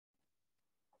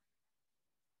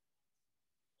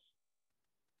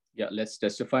Yeah, let's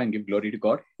testify and give glory to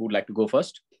God. Who would like to go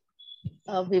first?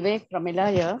 Vivek,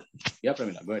 Pramila here. Yeah,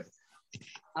 Pramila, go ahead.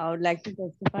 I would like to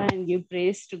testify and give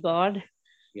praise to God,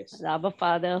 Yes. the Abba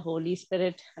Father, Holy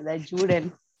Spirit, that Jude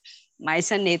and my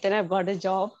son Nathan have got a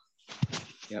job.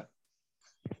 Yeah.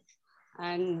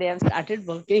 And they have started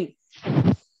working.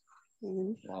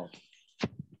 Wow.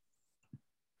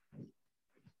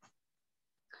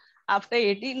 After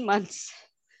 18 months,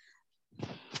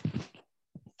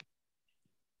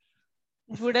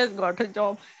 Jude has got a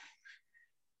job.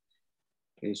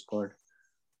 Praise God.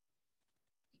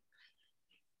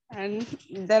 And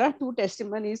there are two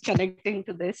testimonies connecting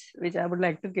to this, which I would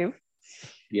like to give.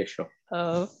 Yeah, sure.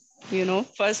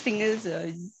 First thing is,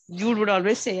 Jude would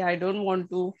always say, I don't want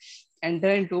to enter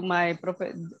into my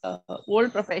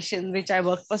old profession, which I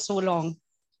worked for so long.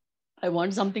 I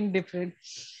want something different.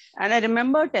 And I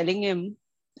remember telling him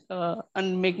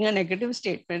and making a negative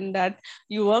statement that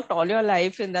you worked all your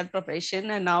life in that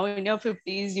profession and now in your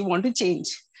 50s, you want to change.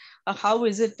 How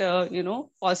is it,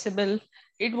 possible?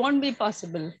 It won't be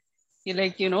possible.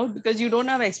 Because you don't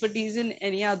have expertise in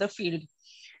any other field.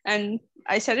 And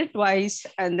I said it twice.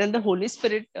 And then the Holy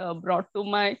Spirit brought to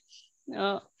my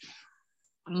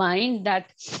mind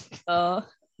that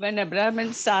when Abraham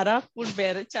and Sarah could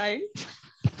bear a child,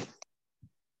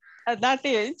 at that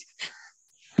age.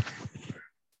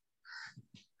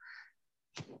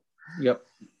 Yep.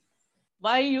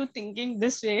 Why are you thinking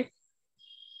this way?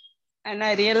 And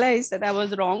I realized that I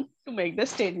was wrong to make the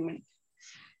statement.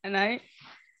 And I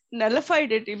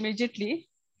nullified it immediately.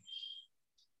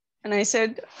 And I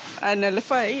said, I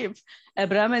nullify if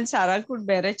Abraham and Sarah could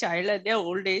bear a child at their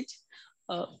old age.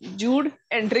 Jude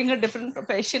entering a different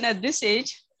profession at this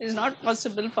age is not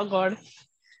possible for God.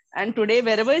 And today,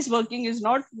 wherever he's working is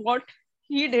not what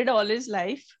he did all his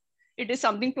life. It is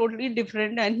something totally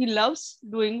different. And he loves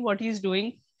doing what he's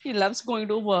doing. He loves going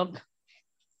to work.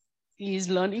 He's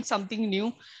learning something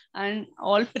new, and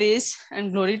all praise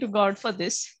and glory to God for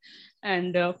this.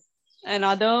 And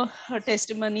another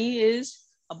testimony is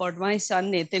about my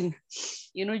son, Nathan.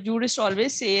 Jude used to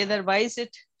always say that, why is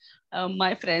it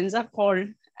my friends are called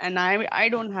and I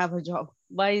don't have a job?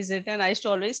 Why is it? And I used to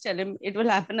always tell him it will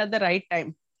happen at the right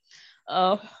time.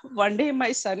 One day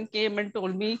my son came and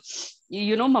told me,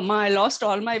 Mama, I lost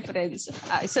all my friends.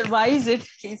 I said, why is it?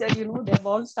 He said, they've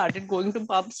all started going to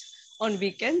pubs on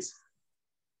weekends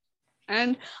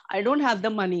and I don't have the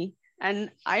money.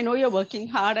 And I know you're working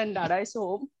hard and Dada is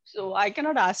home, so I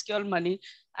cannot ask you all money.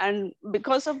 And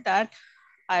because of that,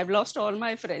 I've lost all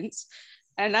my friends.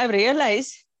 And I've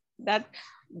realized that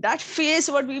that phase,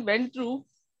 what we went through,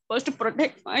 was to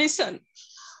protect my son.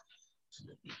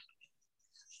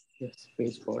 Yes,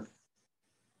 praise God.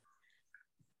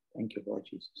 Thank you, Lord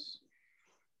Jesus.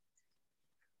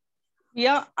 We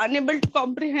are unable to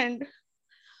comprehend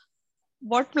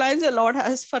what plans the Lord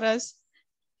has for us.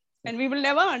 And we will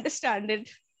never understand it.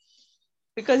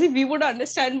 Because if we would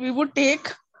understand, we would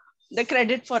take the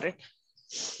credit for it.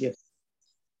 Yes.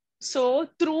 So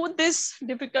through this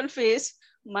difficult phase,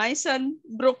 my son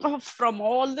broke off from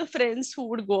all the friends who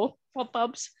would go for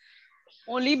pubs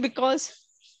only because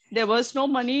there was no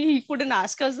money. He couldn't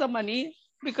ask us the money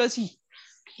because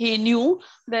he knew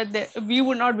that we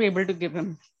would not be able to give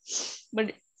him.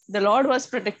 But the Lord was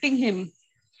protecting him.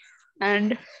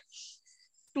 And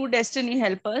two destiny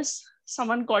helpers,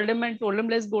 someone called him and told him,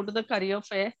 let's go to the career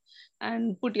fair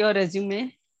and put your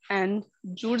resume. And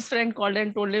Jude's friend called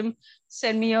and told him,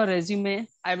 send me your resume.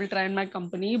 I will try in my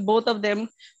company. Both of them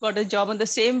got a job on the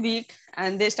same week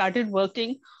and they started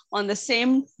working on the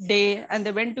same day and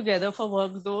they went together for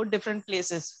work, though different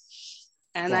places.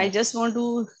 And wow. I just want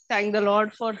to thank the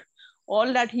Lord for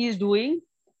all that he is doing.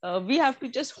 We have to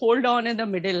just hold on in the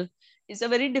middle. It's a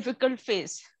very difficult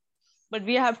phase, but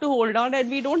we have to hold on and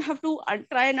we don't have to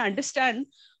try and understand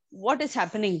what is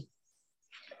happening,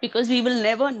 because we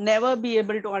will never be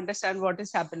able to understand what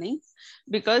is happening,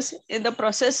 because in the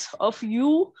process of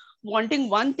you wanting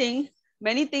one thing,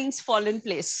 many things fall in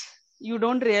place. You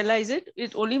don't realize it.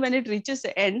 It only when it reaches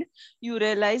the end, you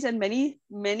realize, and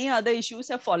many other issues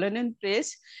have fallen in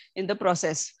place in the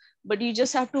process. But you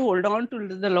just have to hold on to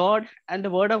the Lord and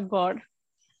the word of God,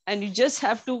 and you just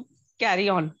have to carry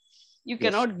on. You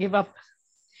cannot give up.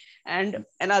 And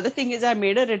another thing is, I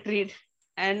made a retreat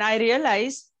and I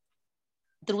realized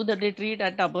through the retreat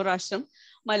at Tabor Ashram,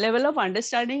 my level of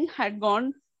understanding had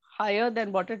gone higher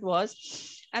than what it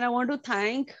was. And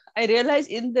I realized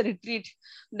in the retreat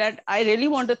that I really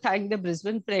want to thank the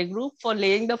Brisbane Prayer Group for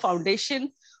laying the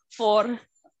foundation for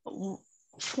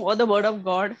the word of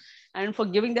God and for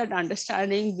giving that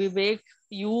understanding. Vivek,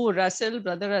 you, Russell,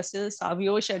 Brother Russell,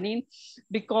 Savio, Shanine,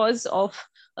 because of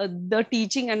the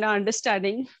teaching and the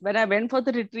understanding. When I went for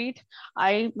the retreat,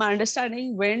 my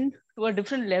understanding went to a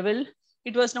different level.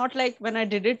 It was not like when I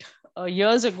did it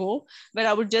years ago, where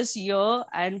I would just hear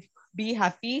and be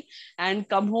happy and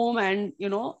come home, and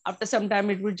after some time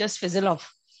it would just fizzle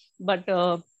off. But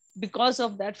because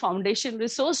of that foundation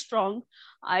was so strong,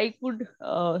 I could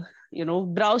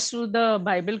browse through the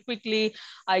Bible quickly.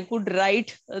 I could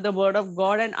write the word of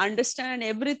God and understand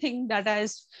everything that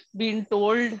has been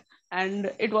told,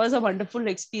 and it was a wonderful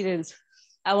experience.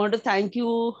 I want to thank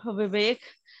you, Vivek,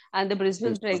 and the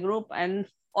Brisbane Praise Prayer God. Group, and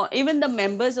even the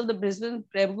members of the Brisbane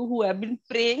Prayer Group who have been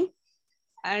praying,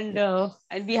 and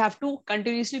we have to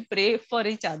continuously pray for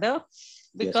each other,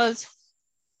 because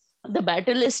the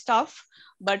battle is tough.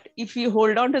 But if we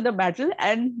hold on to the battle,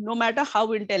 and no matter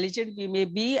how intelligent we may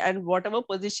be and whatever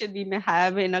position we may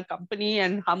have in a company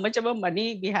and how much of our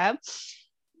money we have,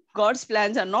 God's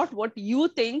plans are not what you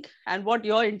think and what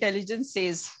your intelligence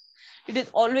says. It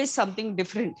is always something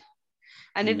different,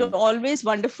 and it is Amen. always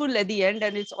wonderful at the end,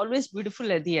 and it's always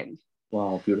beautiful at the end.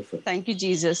 Wow, beautiful. Thank you,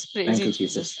 Jesus. Praise Thank you, you,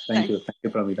 Jesus. Thank you. Thank you,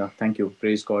 Pramila. Thank you.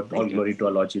 Praise God. All glory to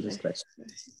our Lord Jesus Christ.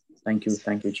 Thank you.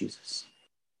 Thank you, Jesus.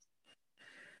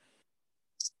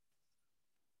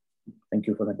 Thank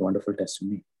you for that wonderful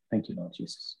testimony. Thank you, Lord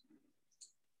Jesus.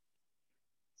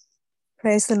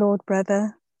 Praise the Lord,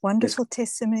 brother. Wonderful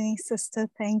testimony, sister.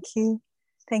 Thank you.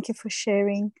 Thank you for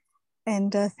sharing.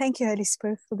 And thank you, Holy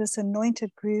Spirit, for this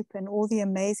anointed group and all the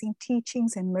amazing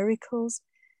teachings and miracles,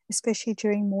 especially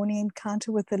during morning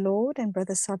encounter with the Lord and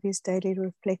Brother Savio's daily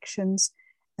reflections,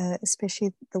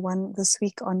 especially the one this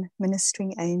week on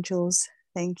ministering angels.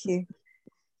 Thank you.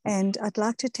 And I'd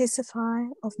like to testify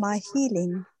of my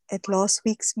healing at last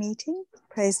week's meeting.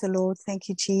 Praise the Lord. Thank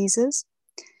you, Jesus.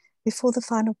 Before the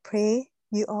final prayer,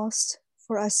 you asked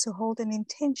for us to hold an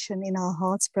intention in our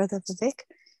hearts, Brother Vivek,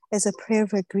 as a prayer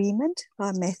of agreement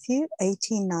by Matthew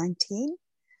 18:19,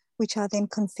 which I then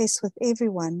confess with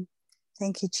everyone.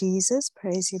 Thank you, Jesus.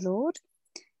 Praise you, Lord.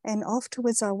 And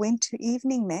afterwards, I went to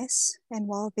evening mass, and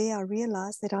while there, I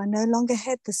realized that I no longer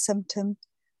had the symptom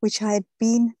which I had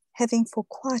been having for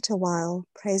quite a while.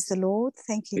 Praise the Lord.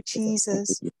 Thank you,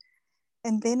 Jesus.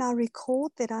 And then I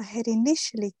recalled that I had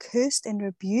initially cursed and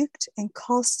rebuked and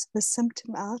cast the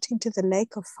symptom out into the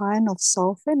lake of fire and of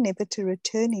sulfur, never to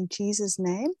return in Jesus'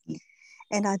 name.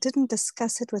 And I didn't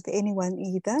discuss it with anyone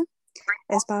either,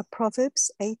 as by Proverbs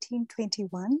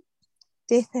 18:21,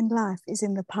 death and life is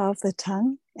in the power of the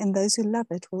tongue, and those who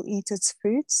love it will eat its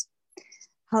fruits.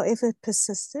 However, it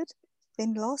persisted.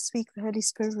 Then last week, the Holy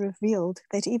Spirit revealed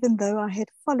that even though I had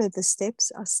followed the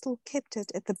steps, I still kept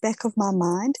it at the back of my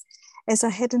mind, as I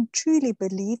hadn't truly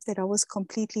believed that I was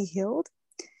completely healed.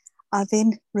 I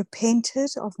then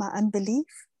repented of my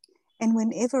unbelief, and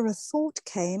whenever a thought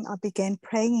came, I began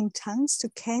praying in tongues to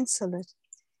cancel it.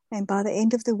 And by the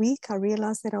end of the week, I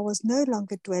realized that I was no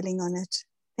longer dwelling on it.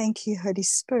 Thank you, Holy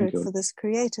Spirit, for this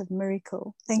creative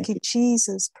miracle. Thank you,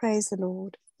 Jesus. Praise the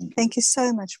Lord. Thank you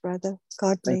so much, brother.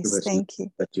 God bless. Thank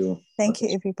you. Thank you,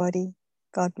 everybody.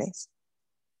 God bless.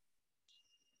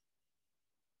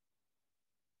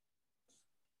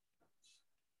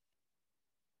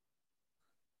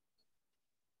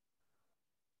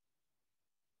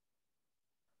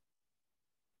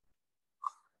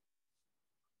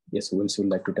 Yes, who else would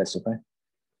like to testify?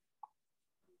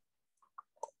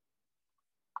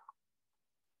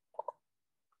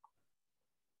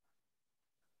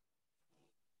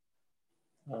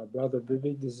 Brother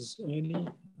Vivek, this is Annie.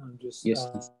 I'm just,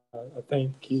 Yes. I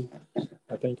thank you.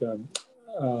 I think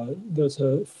there's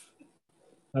for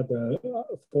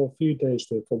a few days,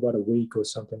 for about a week or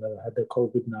something, I had the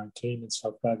COVID-19 and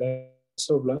stuff like that.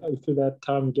 So through that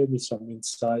time, it gave me some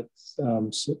insights,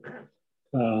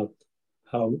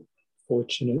 how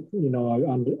fortunate,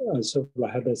 I sort of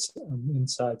had this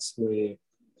insights where,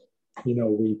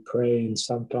 we pray and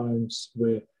sometimes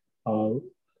we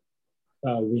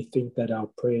think that our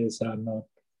prayers are not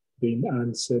being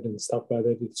answered and stuff like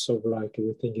that. It's sort of like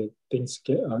we think things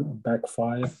get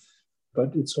backfire,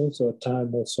 but it's also a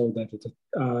time also that it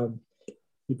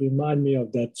remind me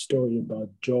of that story about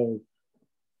Job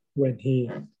when he,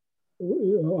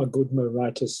 a good man,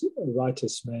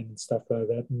 righteous man and stuff like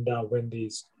that. And now when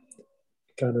these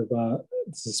kind of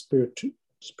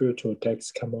spiritual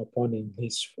attacks come upon him,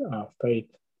 his faith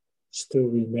still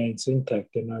remains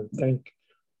intact. And I think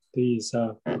these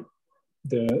are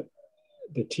the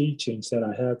teachings that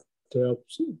I have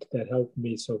that help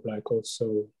me sort of like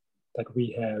also that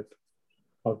we have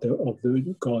of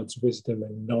the God's wisdom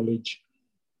and knowledge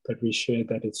that we share,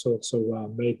 that it's also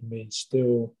made me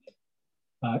still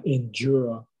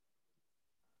endure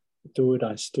do it,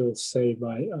 I still say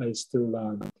I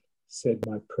still said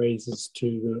my praises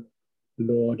to the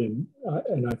Lord, and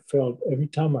I felt every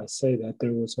time I say that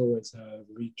there was always a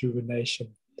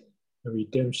rejuvenation, a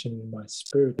redemption in my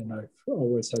spirit, and I've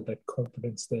always had that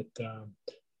confidence that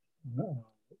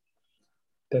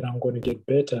that I'm going to get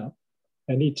better.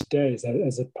 And each day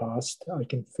as it passed, I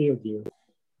can feel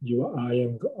I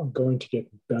am going to get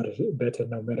better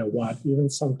no matter what. Even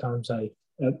sometimes I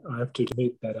have to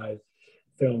admit that I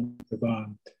felt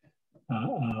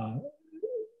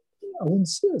I wouldn't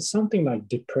say something like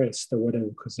depressed or whatever,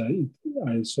 because I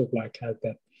sort of like had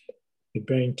that. It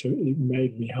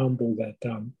made me humble that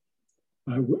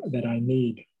that I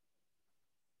need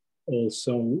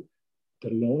also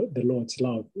the Lord's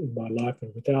love in my life,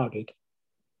 and without it,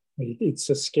 it's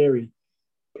a scary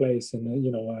place. And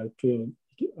I feel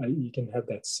you can have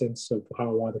that sense of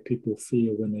how other people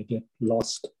feel when they get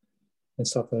lost and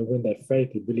stuff. Like when their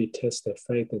faith, it really tests their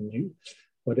faith, and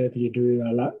whatever you do,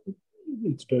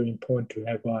 it's very important to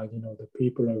have the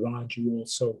people around you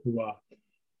also who are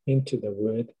into the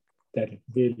word, that it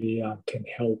really can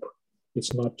help.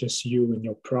 It's not just you and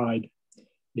your pride.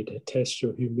 It tests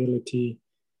your humility,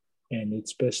 and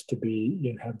it's best to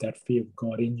have that fear of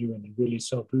God in you, and it really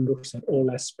sort of looks at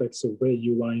all aspects of where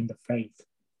you are in the faith.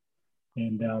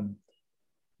 And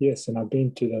yes, and I've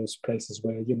been to those places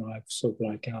where I've sort of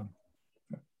like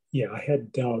I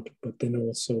had doubt, but then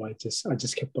also I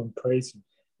just kept on praising.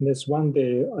 And there's one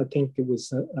day, I think it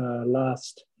was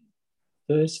last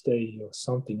Thursday or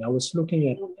something,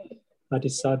 I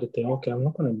decided that, okay, I'm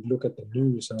not going to look at the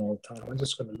news all the time. I'm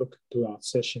just going to look through our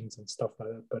sessions and stuff like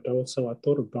that. But also I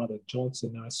thought of Brother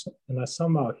Johnson, and I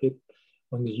somehow hit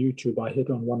on the YouTube, I hit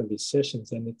on one of his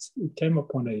sessions, and it came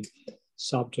upon a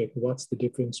subject, what's the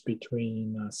difference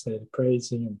between, say,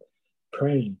 praising and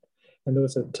praying. And there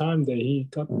was a time that he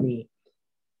got me,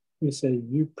 he said,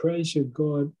 you praise your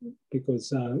God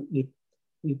because it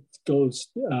goes,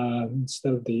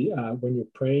 instead of when you're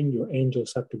praying, your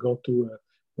angels have to go through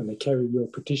when they carry your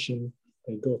petition,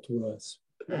 they go through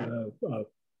a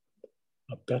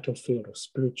battlefield of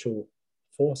spiritual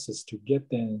forces to get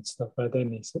there and stuff like that.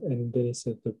 And then he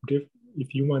said,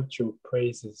 if you want your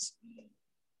praises,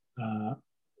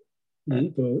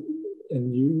 you go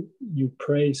and you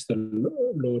praise the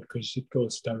Lord, because it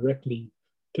goes directly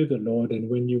to the Lord. And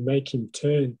when you make him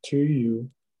turn to you,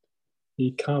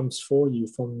 he comes for you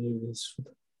from his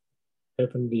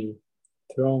heavenly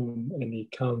throne, and he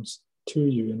comes to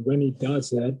you. And when he does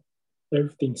that,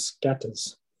 everything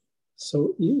scatters.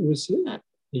 So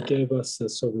he gave us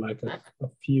sort of like a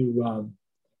few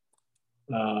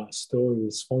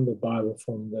stories from the Bible,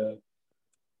 from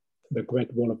the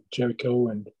Great Wall of Jericho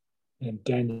and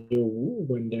Daniel,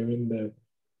 when they're in the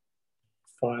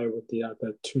fire with the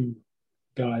other two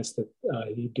guys that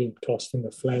he been tossed in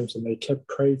the flames, and they kept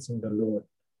praising the Lord.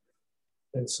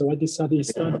 And so I decided he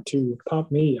started to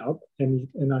pump me up, and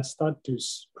I started to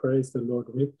praise the Lord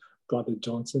with Brother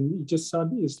Johnson. He just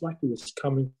started, it's like he was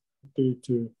coming through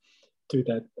to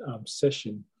that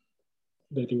session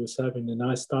that he was having, and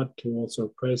I started to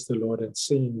also praise the Lord and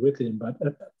sing with him. But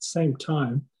at the same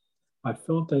time, I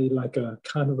felt to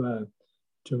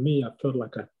me, I felt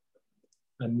like a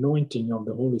anointing of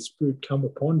the Holy Spirit come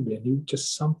upon me, and it was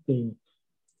just something,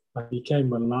 I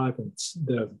became alive, and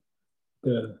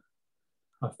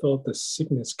I felt the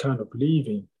sickness kind of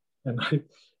leaving, and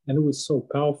it was so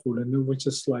powerful. And it was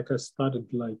just like I started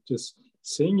like just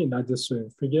singing. I just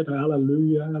forget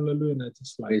hallelujah, hallelujah, and I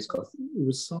just like, it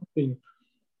was something,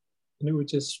 and it was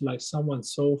just like someone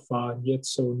so far and yet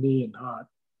so near in heart,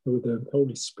 with the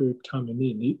Holy Spirit coming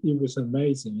in. It was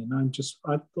amazing. And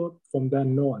I thought from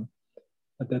then on,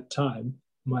 at that time,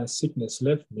 my sickness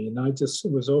left me, and I just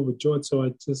was overjoyed. So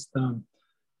I just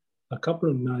a couple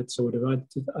of nights or whatever,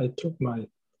 I took my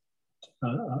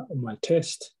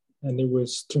test, and it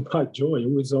was, to my joy,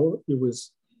 it was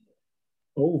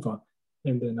over.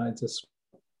 And then I just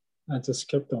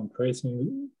kept on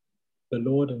praising the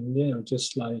Lord, and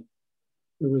just like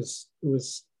it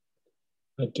was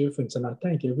a difference. And I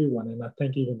thank everyone, and I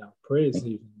thank even our prayers,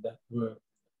 even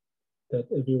that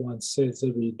everyone says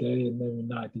every day and every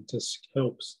night. It just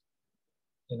helps.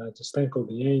 And I just thank all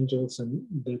the angels, and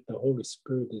that the Holy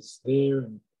Spirit is there.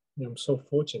 And I'm so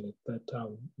fortunate that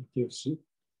it gives you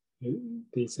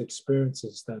these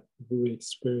experiences that we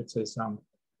experience as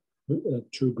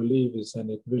true believers, and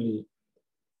it really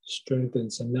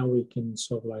strengthens. And now we can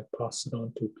sort of like pass it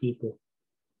on to people,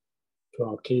 to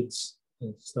our kids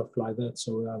and stuff like that.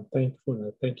 So I'm thankful, and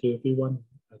I thank you, everyone.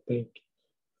 I thank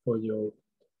for your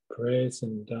prayers,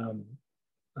 and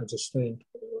I just thank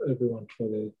everyone for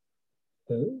that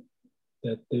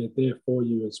they're there for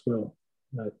you as well.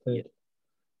 And I think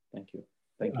Thank you.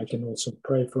 Thank you. I can also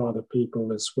pray for other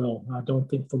people as well. I don't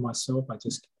think for myself. I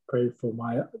just pray for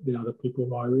the other people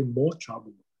who are in more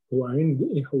trouble, who are in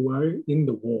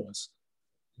the wars,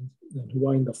 and who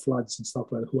are in the floods and stuff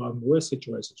like that, who are in worse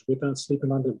situations without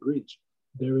sleeping under a bridge.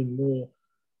 They're in more,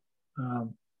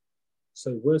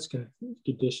 worse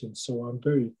conditions. So I'm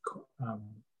very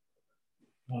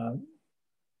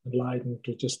enlightened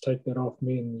to just take that off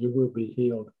me, and you will be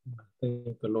healed. I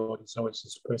think the Lord is always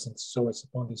His presence, is always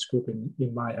upon this group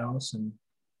in my house, and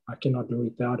I cannot do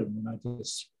without Him. And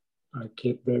I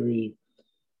get very,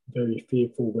 very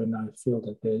fearful when I feel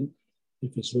that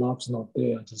if His love's not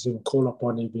there, I just even call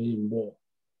upon Him even more.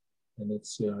 And I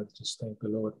just thank the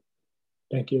Lord.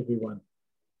 Thank you, everyone.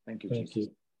 Thank you, Thank Jesus.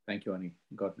 you. Thank you, Ani.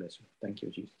 God bless you. Thank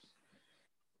you, Jesus.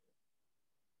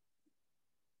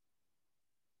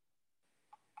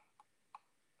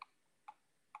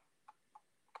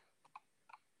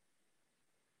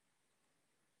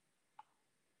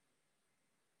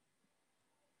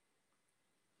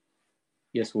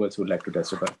 Yes, who else would like to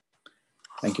testify?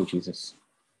 Thank you, Jesus.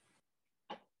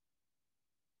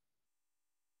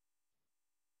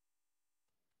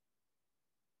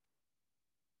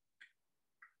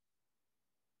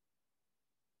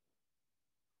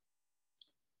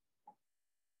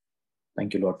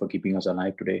 Thank you, Lord, for keeping us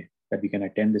alive today, that we can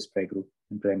attend this prayer group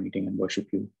and prayer meeting and worship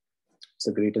you. It's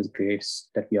the greatest grace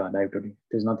that we are alive today.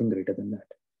 There's nothing greater than that.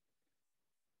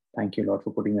 Thank you, Lord,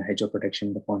 for putting a hedge of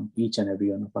protection upon each and every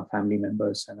one of our family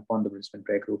members and upon the Brisbane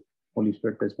Prayer Group, Holy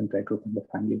Spirit Brisbane Prayer Group and the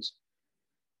families,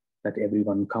 that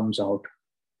everyone comes out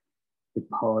with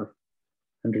power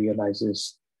and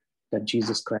realizes that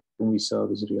Jesus Christ, whom we serve,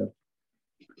 is real.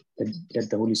 That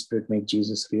the Holy Spirit make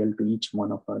Jesus real to each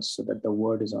one of us, so that the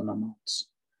word is on our mouths.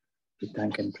 We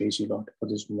thank and praise you, Lord, for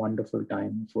this wonderful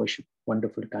time of worship,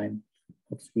 wonderful time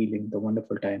of healing, the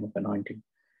wonderful time of anointing,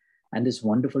 and this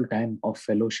wonderful time of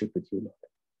fellowship with you, Lord.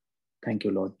 Thank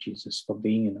you, Lord Jesus, for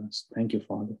being in us. Thank you,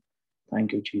 Father.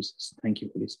 Thank you, Jesus. Thank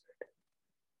you, Holy Spirit.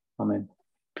 Amen.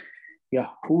 Yeah,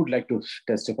 who would like to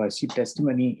testify? See,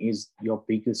 testimony is your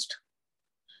biggest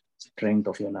strength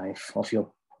of your life,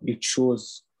 it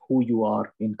shows who you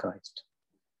are in Christ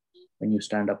when you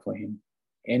stand up for Him.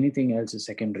 Anything else is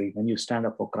secondary. When you stand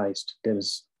up for Christ, there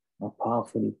is a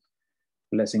powerful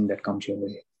blessing that comes your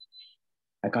way.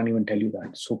 I can't even tell you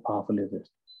that. So powerful is it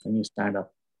when you stand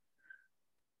up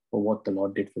for what the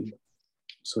Lord did for you.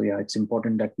 So yeah, it's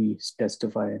important that we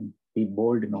testify and be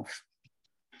bold enough.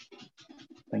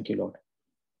 Thank you, Lord.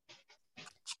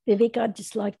 Vivek, I'd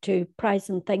just like to praise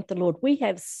and thank the Lord. We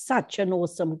have such an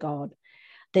awesome God.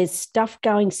 There's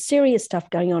serious stuff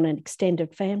going on in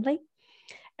extended family.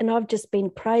 And I've just been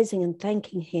praising and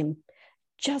thanking Him,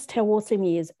 just how awesome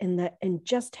He is and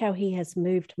just how He has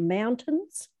moved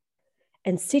mountains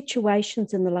and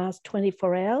situations in the last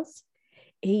 24 hours.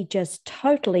 He just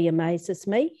totally amazes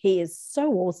me. He is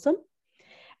so awesome.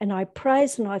 And I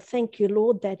praise and I thank you,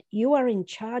 Lord, that you are in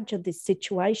charge of this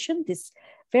situation, this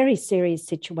very serious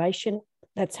situation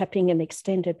that's happening in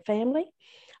extended family.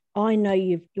 I know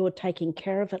you're taking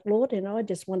care of it, Lord, and I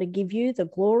just want to give you the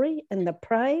glory and the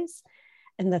praise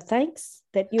and the thanks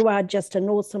that you are just an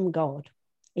awesome God.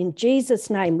 In Jesus'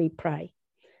 name we pray.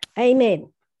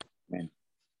 Amen. Amen.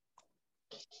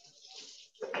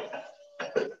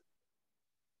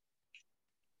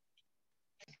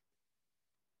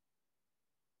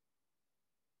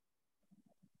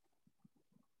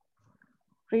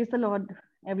 Praise the Lord,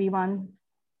 everyone.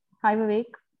 Hi, Vivek.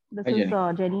 This is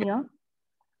Jenny here.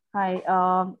 Hi.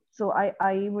 So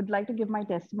I would like to give my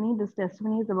testimony. This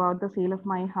testimony is about the sale of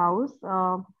my house.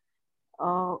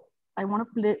 I want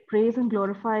to praise and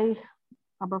glorify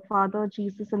Abba Father,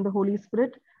 Jesus, and the Holy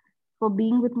Spirit for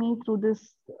being with me through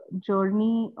this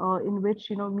journey in which,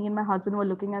 me and my husband were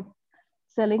looking at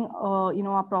selling,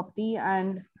 our property.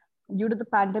 And due to the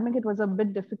pandemic, it was a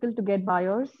bit difficult to get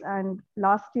buyers. And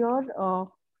last year,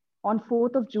 on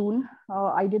 4th of June,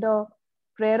 I did a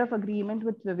prayer of agreement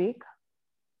with Vivek.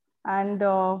 And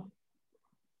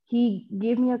he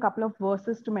gave me a couple of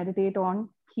verses to meditate on,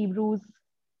 Hebrews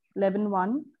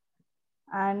 11:1,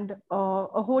 and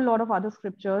a whole lot of other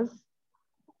scriptures.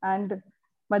 And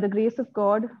by the grace of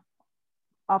God,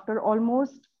 after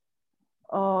almost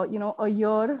a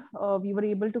year, we were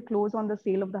able to close on the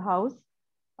sale of the house.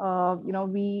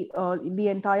 The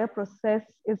entire process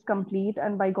is complete,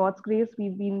 and by God's grace,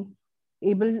 we've been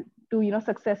able to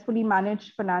successfully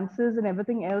manage finances and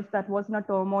everything else that was in a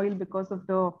turmoil because of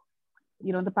the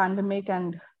pandemic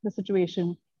and the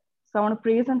situation. So I want to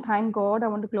praise and thank God. I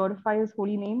want to glorify His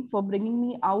holy name for bringing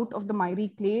me out of the miry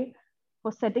clay,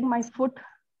 for setting my foot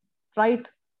right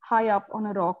high up on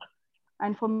a rock,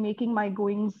 and for making my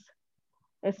goings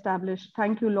established.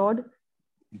 Thank you, Lord.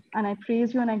 And I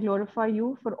praise you and I glorify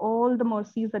you for all the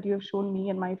mercies that you have shown me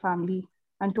and my family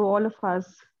and to all of us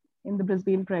in the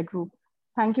Brisbane prayer group.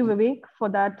 Thank you, Vivek, for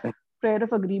that prayer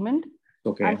of agreement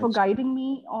and for guiding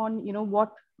me on,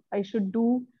 what I should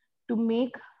do to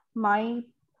make my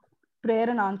prayer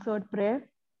an answered prayer.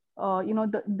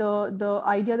 The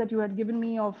idea that you had given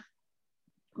me of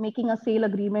making a sale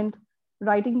agreement,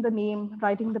 writing the name,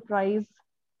 writing the price,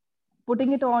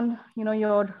 putting it on,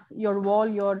 your wall,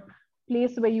 your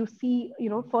place where you see,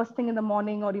 first thing in the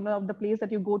morning, or, the place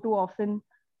that you go to often.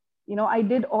 I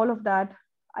did all of that.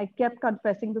 I kept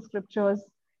confessing the scriptures.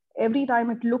 Every time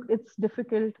it looked, it's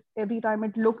difficult. Every time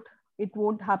it looked, it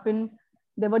won't happen.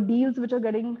 There were deals which are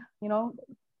getting,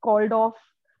 called off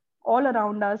all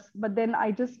around us. But then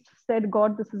I just said,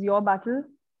 God, this is your battle.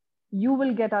 You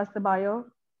will get us the buyer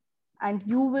and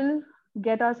you will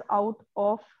get us out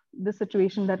of the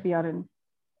situation that we are in.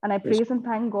 And I praise and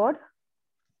thank God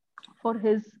for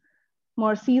his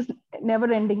mercies,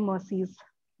 never-ending mercies.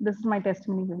 This is my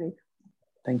testimony, Vivek.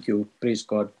 Thank you. Praise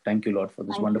God. Thank you, Lord, for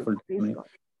this wonderful testimony.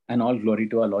 And all glory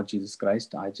to our Lord Jesus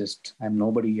Christ. I'm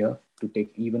nobody here to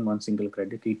take even one single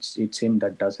credit. It's him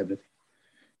that does everything.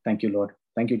 Thank you, Lord.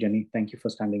 Thank you, Jenny. Thank you for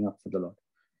standing up for the Lord.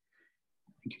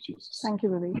 Thank you, Jesus. Thank you,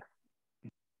 Vivek.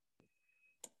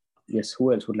 Yes,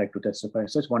 who else would like to testify?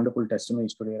 Such wonderful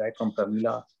testimonies today, right from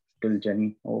Pramila till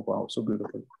Jenny. Oh, wow, so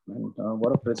beautiful. And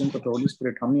what a presence of the Holy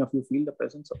Spirit. How many of you feel the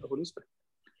presence of the Holy Spirit?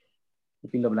 You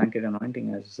feel the blanket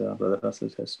anointing, as Brother Russell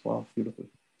says. Wow, beautiful.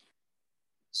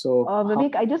 So,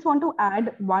 Vivek, I just want to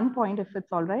add one point, if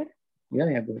it's all right. Yeah, go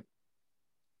ahead.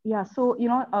 Yeah, so,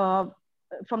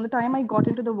 from the time I got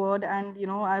into the word and,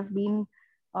 I've been,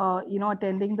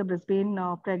 attending the Brisbane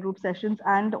prayer group sessions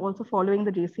and also following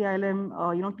the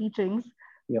JCILM, teachings,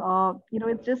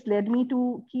 it just led me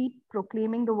to keep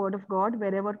proclaiming the word of God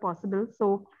wherever possible.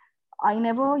 So I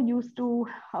never used to,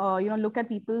 look at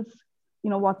people's,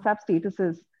 WhatsApp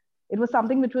statuses. It was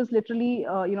something which was literally,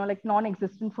 like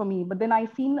non-existent for me. But then I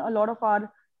seen a lot of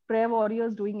our prayer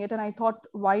warriors doing it. And I thought,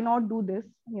 why not do this?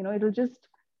 It'll just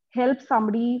help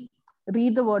somebody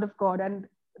read the word of God. And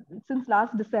since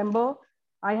last December,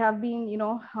 I have been,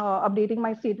 updating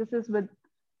my statuses with,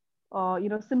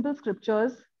 simple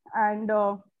scriptures. And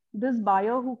this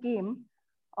buyer who came,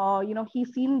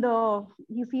 he's seen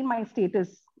my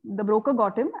status. The broker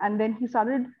got him, and then he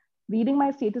started reading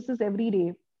my statuses every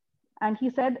day. And he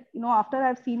said, after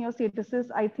I've seen your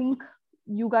statuses, I think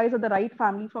you guys are the right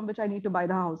family from which I need to buy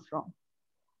the house from.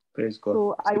 Praise God.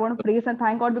 So I want to praise and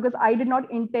thank God, because I did not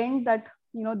intend that,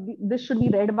 this should be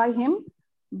read by him.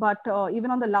 But even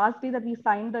on the last day that we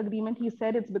signed the agreement, he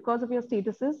said, it's because of your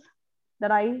statuses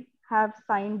that I have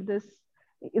signed this.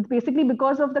 It's basically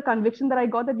because of the conviction that I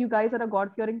got that you guys are a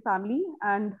God-fearing family,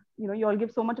 and you all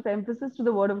give so much of emphasis to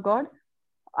the word of God.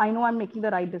 I know I'm making the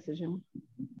right decision.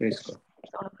 Praise God.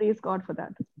 So I want to praise God for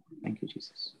that. Thank you,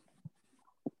 Jesus.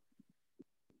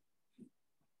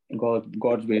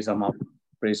 God's ways are marvelous.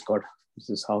 Praise God. This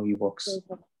is how he works.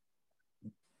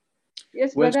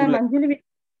 Yes, brother, I'm Anjali with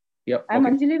I'm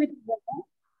Anjali with brother.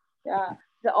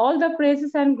 Yeah. All the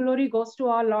praises and glory goes to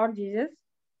our Lord Jesus.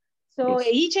 So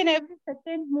each and every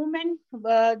second moment,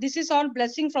 this is all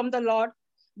blessing from the Lord,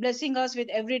 blessing us with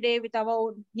every day with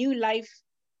our new life.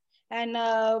 And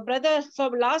brother,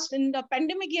 in the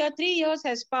pandemic year, 3 years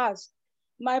has passed.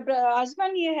 My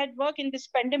husband, he had worked in this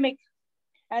pandemic,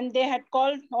 and they had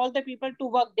called all the people to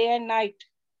work day and night.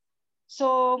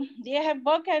 So they have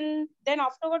worked, and then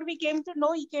afterward he came to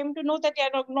know that they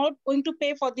are not going to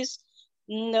pay for this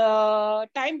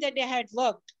time that they had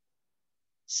worked.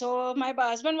 So my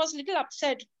husband was a little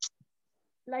upset.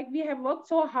 Like, we have worked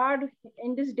so hard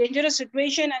in this dangerous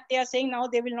situation, and they are saying now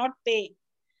they will not pay.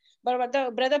 But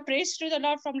the brother praised to the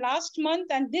Lord from last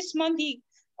month, and this month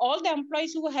all the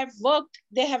employees who have worked,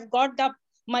 they have got the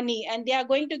money, and they are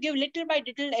going to give little by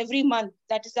little every month.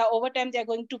 That is the overtime they are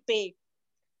going to pay.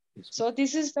 Yes. So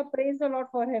this is the praise the Lord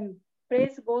for him.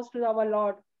 Praise goes to our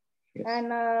Lord. Yes.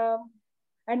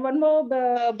 And one more,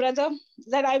 brother,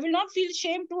 that I will not feel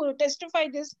shame to testify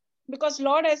this, because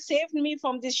Lord has saved me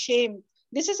from this shame.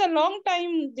 This is a long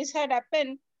time this had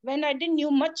happened when I didn't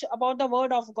knew much about the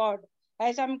word of God.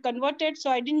 As I'm converted,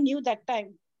 so I didn't knew that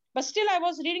time. But still I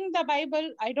was reading the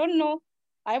Bible. I don't know.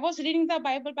 I was reading the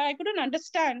Bible, but I couldn't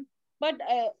understand. But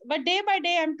day by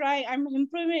day, I'm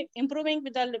improving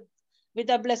with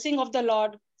the blessing of the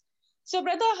Lord. So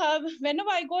brother, whenever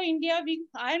I go India,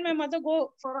 I and my mother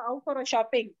go out for a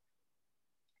shopping.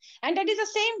 And that is the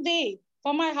same way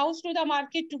from my house to the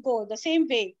market to go, the same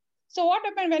way. So what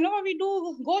happened? Whenever we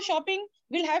go shopping,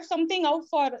 we'll have something out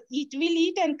for eat. We'll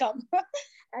eat and come.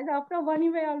 And after 1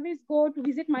 year, I always go to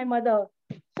visit my mother.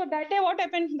 So that day, what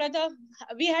happened, brother?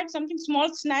 We had something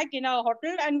small snack in our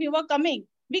hotel, and we were coming.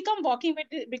 We come walking with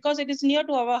it because it is near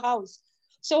to our house.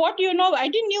 So what you know, I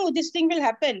didn't know this thing will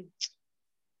happen.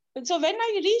 So when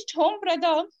I reached home,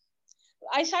 brother,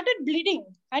 I started bleeding,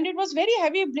 and it was very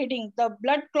heavy bleeding, the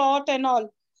blood clot and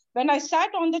all. When I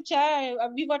sat on the chair,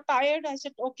 we were tired. I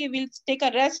said, okay, we'll take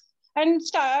a rest. And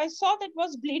I saw that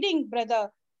was bleeding, brother.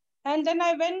 And then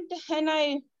I went and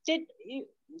I did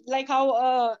like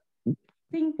how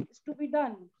things to be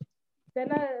done.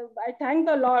 Then I thank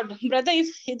the Lord. Brother, if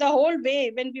the whole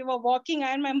way when we were walking,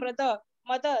 I and my mother,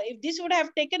 if this would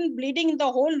have taken bleeding the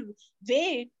whole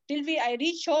way till I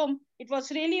reached home, it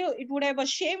would have a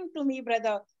shame to me,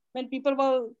 brother, when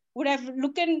people would have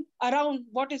looking around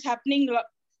what is happening.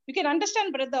 You can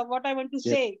understand, brother, what I want to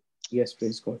say. Yes,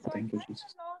 praise God. So thank you, Jesus.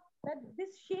 That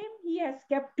this shame He has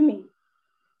kept me.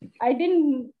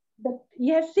 He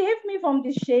has saved me from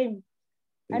this shame.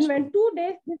 Praise and when God. 2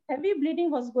 days this heavy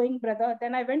bleeding was going, brother,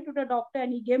 then I went to the doctor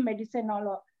and he gave medicine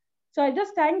all. So I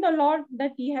just thank the Lord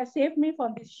that He has saved me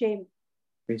from this shame.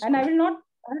 Praise and God.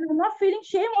 I'm not feeling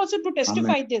shame also to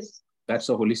testify Amen. This. That's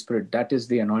the Holy Spirit. That is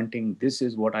the anointing. This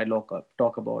is what I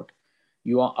talk about.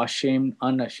 You are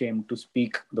unashamed to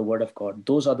speak the word of God.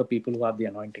 Those are the people who have the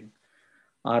anointing.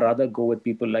 I rather go with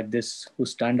people like this who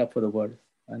stand up for the word.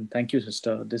 And thank you,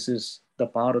 sister. This is the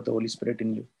power of the Holy Spirit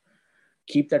in you.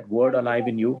 Keep that word alive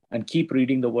in you and keep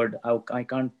reading the word. I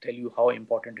can't tell you how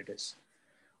important it is.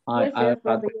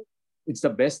 It's the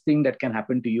best thing that can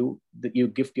happen to you, that you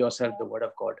gift yourself the word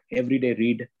of God. Every day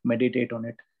read, meditate on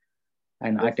it.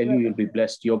 And I tell you, you'll be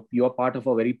blessed. You're part of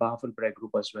a very powerful prayer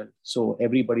group as well. So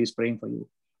everybody is praying for you.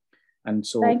 And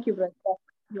so thank you,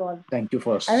 brother. Thank you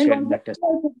for sharing that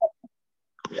testimony.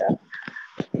 Yeah.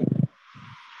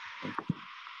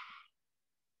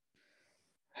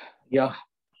 Yeah.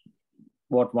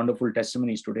 What wonderful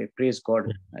testimonies today. Praise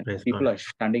God. Praise People God. are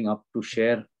standing up to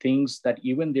share things that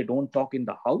even they don't talk in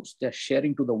the house, they're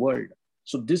sharing to the world.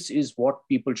 So this is what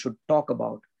people should talk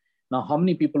about. Now, how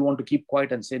many people want to keep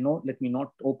quiet and say, no, let me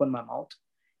not open my mouth?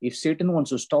 If Satan wants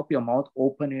to stop your mouth,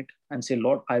 open it and say,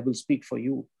 Lord, I will speak for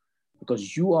you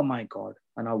because you are my God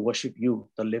and I worship you,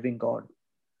 the living God.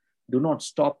 Do not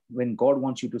stop when God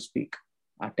wants you to speak.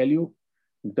 I tell you,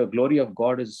 the glory of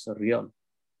God is real.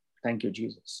 Thank you,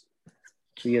 Jesus.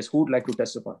 So yes, who would like to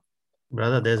testify?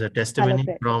 Brother, there's a testimony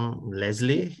from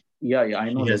Leslie. Yeah,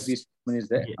 I know Leslie's testimony is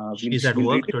there. She's at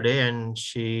work today and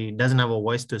she doesn't have a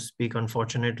voice to speak,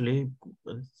 unfortunately.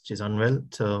 She's unwell.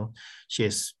 So she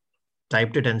has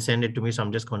typed it and sent it to me. So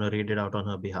I'm just going to read it out on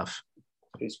her behalf.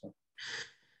 Please, man.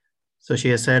 So she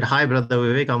has said, hi, Brother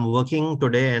Vivek, I'm working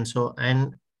today. And so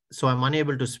I'm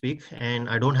unable to speak and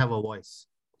I don't have a voice.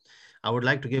 I would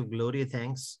like to give glory,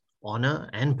 thanks, honor,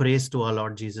 and praise to our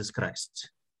Lord Jesus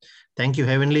Christ. Thank you,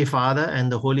 Heavenly Father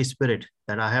and the Holy Spirit,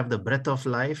 that I have the breath of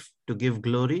life to give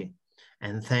glory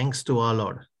and thanks to our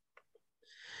Lord.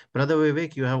 Brother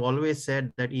Vivek, you have always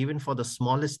said that even for the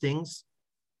smallest things,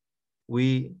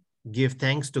 we give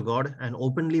thanks to God and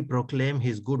openly proclaim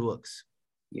His good works.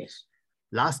 Yes.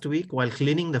 Last week, while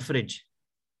cleaning the fridge,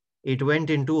 it went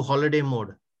into holiday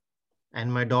mode,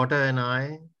 and my daughter and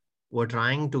I were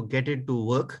trying to get it to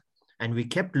work, and we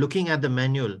kept looking at the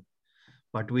manual,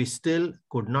 but we still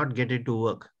could not get it to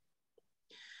work.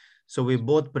 So we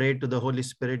both prayed to the Holy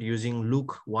Spirit using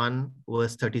Luke 1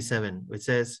 verse 37, which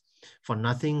says, for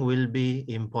nothing will be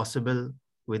impossible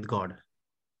with God.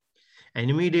 And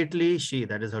immediately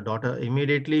that is her daughter,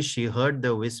 immediately she heard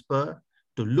the whisper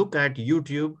to look at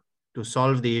YouTube to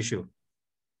solve the issue.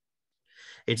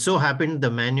 It so happened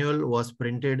the manual was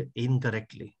printed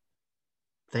incorrectly.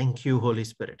 Thank you, Holy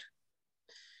Spirit.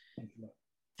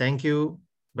 Thank you,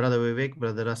 Brother Vivek,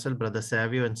 Brother Russell, Brother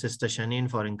Savio, and Sister Shanine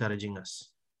for encouraging us.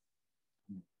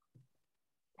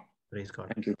 Praise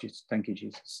God. Thank you, Jesus. Thank you,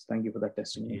 Jesus. Thank you for that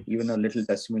testimony. Yes. Even a little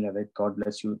testimony like that. God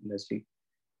bless you, Leslie.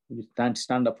 You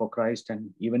stand up for Christ, and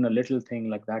even a little thing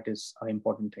like that is an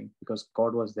important thing because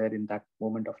God was there in that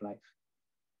moment of life.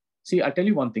 See, I'll tell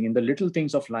you one thing. In the little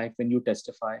things of life, when you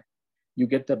testify, you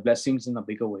get the blessings in a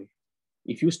bigger way.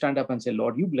 If you stand up and say,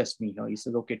 Lord, you bless me. He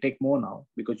says, okay, take more now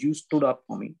because you stood up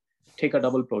for me. Take a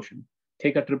double portion,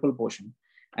 take a triple portion.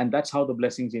 And that's how the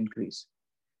blessings increase.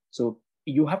 So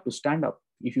you have to stand up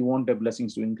if you want the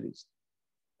blessings to increase.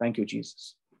 Thank you,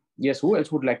 Jesus. Yes, who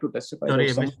else would like to testify?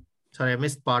 Sorry, I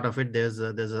missed part of it. There's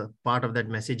a part of that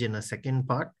message in a second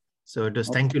part. So it was,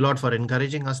 thank you, Lord, for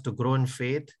encouraging us to grow in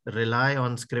faith, rely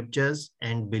on scriptures,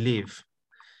 and believe.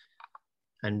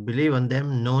 And believe on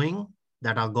them, knowing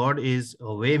that our God is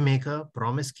a way maker,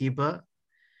 promise keeper,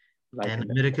 and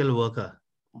a miracle worker.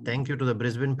 Thank you to the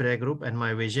Brisbane Prayer Group. And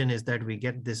my vision is that we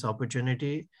get this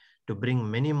opportunity to bring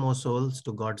many more souls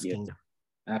to God's kingdom.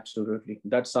 Absolutely.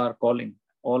 That's our calling,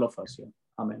 all of us here.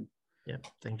 Amen. Yeah.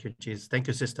 Thank you, Jesus. Thank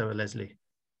you, Sister Leslie.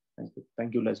 Thank you.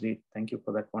 Thank you, Leslie. Thank you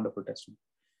for that wonderful testimony.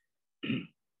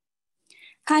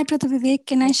 Hi, Brother Vivek.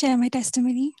 Can I share my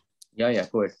testimony? Yeah,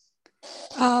 go ahead.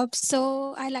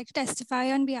 So I like to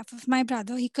testify on behalf of my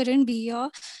brother. He couldn't be here.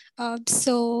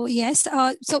 So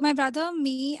my brother,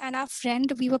 me and our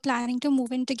friend, we were planning to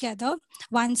move in together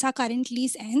once our current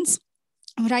lease ends.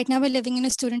 Right now, we're living in a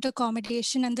student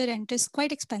accommodation and the rent is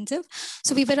quite expensive.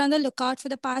 So we were on the lookout for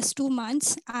the past 2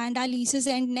 months and our leases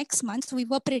end next month. So we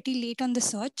were pretty late on the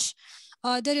search.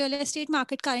 The real estate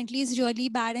market currently is really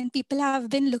bad and people have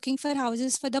been looking for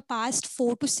houses for the past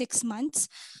 4 to 6 months.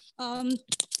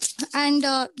 And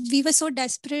we were so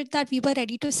desperate that we were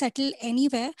ready to settle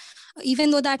anywhere,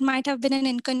 even though that might have been an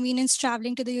inconvenience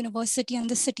traveling to the university and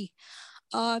the city.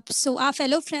 So our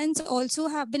fellow friends also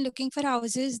have been looking for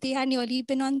houses. They had nearly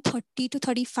been on 30 to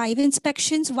 35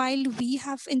 inspections, while we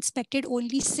have inspected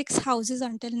only 6 houses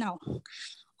until now.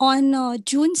 On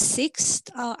June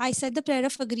 6th, I said the prayer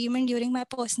of agreement during my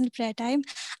personal prayer time.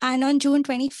 And on June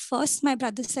 21st, my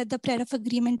brother said the prayer of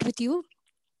agreement with you.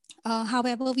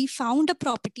 However, we found a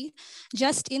property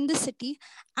just in the city,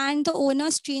 and the owner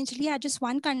strangely had just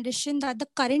one condition, that the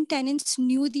current tenants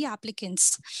knew the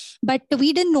applicants. But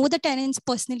we didn't know the tenants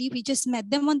personally. We just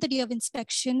met them on the day of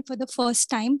inspection for the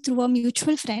first time through a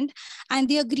mutual friend, and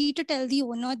they agreed to tell the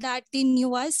owner that they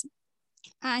knew us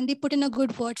and they put in a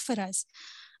good word for us.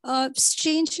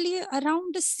 Strangely,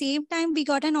 around the same time, we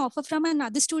got an offer from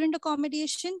another student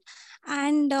accommodation,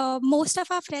 and most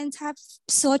of our friends have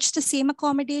searched the same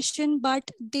accommodation, but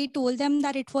they told them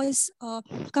that it was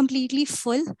completely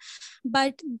full.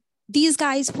 But these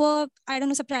guys were, I don't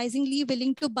know, surprisingly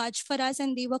willing to budge for us,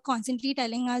 and they were constantly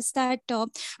telling us that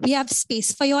we have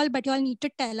space for y'all, but y'all need to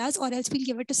tell us or else we'll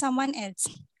give it to someone else.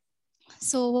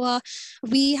 So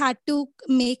we had to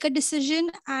make a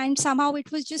decision, and somehow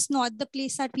it was just not the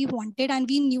place that we wanted, and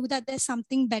we knew that there's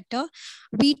something better.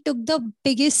 We took the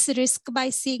biggest risk by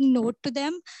saying no to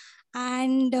them.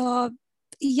 And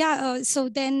so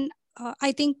then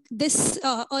I think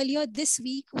earlier this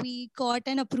week, we got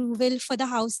an approval for the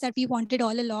house that we wanted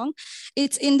all along.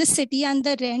 It's in the city and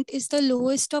the rent is the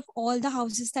lowest of all the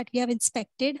houses that we have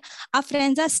inspected. Our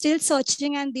friends are still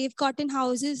searching and they've gotten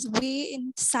houses way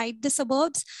inside the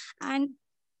suburbs. And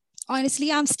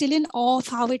honestly, I'm still in awe of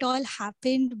how it all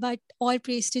happened, but all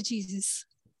praise to Jesus.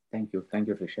 Thank you. Thank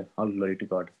you, Trisha. All glory to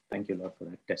God. Thank you, Lord, for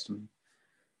that testimony.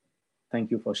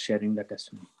 Thank you for sharing that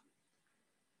testimony.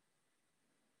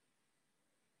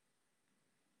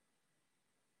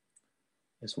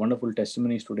 Yes, wonderful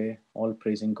testimonies today, all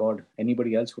praising God.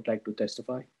 Anybody else would like to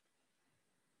testify?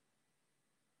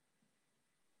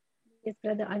 Yes,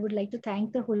 brother, I would like to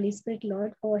thank the Holy Spirit,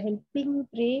 Lord, for helping me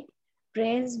pray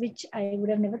prayers which I would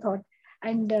have never thought.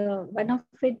 And one of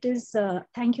it is,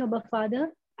 thank you, Abba Father.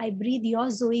 I breathe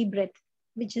your Zoe breath,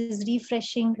 which is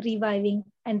refreshing, reviving,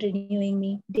 and renewing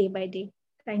me day by day.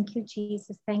 Thank you,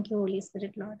 Jesus. Thank you, Holy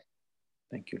Spirit, Lord.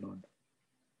 Thank you, Lord.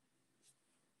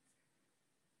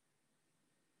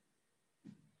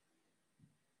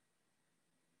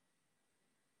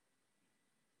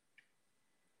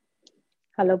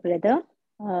 Hello, brother.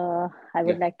 I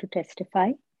would like to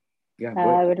testify.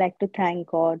 I would like to thank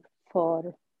God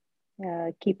for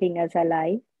keeping us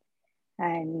alive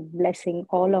and blessing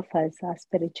all of us, our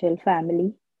spiritual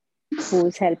family,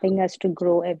 who's helping us to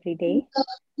grow every day.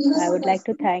 I would like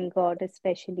to thank God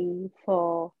especially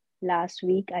for last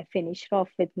week. I finished off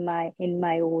with my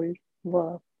old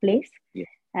workplace,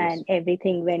 and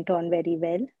everything went on very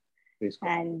well.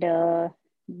 And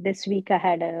this week I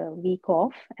had a week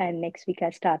off, and next week I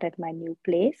start at my new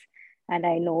place, and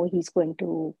I know He's going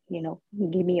to,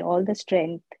 give me all the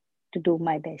strength to do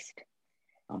my best.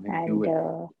 Amen.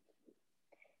 And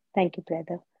thank you,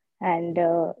 brother. And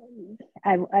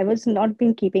I was not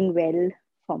been keeping well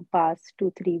from past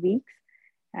 2-3 weeks,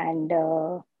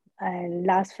 and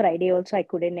last Friday also I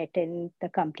couldn't attend the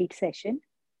complete session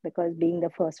because being the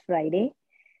first Friday.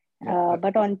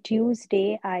 But on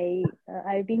Tuesday,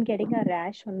 I've been getting a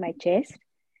rash on my chest,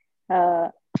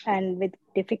 and with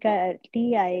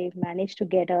difficulty, I managed to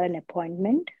get an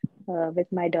appointment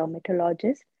with my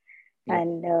dermatologist.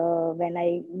 And when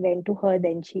I went to her,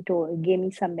 then she gave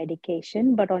me some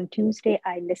medication. But on Tuesday,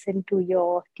 I listened to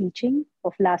your teaching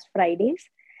of last Fridays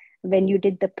when you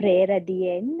did the prayer at the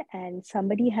end, and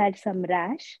somebody had some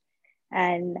rash,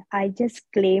 and I just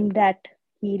claimed that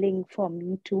healing for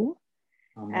me too.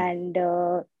 And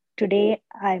today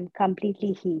I'm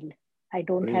completely healed. I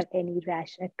don't have any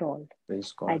rash at all.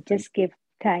 Praise God. I just give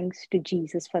thanks to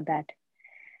Jesus for that.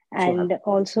 And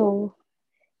also,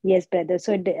 yes, brother.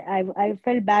 So I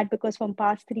felt bad because from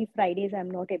past 3 Fridays,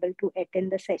 I'm not able to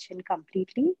attend the session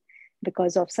completely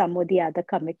because of some of the other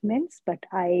commitments. But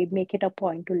I make it a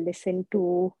point to listen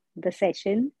to the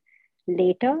session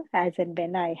later as and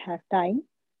when I have time.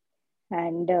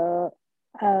 And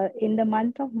in the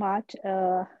month of March,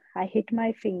 I hit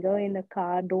my finger in a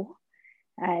car door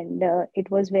and it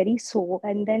was very sore,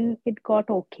 and then it got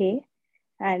okay.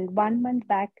 And 1 month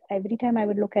back, every time I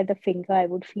would look at the finger, I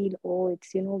would feel, oh,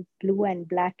 it's, blue and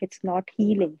black, it's not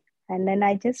healing. And then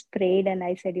I just prayed and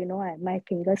I said, my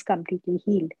finger's completely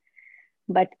healed.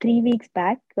 But 3 weeks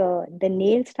back, the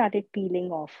nail started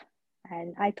peeling off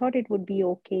and I thought it would be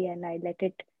okay, and I let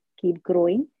it keep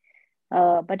growing.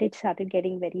 But it started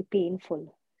getting very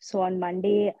painful. So on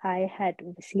Monday, I had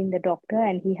seen the doctor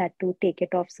and he had to take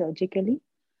it off surgically.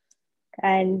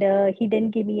 And he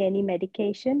didn't give me any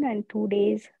medication. And 2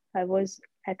 days I was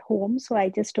at home, so I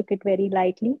just took it very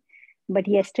lightly. But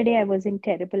yesterday I was in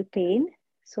terrible pain.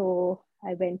 So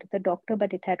I went to the doctor,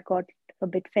 but it had got a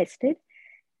bit festered.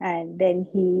 And then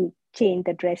he changed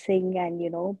the dressing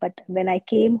and, but when I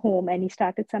came home and he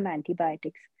started some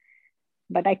antibiotics,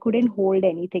 but I couldn't hold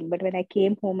anything. But when I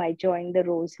came home, I joined the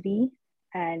rosary,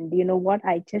 and you know what?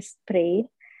 I just prayed,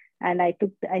 and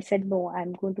I said, no,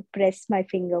 I'm going to press my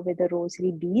finger with the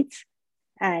rosary beads,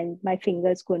 and my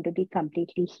finger is going to be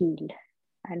completely healed.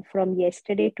 And from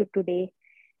yesterday to today,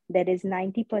 there is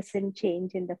 90%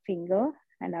 change in the finger,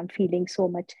 and I'm feeling so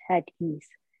much at ease.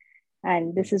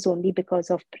 And this is only because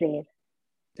of prayer.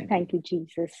 Thank you,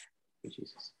 Jesus. Thank you,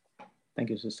 Jesus. Thank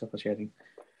you, sister, for sharing.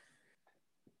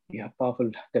 Yeah,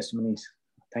 powerful testimonies.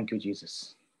 Thank you,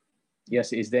 Jesus.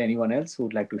 Yes, is there anyone else who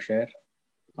would like to share?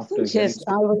 Yes,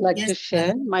 I would like to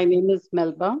share. My name is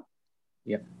Melba.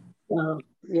 Yeah.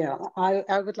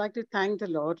 I would like to thank the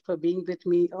Lord for being with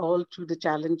me all through the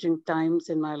challenging times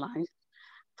in my life,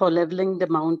 for leveling the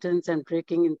mountains and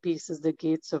breaking in pieces the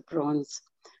gates of bronze.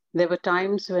 There were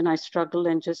times when I struggled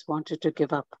and just wanted to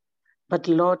give up. But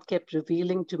the Lord kept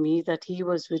revealing to me that He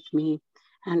was with me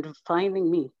and refining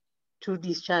me through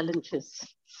these challenges.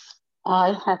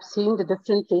 I have seen the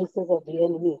different faces of the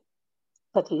enemy,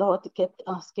 but the Lord kept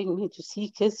asking me to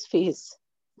seek His face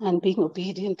and being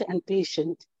obedient and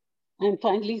patient, and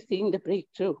finally seeing the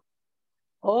breakthrough.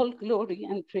 All glory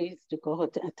and praise to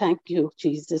God. And thank you,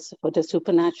 Jesus, for the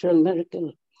supernatural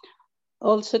miracle.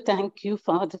 Also, thank you,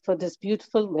 Father, for this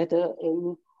beautiful weather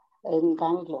in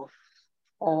Bangalore.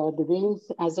 The rains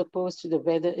as opposed to the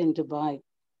weather in Dubai.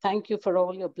 Thank you for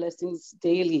all your blessings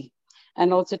daily.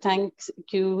 And also thank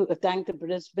the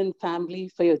Brisbane family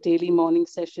for your daily morning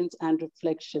sessions and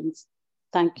reflections.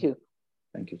 Thank you.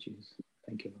 Thank you, Jesus.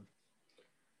 Thank you, Lord.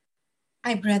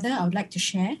 Hi, brother. I would like to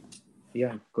share.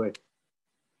 Yeah, go ahead.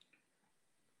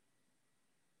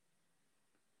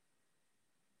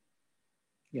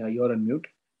 Yeah, you're on mute.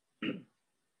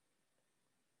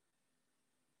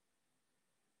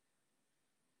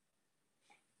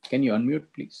 Can you unmute,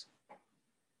 please?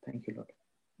 Thank you, Lord.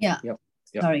 Yeah. Yep.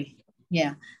 Sorry.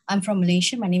 Yeah. I'm from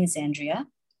Malaysia. My name is Andrea.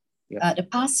 Yep. The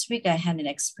past week, I had an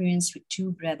experience with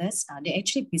 2 brothers. They're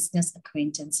actually business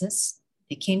acquaintances.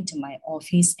 They came to my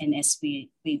office, and as we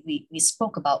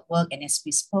spoke about work, and as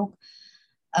we spoke,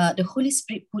 the Holy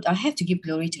Spirit I have to give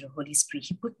glory to the Holy Spirit.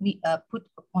 He put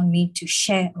upon me to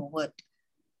share a word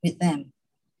with them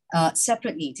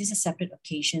separately. These are separate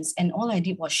occasions, and all I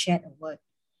did was share a word.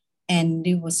 And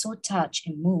they were so touched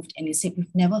and moved. And they said,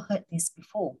 we've never heard this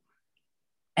before.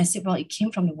 I said, well, it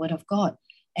came from the word of God.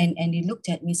 And they looked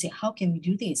at me and said, how can we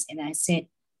do this? And I said,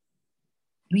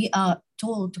 we are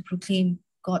told to proclaim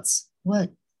God's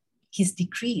word, His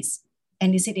decrees.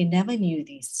 And they said they never knew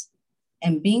this.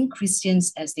 And being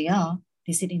Christians as they are,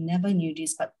 they said they never knew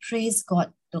this. But praise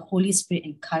God, the Holy Spirit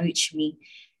encouraged me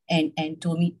and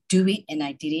told me, do it. And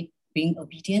I did it, being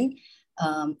obedient.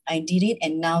 I did it,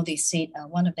 and now they said,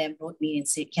 one of them wrote me and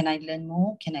said, can I learn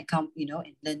more? Can I come,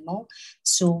 and learn more?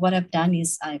 So what I've done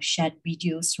is I've shared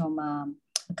videos from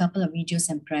a couple of videos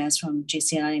and prayers from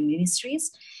JCLM Ministries.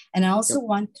 And I also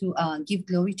want to give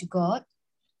glory to God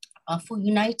for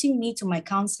uniting me to my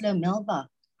counselor, Melba,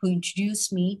 who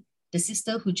introduced me, the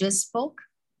sister who just spoke.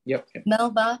 Yep.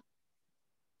 Melba,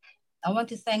 I want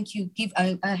to thank you.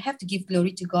 I have to give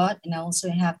glory to God, and I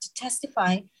also have to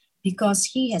testify because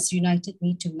He has united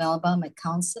me to Melba, my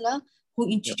counselor, who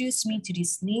introduced me to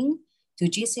this link, to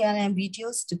JCLM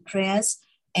videos, to prayers,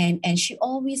 and she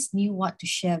always knew what to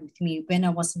share with me. When I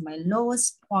was in my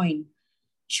lowest point,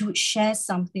 she would share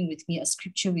something with me, a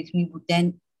scripture with me,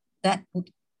 that would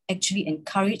actually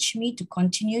encouraged me to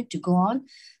continue to go on.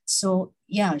 So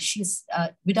yeah, she's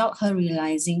without her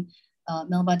realizing,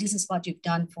 Melba, this is what you've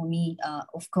done for me.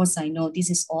 Of course, I know this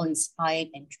is all inspired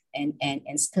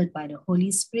and stirred by the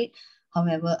Holy Spirit.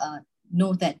 However,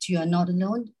 know that you are not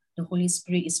alone. The Holy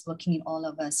Spirit is working in all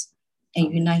of us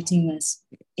and uniting us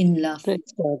in love.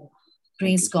 Praise God.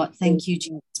 Praise God. Thank you,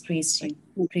 Jesus. Praise you.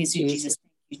 Praise you, Jesus.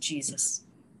 Thank you, Jesus.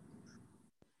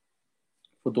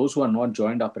 For those who are not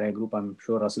joined our prayer group, I'm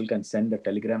sure Russell can send a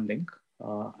Telegram link.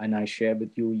 And I share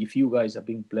with you, if you guys are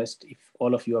being blessed, if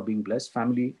all of you are being blessed,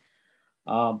 family,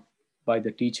 by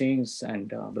the teachings and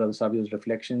Brother Savio's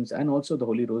reflections, and also the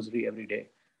Holy Rosary every day,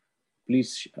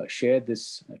 please share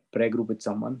this prayer group with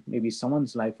someone. Maybe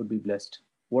someone's life would be blessed.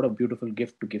 What a beautiful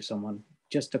gift to give someone.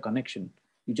 Just a connection.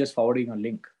 You're just forwarding a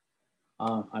link.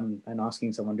 I'm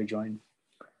asking someone to join.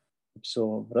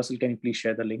 So Russell, can you please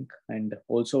share the link? And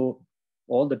also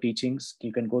all the teachings,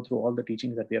 you can go through all the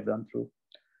teachings that we have done through.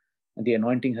 And the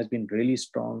anointing has been really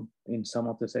strong in some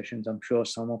of the sessions. I'm sure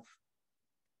some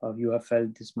of you have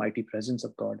felt this mighty presence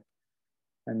of God.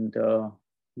 And,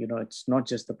 you know, it's not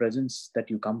just the presence that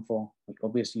you come for. Like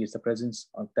obviously, it's the presence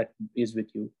that is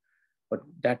with you. But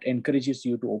that encourages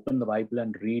you to open the Bible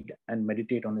and read and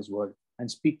meditate on His word and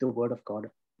speak the word of God,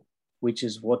 which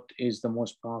is what is the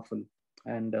most powerful.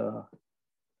 And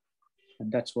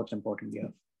that's what's important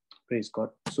here. Praise God.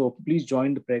 So please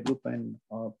join the prayer group. And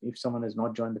if someone has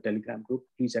not joined the Telegram group,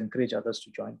 please encourage others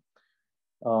to join.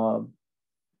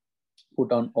 Put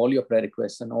down all your prayer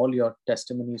requests and all your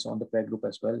testimonies on the prayer group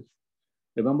as well.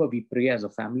 Remember, we pray as a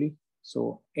family.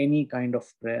 So any kind of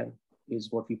prayer is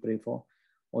what we pray for.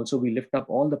 Also, we lift up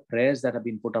all the prayers that have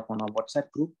been put up on our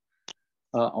WhatsApp group,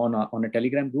 on a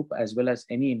Telegram group, as well as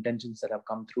any intentions that have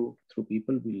come through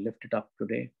people. We lift it up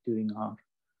today during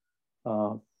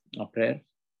our prayer,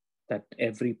 that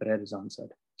every prayer is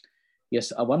answered.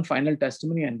 Yes, one final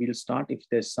testimony and we'll start. If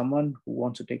there's someone who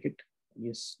wants to take it,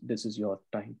 yes, this is your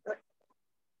time.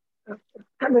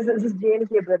 This is Jane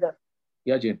here, brother.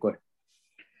 Yeah, Jane, go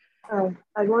ahead.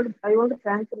 I want to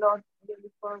thank the Lord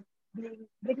really for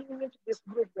bringing me to this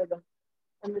group, brother.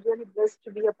 I'm really blessed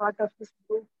to be a part of this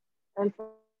group and for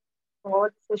all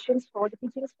the sessions, for all the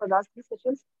teachings, for the last 3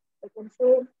 sessions. I can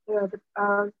say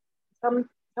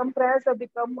some prayers have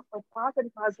become a part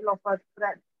and parcel of our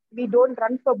prayer. We don't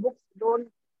run for books,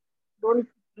 don't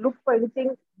look for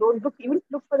anything, even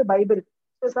look for the Bible.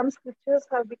 So some scriptures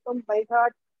have become by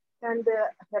heart, and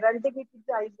heralding it with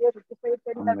the idea 55,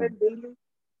 10, 11 daily.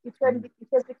 It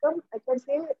has become, I can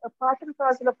say, a part and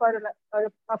parcel of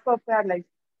our prayer life.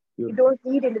 You don't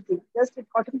need anything, just it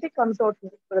automatically comes out,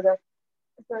 brother.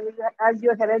 So as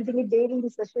you're heralding it daily in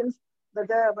sessions,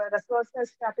 Brother Raswas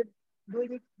has started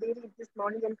doing it daily this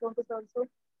morning encounters also.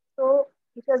 So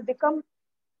it has become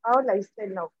our lifestyle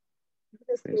now.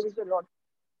 Just praise the Lord.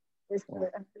 Yes,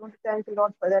 I want to thank the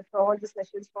Lord for that, for all the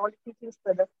sessions, for all the teachings,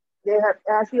 brother. They have,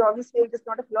 as we always say, it is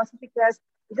not a philosophy class.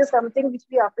 It is something which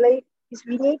we apply, which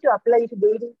we need to apply it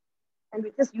daily, and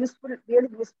it is useful, really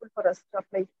useful for us to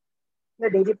apply in the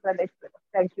daily prayer life, brother.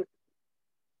 Thank you.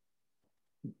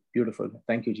 Beautiful.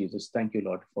 Thank you, Jesus. Thank you,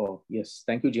 Lord, for, yes.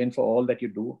 Thank you, Jane, for all that you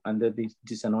do under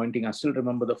this anointing. I still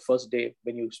remember the first day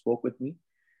when you spoke with me.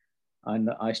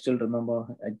 And I still remember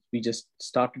we just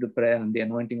started a prayer and the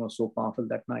anointing was so powerful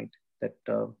that night that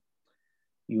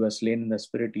you were slain in the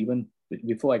spirit even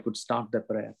before I could start the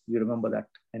prayer. You remember that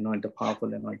anointing, the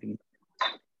powerful anointing.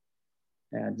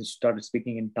 And you started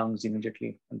speaking in tongues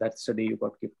immediately. And that's the day you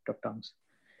got gift of tongues.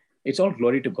 It's all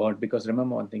glory to God, because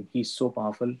remember one thing, He's so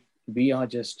powerful. We are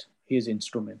just His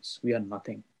instruments. We are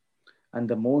nothing. And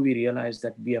the more we realize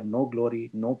that we have no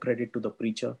glory, no credit to the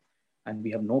preacher, and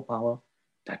we have no power,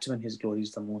 that's when His glory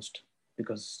is the most.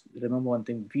 Because remember one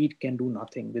thing, we can do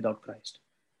nothing without Christ.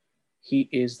 He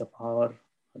is the power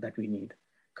that we need.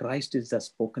 Christ is the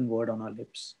spoken word on our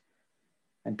lips.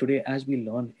 And today, as we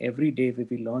learn, every day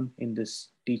we learn in these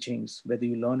teachings, whether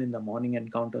you learn in the morning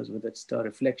encounters, whether it's the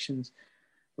reflections,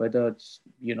 whether it's,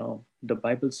 the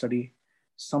Bible study,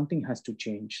 something has to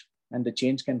change. And the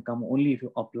change can come only if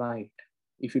you apply it.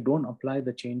 If you don't apply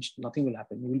the change, nothing will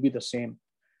happen. You will be the same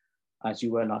as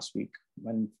you were last week,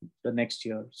 when the next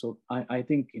year. So I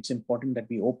think it's important that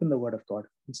we open the word of God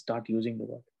and start using the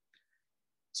word.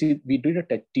 See, we did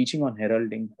a teaching on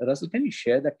heralding. Russell, can you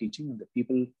share that teaching? The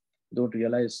people don't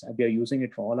realize we are using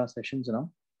it for all our sessions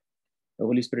now. The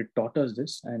Holy Spirit taught us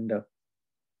this, and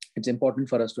it's important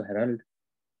for us to herald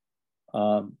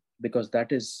because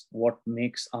that is what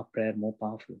makes our prayer more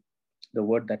powerful. The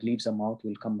word that leaves our mouth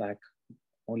will come back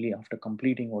only after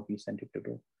completing what we sent it to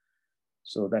do.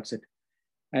 So that's it.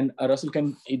 And Russell,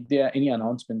 if there are any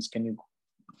announcements, can you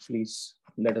please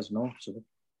let us know? So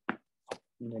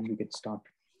and then we can start.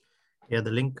 Yeah,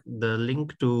 the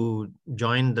link to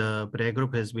join the prayer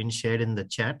group has been shared in the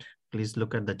chat. Please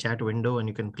look at the chat window and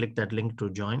you can click that link to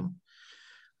join.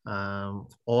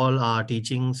 All our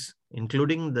teachings,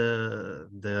 including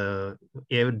the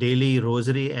daily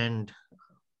rosary and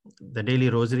the daily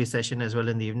rosary session as well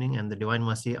in the evening, and the Divine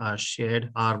Mercy are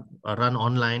run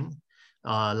online,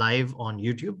 live on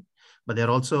YouTube. But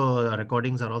they're also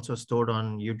recordings are also stored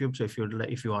on YouTube. So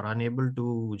if you are unable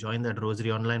to join that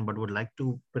rosary online but would like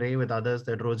to pray with others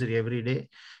that rosary every day,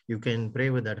 you can pray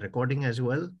with that recording as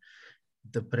well.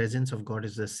 The presence of God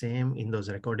is the same in those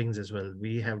recordings as well.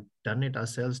 We have done it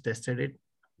ourselves, tested it,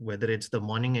 whether it's the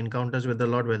morning encounters with the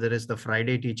Lord, whether it's the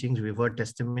Friday teachings. We've heard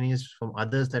testimonies from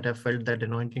others that have felt that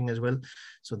anointing as well.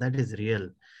 So that is real.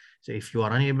 So if you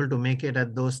are unable to make it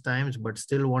at those times, but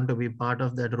still want to be part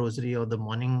of that rosary or the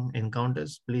morning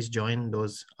encounters, please join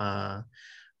those.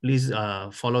 Please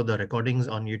follow the recordings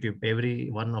on YouTube. Every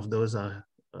one of those are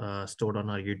stored on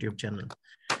our YouTube channel.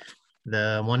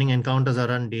 The morning encounters are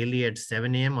run daily at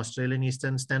 7 a.m. Australian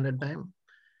Eastern Standard Time.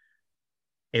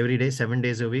 Every day, 7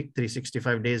 days a week,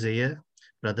 365 days a year.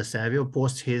 Brother Savio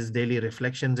posts his daily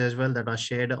reflections as well that are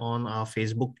shared on our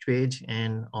Facebook page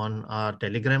and on our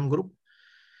Telegram group.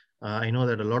 I know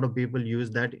that a lot of people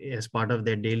use that as part of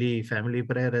their daily family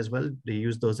prayer as well. They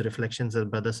use those reflections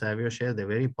that Brother Savio shares. They're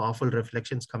very powerful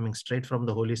reflections coming straight from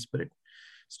the Holy Spirit,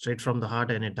 straight from the heart,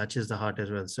 and it touches the heart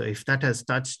as well. So if that has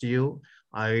touched you,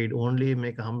 I'd only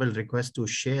make a humble request to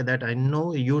share that. I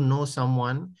know you know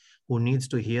someone who needs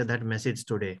to hear that message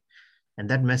today. And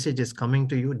that message is coming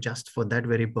to you just for that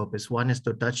very purpose. One is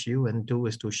to touch you, and two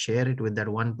is to share it with that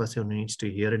one person who needs to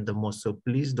hear it the most. So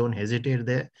please don't hesitate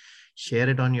there. Share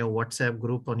it on your WhatsApp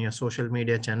group, on your social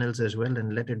media channels as well,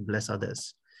 and let it bless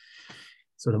others.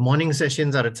 So the morning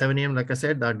sessions are at 7 a.m. Like I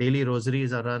said, our daily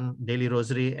rosaries are run, daily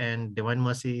rosary and Divine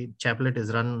Mercy Chaplet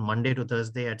is run Monday to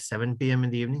Thursday at 7 p.m.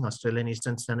 in the evening, Australian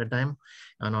Eastern Standard Time.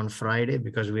 And on Friday,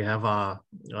 because we have our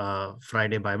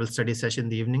Friday Bible study session in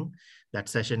the evening, that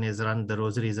session is run, the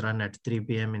rosary is run at 3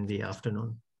 p.m. in the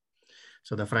afternoon.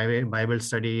 So the Friday Bible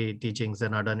study teachings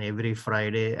then are done every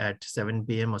Friday at 7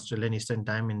 p.m. Australian Eastern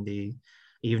Time in the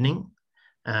evening.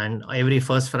 And every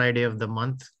first Friday of the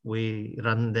month, we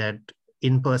run that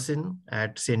in person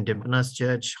at St. Dimpanus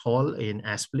Church Hall in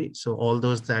Aspley. So all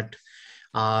those that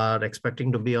are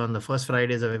expecting to be on the first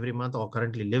Fridays of every month or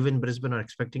currently live in Brisbane or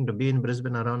expecting to be in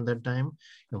Brisbane around that time,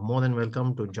 you're more than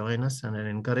welcome to join us. And I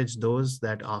encourage those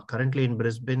that are currently in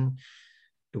Brisbane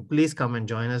to please come and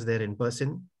join us there in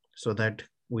person so that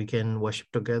we can worship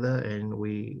together and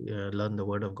we learn the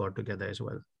word of God together as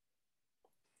well.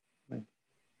 Right.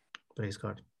 Praise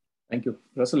God. Thank you.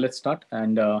 Russell, let's start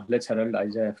and let's herald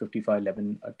Isaiah 55,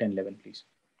 10, 11, please.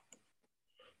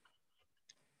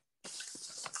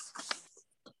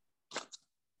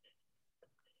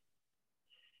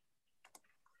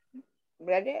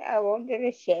 Brother, I wanted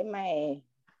to share my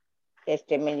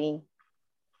testimony.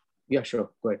 Yeah, sure.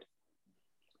 Go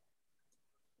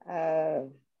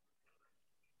ahead.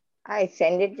 I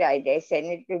send it right. I send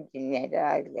it to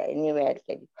Janetta. Anywhere.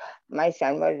 My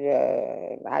son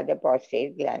had a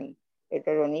prostate gland. It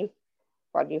was only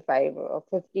 45 or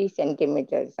 50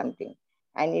 centimeters something.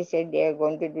 And he said they are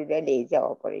going to do the laser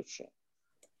operation.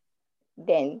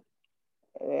 Then,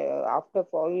 after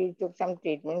 4 years, he took some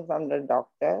treatment from the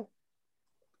doctor.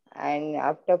 And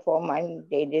after 4 months,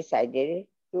 they decided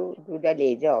to do the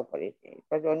laser operation. It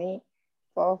was only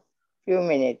for few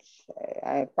minutes,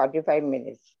 45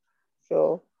 minutes.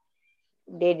 So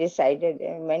they decided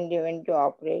when they went to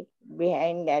operate,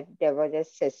 behind that there was a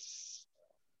cyst.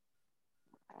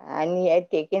 And he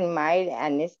had taken mild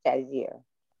anesthesia.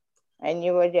 And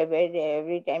he was aware that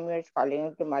every time he was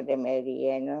calling to Mother Mary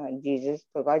and Jesus,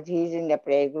 because he's in the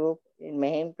prayer group, in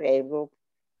Mahim prayer group.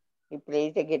 He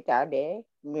plays the guitar there,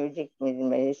 music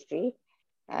ministry.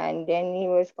 And then he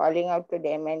was calling out to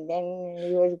them, and then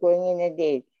he was going in a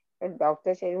daze. The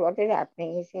doctor said, what is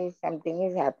happening? He says, something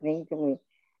is happening to me.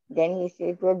 Then he said,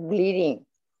 it was bleeding.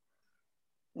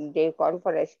 They called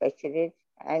for a specialist,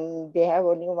 and they have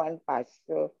only one pass.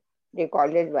 So they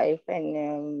called his wife,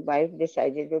 and wife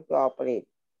decided to operate.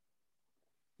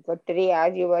 For 3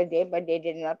 hours he was there, but they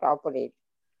did not operate.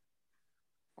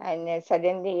 And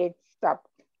suddenly it stopped.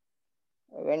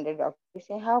 When the doctor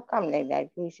said, how come like that?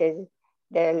 He says,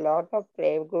 there are a lot of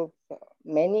prayer groups,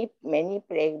 many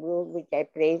prayer groups, which I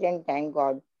praise and thank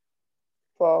God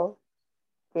for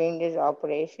doing this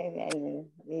operation. And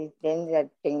then that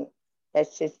thing,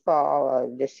 that's just for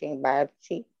this thing,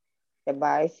 biopsy. The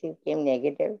biopsy came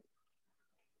negative.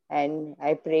 And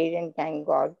I praise and thank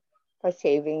God for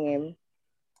saving him.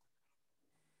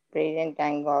 Praise and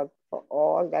thank God for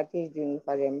all that He's doing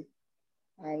for them.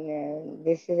 And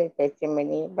this is a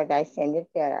testimony, but I'll send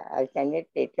it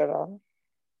later on.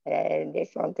 I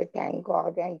just want to thank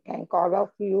God and thank all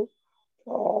of you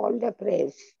for all the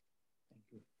praise.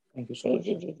 Thank you so much.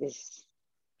 Jesus.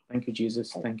 Thank you,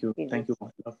 Jesus. Thank you. Thank you,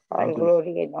 Lord. All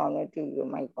glory and honor to you,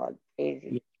 my God. Praise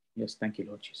you. Yes, thank you,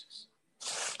 Lord Jesus.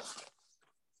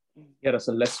 Yeah,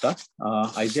 Russell, let's start.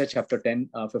 Isaiah chapter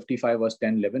 10, 55, verse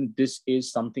 10, 11. This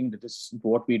is something that is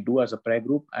what we do as a prayer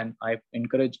group. And I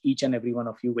encourage each and every one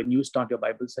of you, when you start your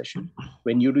Bible session,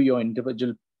 when you do your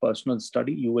individual personal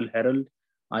study, you will herald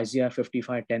Isaiah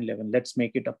 55, 10, 11. Let's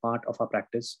make it a part of our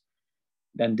practice.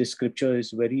 Then this scripture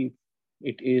is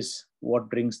it is what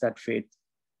brings that faith,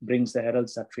 brings the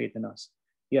heralds that faith in us.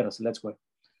 Yeah, Russell, let's go.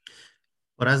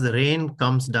 For as the rain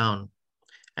comes down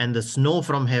and the snow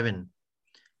from heaven,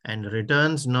 and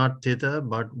returns not thither,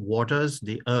 but waters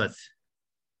the earth,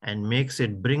 and makes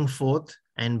it bring forth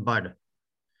and bud,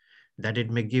 that it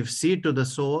may give seed to the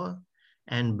sower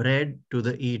and bread to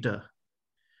the eater.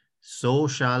 So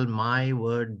shall my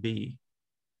word be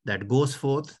that goes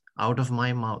forth out of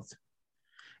my mouth.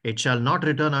 It shall not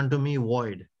return unto me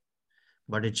void,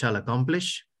 but it shall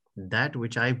accomplish that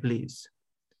which I please,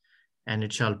 and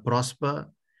it shall prosper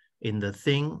in the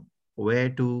thing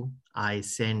whereto I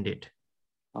send it.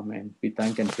 Amen. We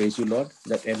thank and praise you, Lord,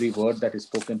 that every word that is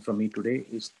spoken from me today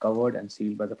is covered and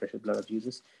sealed by the precious blood of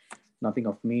Jesus. Nothing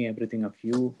of me, everything of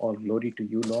you. All glory to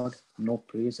you, Lord. No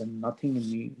praise and nothing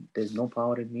in me. There's no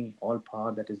power in me. All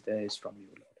power that is there is from you,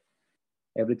 Lord.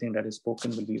 Everything that is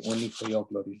spoken will be only for your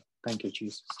glory. Thank you,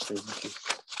 Jesus. Praise you,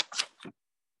 Jesus.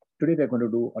 Today we're going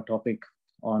to do a topic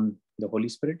on the Holy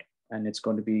Spirit, and it's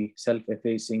going to be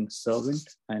self-effacing servant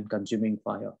and consuming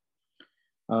fire.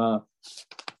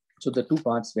 So the two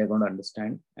parts we're going to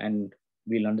understand, and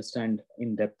we'll understand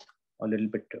in depth a little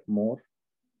bit more.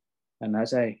 And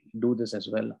as I do this as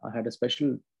well, I had a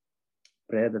special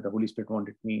prayer that the Holy Spirit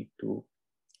wanted me to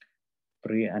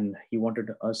pray, and He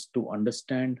wanted us to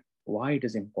understand why it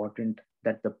is important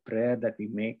that the prayer that we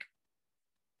make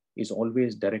is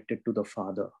always directed to the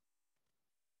Father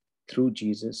through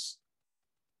Jesus,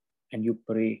 and you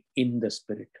pray in the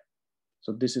Spirit.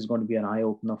 So this is going to be an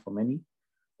eye-opener for many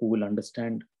who will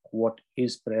understand what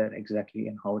is prayer exactly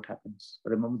and how it happens.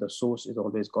 Remember, the source is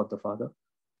always God the Father.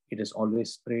 It is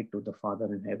always prayed to the Father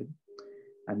in heaven.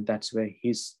 And that's where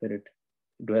His Spirit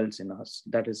dwells in us.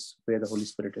 That is where the Holy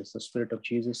Spirit is, the Spirit of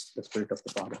Jesus, the Spirit of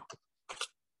the Father.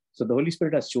 So the Holy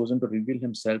Spirit has chosen to reveal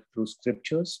Himself through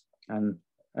scriptures,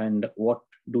 and what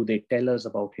do they tell us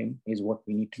about Him is what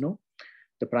we need to know.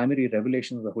 The primary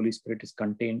revelation of the Holy Spirit is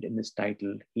contained in this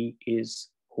title. He is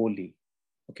holy.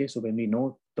 Okay, so when we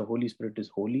know the Holy Spirit is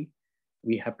holy,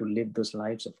 we have to live those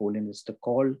lives of holiness. The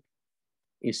call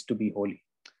is to be holy.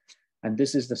 And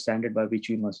this is the standard by which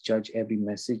we must judge every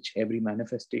message, every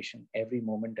manifestation, every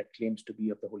moment that claims to be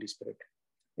of the Holy Spirit.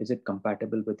 Is it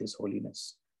compatible with His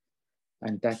holiness?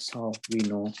 And that's how we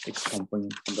know it's coming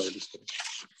from the Holy Spirit.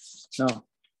 Now,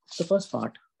 the first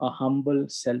part, a humble,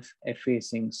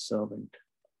 self-effacing servant.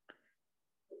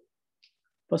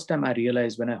 First time I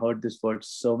realized when I heard this word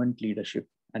servant leadership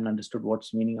and understood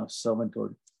what's meaning of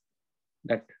servanthood,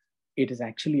 that it is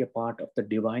actually a part of the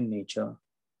divine nature.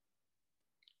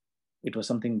 It was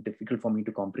something difficult for me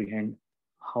to comprehend.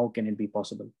 How can it be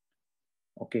possible?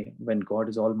 Okay, when God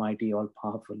is almighty, all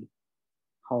powerful,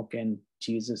 how can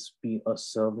Jesus be a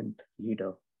servant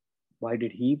leader? Why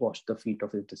did He wash the feet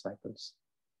of His disciples?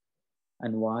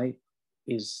 And why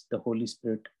is the Holy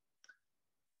Spirit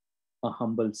a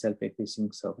humble,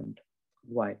 self-effacing servant?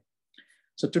 Why?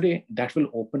 So today, that will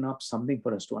open up something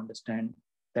for us to understand,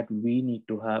 that we need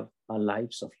to have our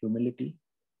lives of humility.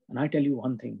 And I tell you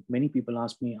one thing, many people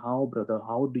ask me, how, brother,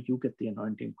 how do you get the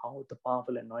anointing? How the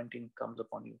powerful anointing comes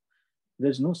upon you?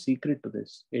 There's no secret to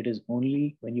this. It is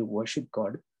only when you worship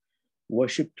God.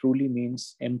 Worship truly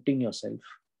means emptying yourself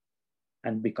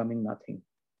and becoming nothing.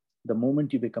 The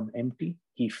moment you become empty,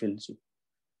 He fills you.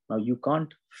 Now, you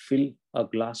can't fill a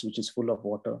glass which is full of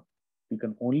water. You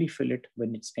can only fill it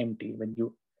when it's empty, when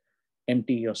you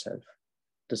empty yourself.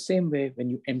 The same way, when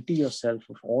you empty yourself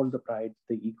of all the pride,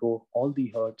 the ego, all the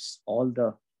hurts, all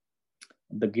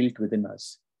the guilt within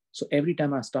us. So every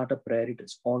time I start a prayer, it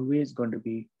is always going to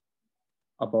be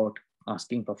about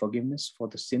asking for forgiveness for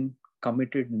the sin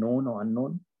committed, known or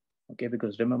unknown. Okay,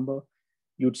 because remember,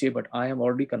 you'd say, but I have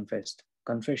already confessed.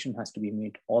 Confession has to be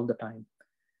made all the time,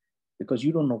 because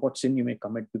you don't know what sin you may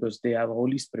commit, because they have a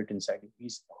Holy Spirit inside you.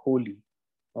 He's holy.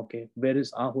 Okay, where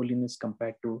is our holiness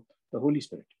compared to the Holy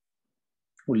Spirit,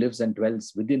 who lives and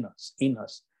dwells within us, in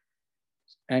us?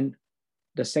 And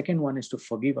the second one is to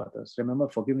forgive others. Remember,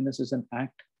 forgiveness is an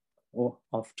act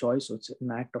of choice. So it's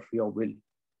an act of your will.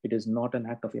 It is not an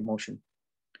act of emotion.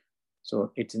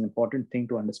 So it's an important thing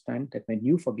to understand that when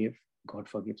you forgive, God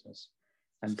forgives us.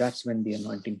 And that's when the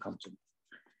anointing comes in.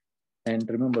 And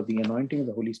remember, the anointing of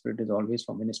the Holy Spirit is always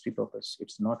for ministry purpose.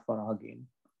 It's not for our gain,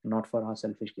 not for our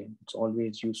selfish gain. It's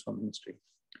always used for ministry.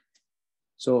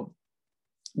 So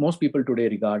most people today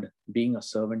regard being a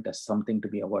servant as something to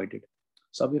be avoided.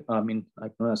 Savir, I don't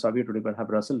know Savir today, but have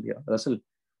Russell here. Russell.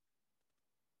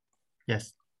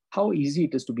 Yes. How easy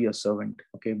it is to be a servant.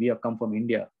 Okay, we have come from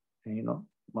India, and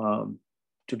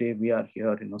today we are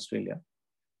here in Australia.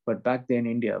 But back then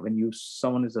in India, when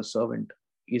someone is a servant,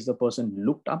 is the person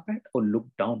looked up at or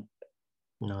looked down?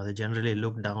 No, they generally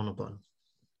look down upon.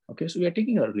 Okay, so we are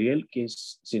taking a real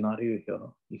case scenario here.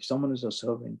 If someone is a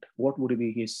servant, what would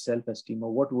be his self-esteem,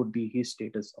 or what would be his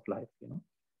status of life?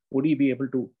 Would he be able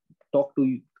to talk to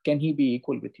you? Can he be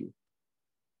equal with you?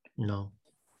 No.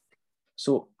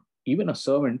 So even a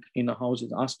servant in a house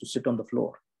is asked to sit on the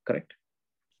floor, correct?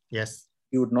 Yes.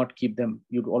 You would not keep them,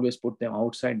 you'd always put them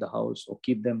outside the house, or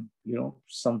keep them,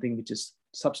 something which is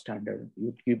substandard.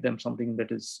 You give them something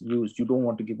that is used. You don't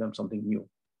want to give them something new,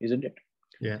 isn't it?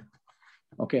 Yeah.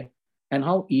 Okay. And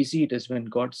how easy it is when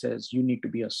God says you need to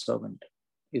be a servant.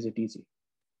 Is it easy?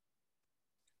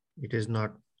 It is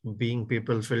not. Being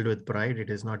people filled with pride, it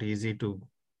is not easy to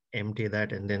empty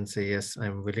that and then say, yes,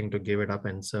 I'm willing to give it up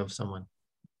and serve someone.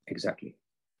 Exactly.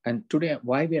 And today,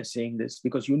 why we are saying this,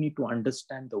 because you need to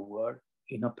understand the word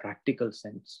in a practical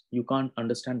sense. You can't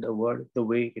understand the word the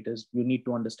way it is. You need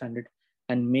to understand it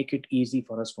and make it easy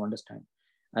for us to understand.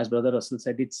 As Brother Russell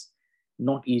said, it's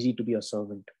not easy to be a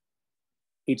servant.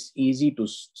 It's easy to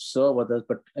serve others,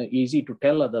 but easy to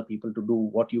tell other people to do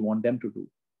what you want them to do.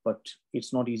 But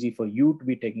it's not easy for you to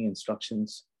be taking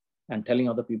instructions and telling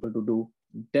other people to do,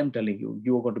 them telling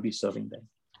you are going to be serving them.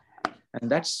 And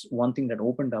that's one thing that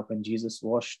opened up when Jesus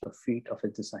washed the feet of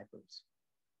his disciples.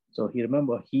 So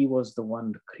he was the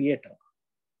one, the creator,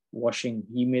 washing.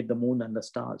 He made the moon and the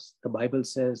stars. The Bible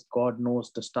says God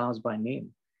knows the stars by name.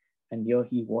 And here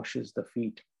he washes the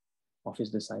feet of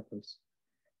his disciples.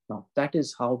 Now, that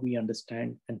is how we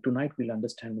understand. And tonight we'll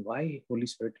understand why Holy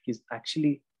Spirit is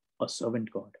actually a servant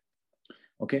God.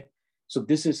 Okay. So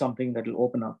this is something that will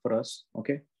open up for us.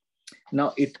 Okay.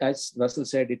 Now, as Russell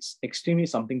said, it's extremely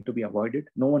something to be avoided.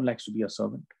 No one likes to be a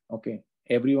servant. Okay.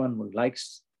 Everyone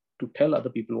likes to tell other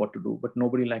people what to do, but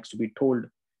nobody likes to be told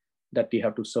that they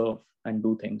have to serve and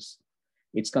do things.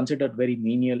 It's considered very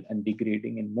menial and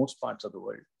degrading in most parts of the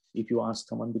world, if you ask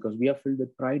someone, because we are filled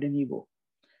with pride and ego.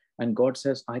 And God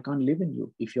says, I can't live in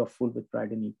you if you're full with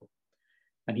pride and ego.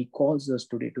 And he calls us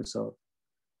today to serve.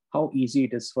 How easy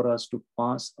it is for us to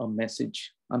pass a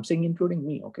message. I'm saying including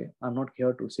me, okay? I'm not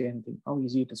here to say anything. How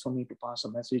easy it is for me to pass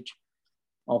a message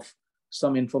of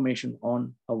some information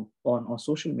on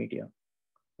social media,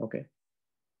 okay?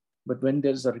 But when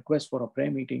there's a request for a prayer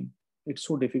meeting, it's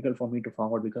so difficult for me to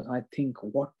forward, because I think,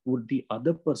 what would the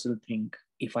other person think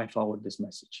if I forward this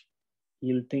message?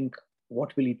 He'll think,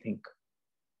 what will he think?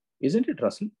 Isn't it,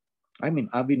 Russell? I mean,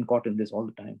 I've been caught in this all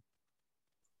the time.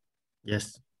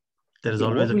 Yes. There is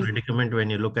always a predicament when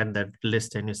you look at that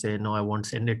list and you say, no, I won't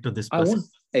send it to this person. I won't.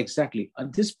 Exactly.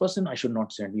 This person I should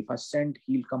not send. If I send,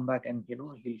 he'll come back and,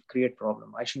 he'll create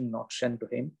problem. I should not send to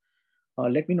him.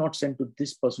 Let me not send to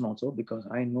this person also, because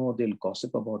I know they'll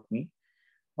gossip about me.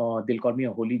 They'll call me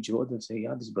a holy Joe. They'll say,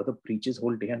 yeah, this brother preaches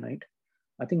whole day and night.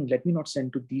 I think let me not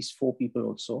send to these 4 people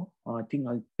also. I think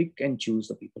I'll pick and choose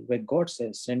the people where God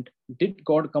says send. Did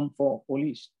God come for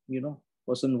holy,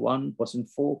 person 1, person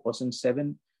 4, person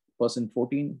 7, person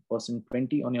 14, person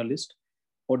 20 on your list?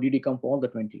 Or did he come for all the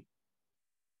 20?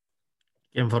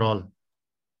 Came for all.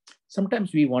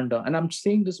 Sometimes we wonder, and I'm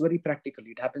saying this very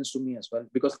practically. It happens to me as well,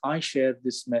 because I share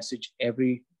this message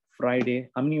every Friday.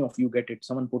 How many of you get it?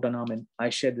 Someone put an arm in. I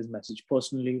share this message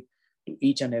personally to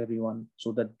each and every one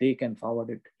so that they can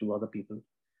forward it to other people.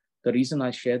 The reason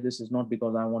I share this is not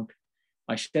because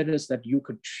I share this that you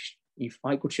could, if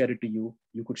I could share it to you,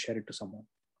 you could share it to someone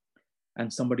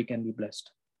and somebody can be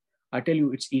blessed. I tell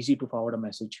you, it's easy to forward a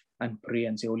message and pray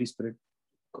and say, Holy Spirit,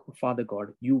 Father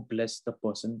God, you bless the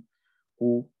person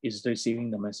who is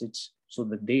receiving the message so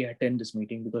that they attend this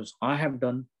meeting, because I have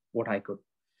done what I could.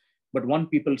 But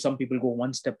some people go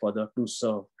one step further to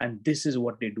serve. And this is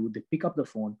what they do. They pick up the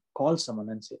phone, call someone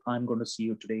and say, I'm going to see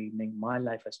you today evening. My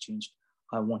life has changed.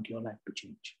 I want your life to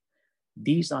change.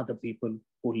 These are the people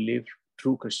who live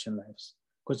true Christian lives,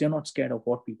 because they're not scared of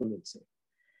what people will say.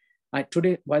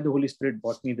 Today, why the Holy Spirit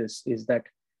brought me this is that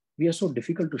we are so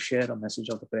difficult to share a message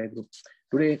of the prayer group.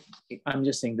 Today, I'm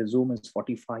just saying the Zoom is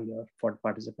 45 for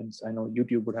participants. I know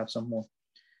YouTube would have some more,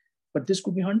 but this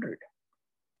could be 100.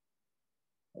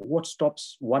 What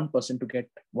stops one person to get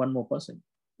one more person?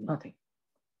 Nothing.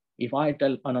 If I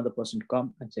tell another person to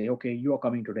come and say, okay, you are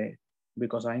coming today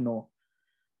because I know,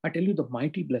 I tell you the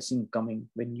mighty blessing coming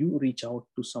when you reach out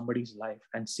to somebody's life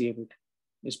and save it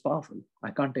is powerful. I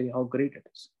can't tell you how great it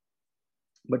is.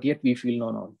 But yet we feel,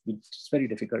 no, it's very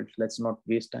difficult. Let's not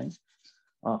waste time.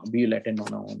 Be let in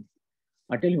on our own.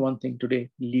 I tell you one thing today,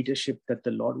 leadership that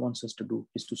the Lord wants us to do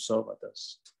is to serve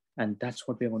others. And that's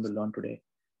what we're going to learn today.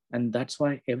 And that's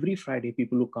why every Friday,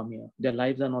 people who come here, their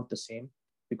lives are not the same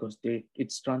because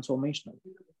it's transformational.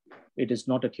 It is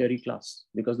not a theory class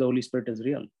because the Holy Spirit is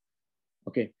real.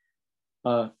 Okay.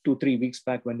 2-3 weeks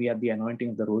back when we had the anointing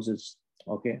of the roses,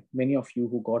 okay, many of you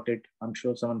who got it, I'm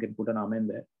sure someone can put an amen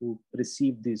there, who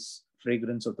received this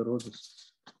fragrance of the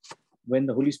roses. When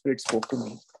the Holy Spirit spoke to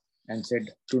me and said,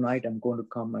 tonight I'm going to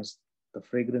come as the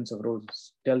fragrance of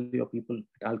roses. Tell your people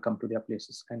that I'll come to their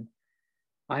places. And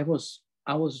I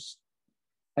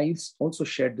also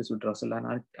shared this with Russell,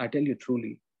 and I tell you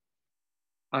truly,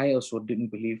 I also didn't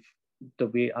believe the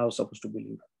way I was supposed to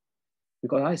believe.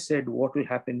 Because I said, what will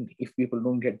happen if people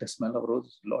don't get the smell of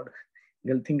roses, Lord?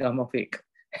 They'll think I'm a fake,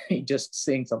 just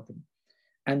saying something.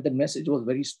 And the message was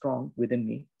very strong within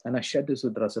me. And I shared this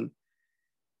with Russell.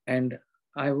 And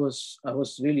I was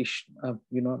really,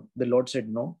 the Lord said,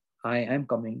 no, I am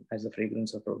coming as the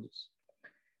fragrance of roses.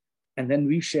 And then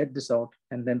we shared this out.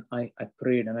 And then I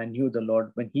prayed and I knew the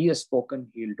Lord, when he has spoken,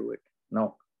 he'll do it.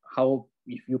 Now, how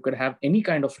if you could have any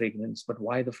kind of fragrance, but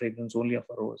why the fragrance only of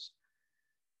a rose?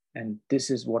 And this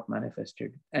is what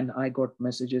manifested. And I got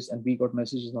messages, and we got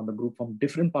messages on the group from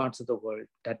different parts of the world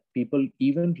that people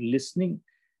even listening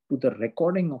to the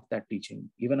recording of that teaching,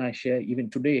 even I share, even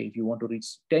today, if you want to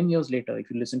reach 10 years later, if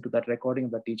you listen to that recording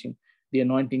of that teaching, the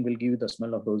anointing will give you the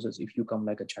smell of roses if you come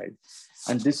like a child.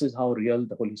 And this is how real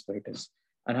the Holy Spirit is.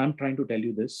 And I'm trying to tell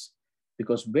you this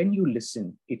because when you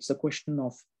listen, it's a question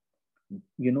of,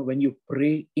 when you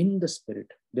pray in the Spirit,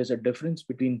 there's a difference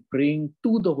between praying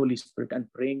to the Holy Spirit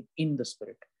and praying in the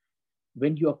Spirit.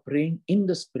 When you are praying in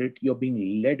the Spirit, you're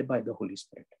being led by the Holy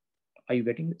Spirit. Are you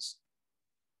getting this?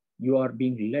 You are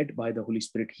being led by the Holy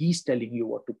Spirit. He's telling you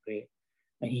what to pray.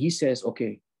 And he says,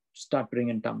 okay, start praying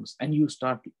in tongues. And you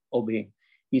start obeying.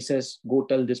 He says, go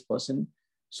tell this person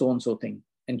so-and-so thing.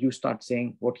 And you start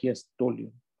saying what he has told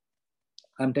you.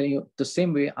 I'm telling you, the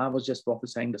same way I was just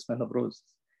prophesying the smell of roses.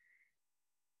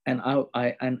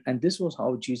 And this was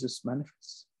how Jesus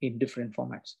manifests in different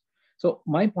formats. So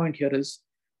my point here is,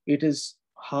 it is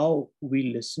how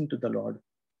we listen to the Lord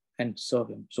and serve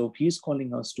him. So he's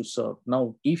calling us to serve.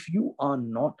 Now, if you are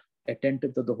not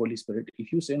attentive to the Holy Spirit,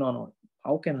 if you say, no,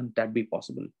 how can that be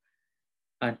possible?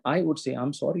 And I would say,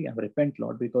 I'm sorry, I repent,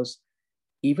 Lord, because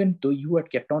even though you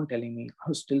had kept on telling me, I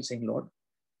was still saying, Lord,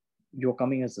 you're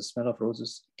coming as the smell of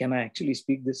roses. Can I actually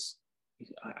speak this?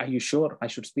 Are you sure I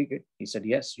should speak it? He said,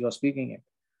 yes, you're speaking it.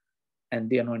 And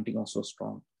the anointing was so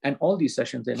strong. And all these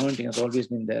sessions, the anointing has always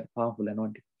been there, powerful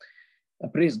anointing.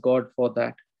 Praise God for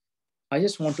that. I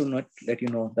just want to let you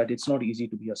know that it's not easy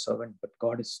to be a servant, but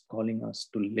God is calling us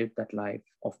to live that life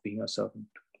of being a servant,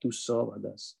 to serve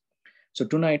others. So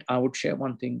tonight, I would share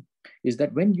one thing, is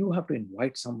that when you have to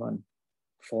invite someone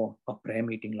for a prayer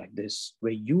meeting like this,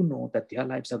 where you know that their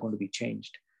lives are going to be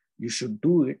changed, you should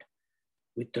do it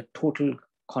with the total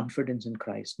confidence in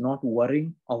Christ, not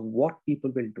worrying of what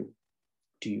people will do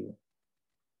to you,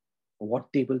 what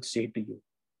they will say to you,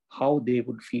 how they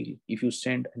would feel. If you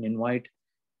send an invite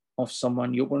of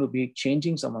someone, you're going to be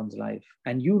changing someone's life.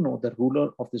 And you know the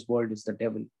ruler of this world is the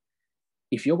devil.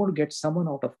 If you're going to get someone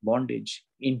out of bondage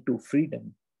into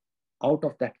freedom, out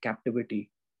of that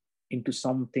captivity into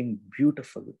something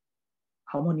beautiful,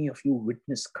 how many of you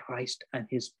witness Christ and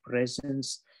his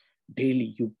presence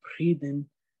daily? You breathe in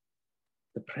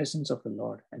the presence of the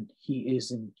Lord and he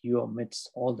is in your midst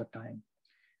all the time.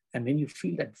 And when you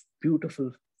feel that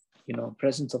beautiful,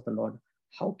 presence of the Lord,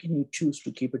 how can you choose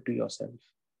to keep it to yourself?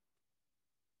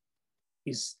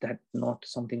 Is that not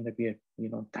something that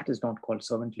that is not called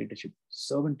servant leadership?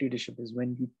 Servant leadership is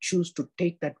when you choose to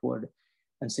take that word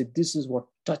and say, this is what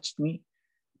touched me.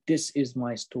 This is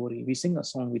my story. We sing a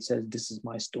song which says, this is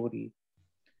my story.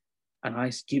 And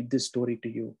I give this story to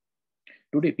you.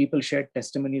 Today, people shared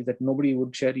testimonies that nobody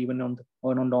would share even on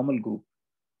a normal group.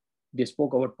 They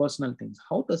spoke about personal things.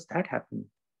 How does that happen?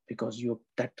 Because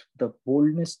the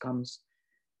boldness comes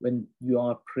when you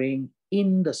are praying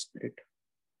in the Spirit.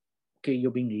 Okay,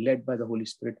 you're being led by the Holy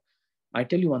Spirit. I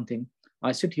tell you one thing.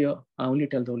 I sit here, I only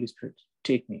tell the Holy Spirit,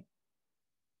 take me.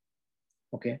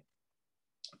 Okay?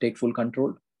 Take full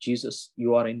control. Jesus,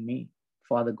 you are in me.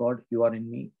 Father God, you are in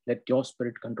me. Let your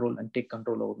Spirit control and take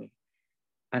control over me.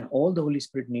 And all the Holy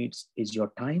Spirit needs is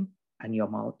your time and your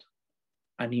mouth,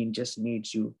 and he just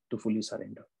needs you to fully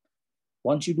surrender.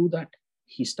 Once you do that,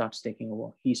 he starts taking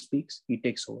over. He speaks, he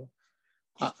takes over.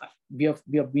 We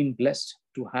have been blessed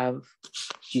to have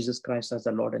Jesus Christ as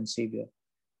the Lord and Savior.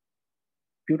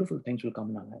 Beautiful things will come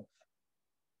in our life.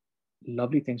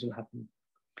 Lovely things will happen.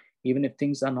 Even if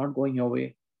things are not going your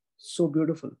way, so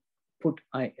beautiful.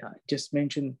 I just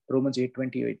mentioned Romans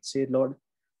 8:28. Say, Lord,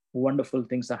 wonderful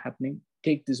things are happening.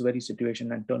 Take this very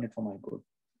situation and turn it for my good.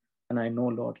 And I know,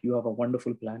 Lord, you have a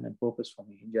wonderful plan and purpose for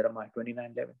me. In Jeremiah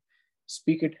 29:11,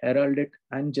 speak it, herald it,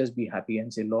 and just be happy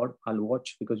and say, Lord, I'll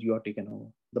watch because you are taken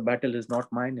over. The battle is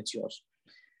not mine, it's yours.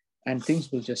 And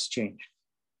things will just change.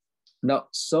 Now,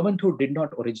 servanthood did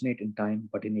not originate in time,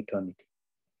 but in eternity.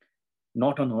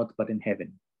 Not on earth, but in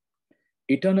heaven.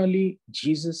 Eternally,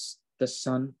 Jesus, the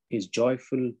Son, is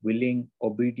joyful, willing,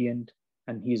 obedient,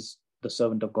 and he's the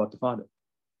servant of God the Father.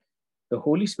 The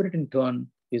Holy Spirit, in turn,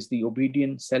 is the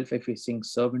obedient, self-effacing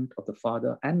servant of the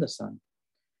Father and the Son.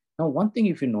 Now, one thing,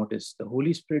 if you notice, the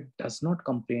Holy Spirit does not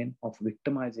complain of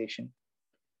victimization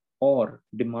or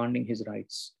demanding his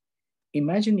rights.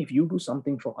 Imagine if you do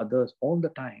something for others all the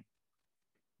time,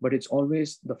 but it's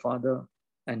always the Father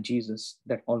and Jesus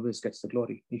that always gets the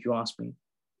glory. If you ask me,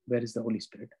 where is the Holy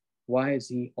Spirit? Why is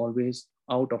he always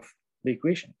out of the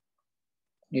equation?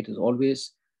 It is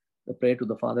always the prayer to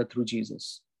the Father through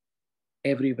Jesus.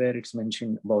 Everywhere it's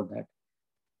mentioned about that.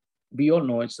 We all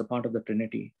know it's a part of the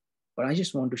Trinity, but I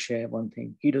just want to share one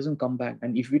thing. He doesn't come back.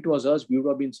 And if it was us, we would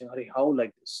have been saying, how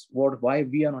like this? Why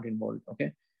we are not involved,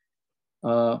 okay?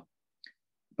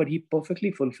 But he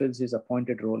perfectly fulfills his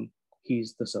appointed role.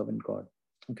 He's the servant God,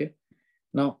 okay?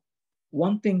 Now,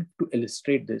 one thing to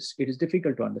illustrate this, it is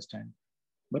difficult to understand,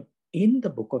 but in the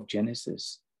book of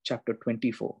Genesis, chapter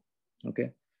 24,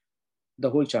 okay? The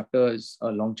whole chapter is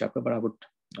a long chapter, but I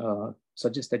would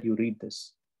suggest that you read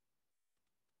this.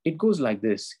 It goes like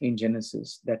this in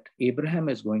Genesis, that Abraham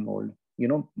is going old. You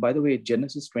know, by the way,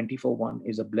 Genesis 24:1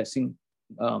 is a blessing.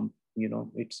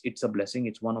 It's a blessing.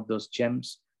 It's one of those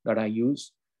gems that I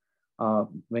use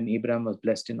when Abraham was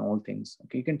blessed in all things.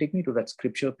 Okay, you can take me to that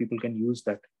scripture. People can use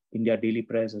that in their daily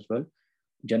prayers as well.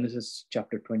 Genesis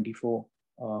chapter 24,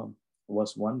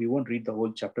 verse 1. We won't read the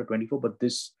whole chapter 24, but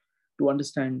this, to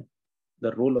understand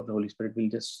the role of the Holy Spirit, we'll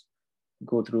just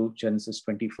go through Genesis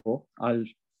 24.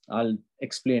 I'll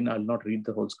explain. I'll not read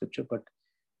the whole scripture, but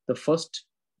the first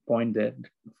point there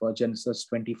for Genesis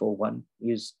 24:1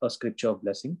 is a scripture of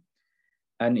blessing.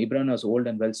 And Abraham was old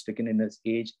and well stricken in his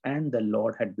age, and the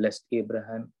Lord had blessed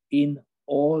Abraham in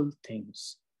all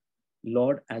things.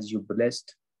 Lord, as you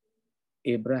blessed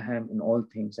Abraham in all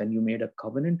things, and you made a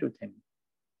covenant with him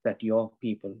that your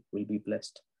people will be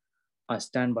blessed. I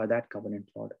stand by that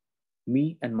covenant, Lord.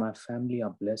 Me and my family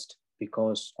are blessed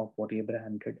because of what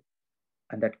Abraham did.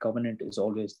 And that covenant is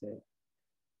always there.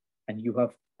 And you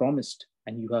have promised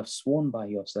and you have sworn by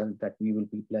yourself that we will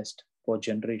be blessed for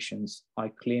generations. I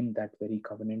claim that very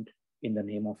covenant in the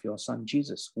name of your Son,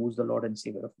 Jesus, who is the Lord and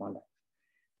Savior of my life.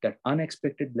 That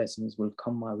unexpected blessings will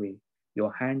come my way.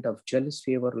 Your hand of jealous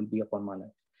favor will be upon my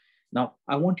life. Now,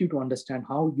 I want you to understand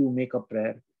how you make a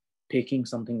prayer, taking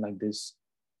something like this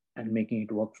and making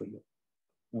it work for you.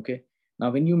 Okay? Now,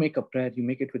 when you make a prayer, you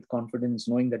make it with confidence,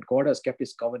 knowing that God has kept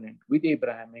his covenant with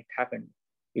Abraham. It happened.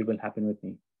 It will happen with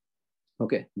me.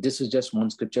 Okay? This is just one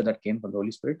scripture that came from the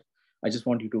Holy Spirit. I just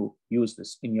want you to use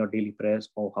this in your daily prayers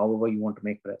or however you want to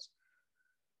make prayers.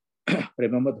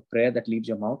 Remember, the prayer that leaves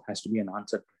your mouth has to be an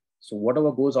answered prayer. So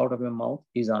whatever goes out of your mouth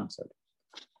is answered.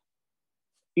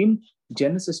 In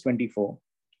Genesis 24,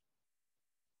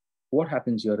 what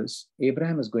happens here is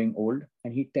Abraham is going old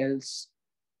and he tells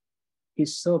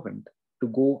his servant to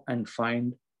go and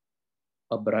find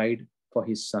a bride for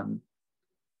his son,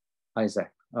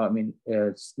 Isaac.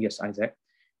 Isaac.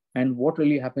 And what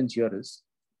really happens here is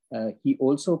he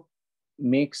also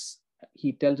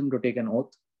he tells him to take an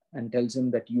oath and tells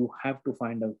him that you have to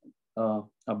find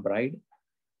a bride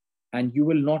and you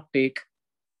will not take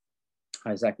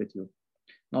Isaac with you.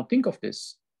 Now think of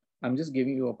this. I'm just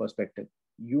giving you a perspective.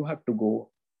 You have to go,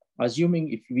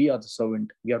 assuming if we are the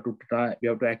servant, we have to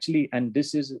actually, and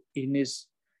this is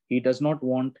he does not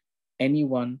want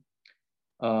anyone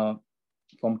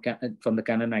from the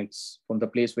Canaanites, from the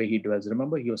place where he dwells.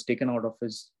 Remember, he was taken out of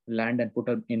his land and put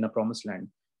in a promised land.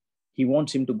 He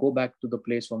wants him to go back to the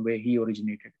place from where he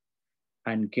originated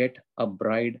and get a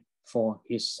bride for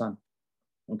his son.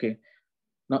 Okay.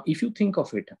 Now, if you think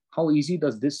of it, how easy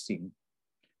does this seem?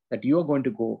 That you are going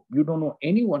to go, you don't know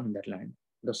anyone in that land.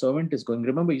 The servant is going.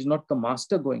 Remember, he's not the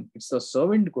master going, it's the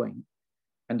servant going.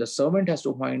 And the servant has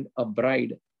to find a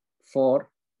bride for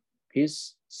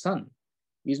his son.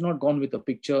 He's not gone with a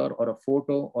picture or a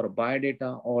photo or a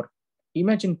biodata. Or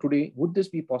imagine today, would this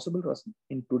be possible, Rasan,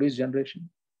 in today's generation?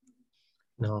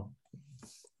 No.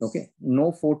 Okay,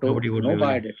 no photo, Nobody would no be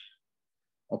willing. biodata.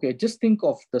 Okay, just think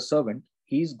of the servant.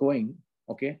 He's going,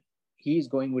 okay, he's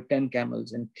going with 10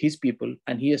 camels and his people,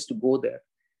 and he has to go there.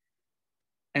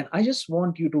 And I just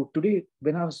want you to, today,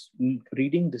 when I was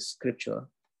reading this scripture,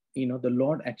 the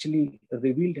Lord actually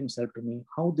revealed himself to me,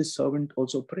 how this servant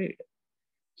also prayed.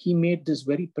 He made this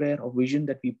very prayer of vision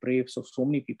that we pray for so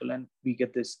many people, and we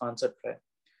get this answered prayer.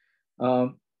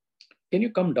 Can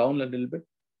you come down a little bit?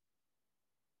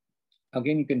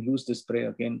 Again, you can use this prayer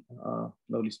again. The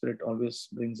Holy Spirit always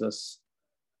brings us,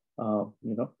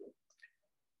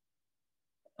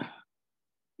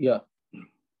 yeah.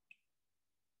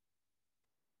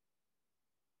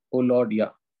 Oh Lord, yeah.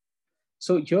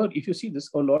 So here, if you see this,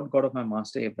 oh Lord God of my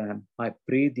master Abraham, I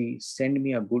pray thee, send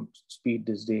me a good speed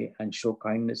this day and show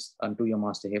kindness unto your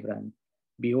master Abraham.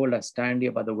 Behold, I stand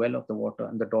here by the well of the water,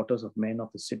 and the daughters of men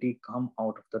of the city come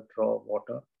out of the draw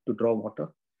water,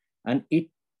 and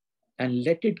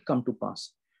let it come to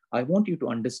pass. I want you to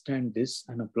understand this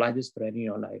and apply this prayer in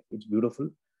your life. It's beautiful.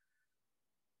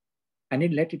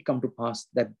 And let it come to pass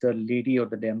that the lady or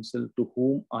the damsel to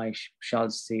whom I shall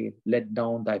say, let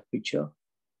down thy pitcher,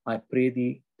 I pray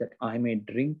thee that I may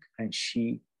drink, and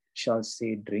she shall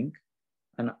say, drink,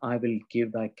 and I will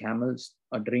give thy camels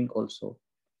a drink also.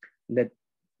 Let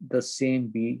the same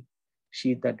be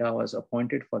she that thou hast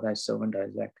appointed for thy servant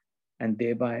Isaac, and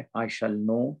thereby I shall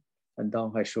know that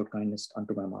thou hast showed kindness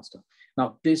unto my master.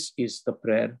 Now, this is the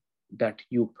prayer that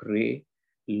you pray.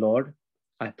 Lord,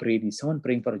 I pray thee. Someone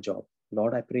praying for a job.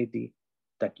 Lord, I pray thee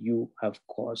that you have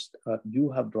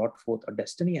brought forth a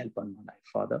destiny helper in my life.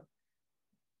 Father,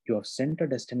 you have sent a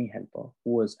destiny helper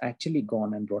who has actually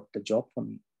gone and brought the job for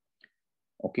me.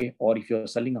 Okay, or if you're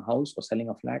selling a house or selling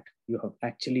a flat, you have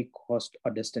actually caused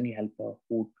a destiny helper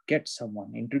who gets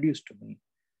someone introduced to me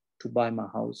to buy my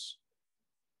house.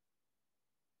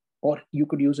 Or you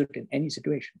could use it in any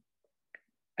situation.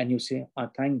 And you say, I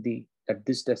thank thee that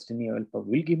this destiny helper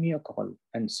will give me a call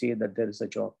and say that there is a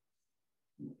job.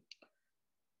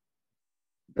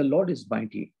 The Lord is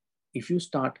mighty. If you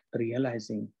start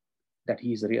realizing that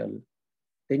he is real,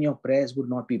 then your prayers would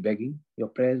not be begging. Your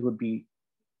prayers would be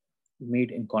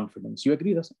made in confidence. You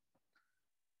agree, Rasan?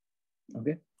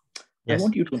 Okay. Yes. I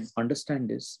want you to understand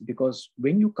this, because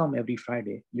when you come every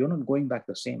Friday, you're not going back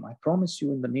the same. I promise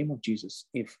you in the name of Jesus,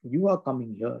 if you are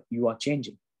coming here, you are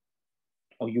changing.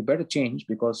 Or you better change,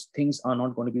 because things are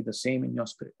not going to be the same in your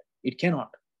spirit. It cannot.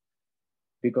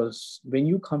 Because when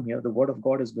you come here, the word of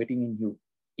God is waiting in you.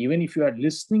 Even if you are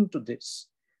listening to this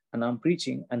and I'm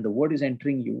preaching and the word is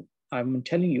entering you, I'm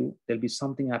telling you, there'll be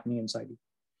something happening inside you.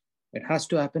 It has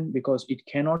to happen, because it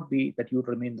cannot be that you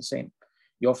remain the same.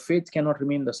 Your faith cannot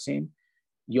remain the same.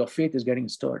 Your faith is getting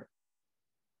stirred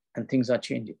and things are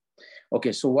changing.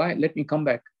 Okay, so let me come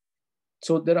back.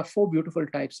 So there are 4 beautiful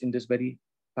types in this very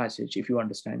passage, if you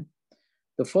understand.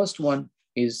 The first one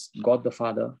is God the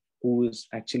Father, who is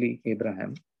actually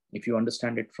Abraham, if you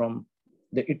understand it from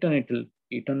the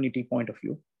eternity point of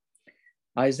view.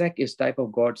 Isaac is type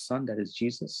of God's son, that is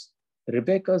Jesus.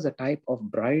 Rebecca is a type of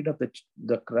bride of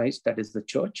the Christ, that is the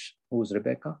church, who is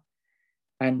Rebecca.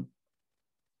 And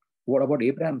what about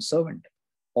Abraham's servant?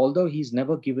 Although he's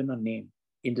never given a name,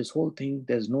 in this whole thing,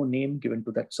 there's no name given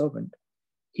to that servant.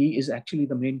 He is actually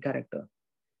the main character.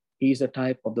 He is a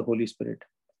type of the Holy Spirit.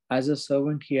 As a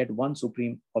servant, he had one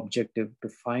supreme objective: to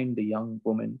find the young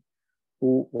woman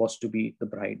who was to be the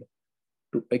bride,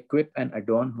 to equip and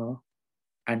adorn her,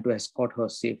 and to escort her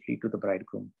safely to the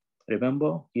bridegroom.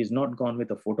 Remember, he is not gone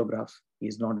with a photograph. He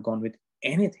is not gone with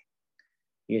anything.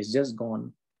 He has just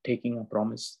gone taking a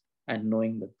promise and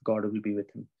knowing that God will be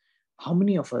with him. How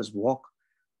many of us walk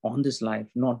on this life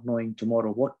not knowing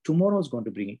tomorrow, what tomorrow is going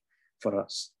to bring for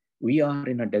us? We are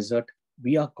in a desert.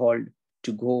 We are called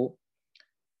to go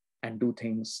and do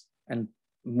things and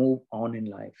move on in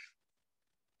life.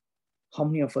 How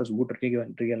many of us would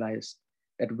realize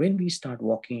that when we start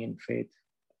walking in faith,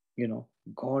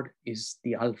 God is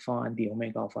the Alpha and the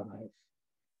Omega of our life.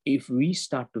 If we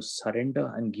start to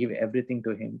surrender and give everything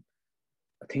to him,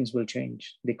 things will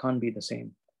change. They can't be the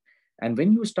same. And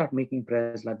when you start making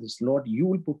prayers like this, Lord, you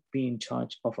will put me in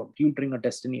charge you'll bring a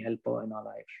destiny helper in our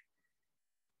life.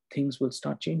 Things will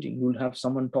start changing. You'll have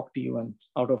someone talk to you, and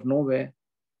out of nowhere,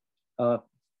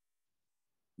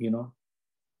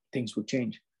 things will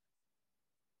change.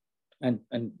 And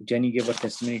Jenny gave a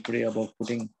testimony today about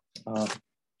putting,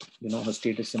 her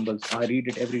status symbols. I read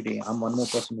it every day. I'm one more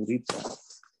person who reads that.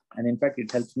 And in fact,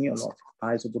 it helps me a lot.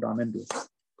 I also put Anand.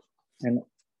 And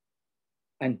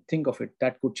And think of it,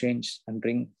 that could change and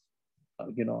bring,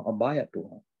 a buyer to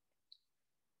home.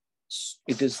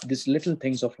 It is these little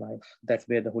things of life that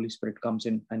where the Holy Spirit comes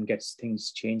in and gets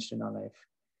things changed in our life.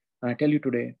 And I tell you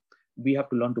today, we have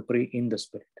to learn to pray in the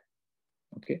Spirit.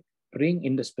 Okay. Praying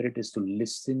in the Spirit is to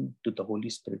listen to the Holy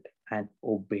Spirit and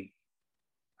obey.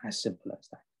 As simple as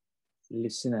that.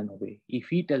 Listen and obey. If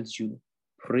he tells you,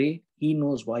 pray, he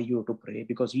knows why you have to pray,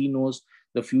 because he knows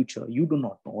the future. You do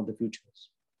not know what the future is.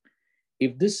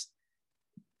 If this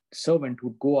servant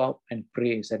would go out and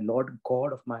pray, said, Lord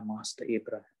God of my master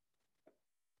Abraham,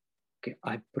 okay,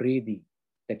 I pray thee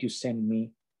that you send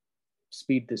me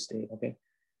speed this day, okay,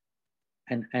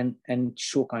 and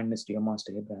show kindness to your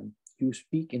master Abraham. You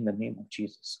speak in the name of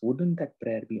Jesus. Wouldn't that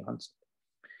prayer be answered?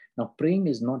 Now, praying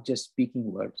is not just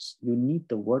speaking words. You need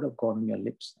the word of God on your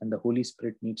lips, and the Holy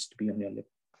Spirit needs to be on your lips.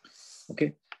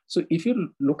 Okay, so if you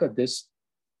look at this,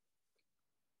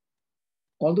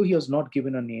 although he was not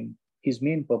given a name, his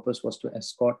main purpose was to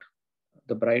escort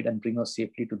the bride and bring her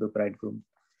safely to the bridegroom.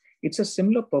 It's a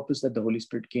similar purpose that the Holy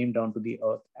Spirit came down to the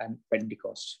earth and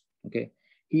Pentecost. Okay,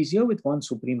 he's here with one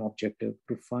supreme objective: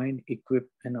 to find, equip,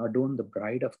 and adorn the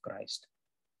bride of Christ,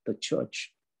 the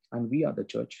church, and we are the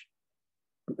church,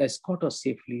 to escort her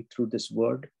safely through this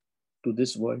world, to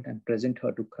this world, and present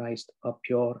her to Christ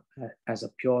as a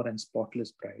pure and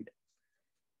spotless bride.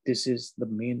 This is the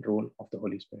main role of the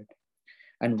Holy Spirit.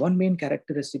 And one main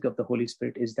characteristic of the Holy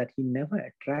Spirit is that he never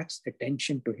attracts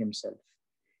attention to himself.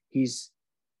 He's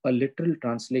a literal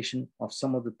translation of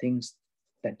some of the things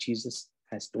that Jesus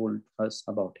has told us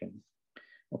about him.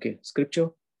 Okay, scripture,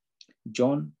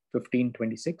 John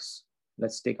 15:26.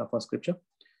 Let's take our first scripture.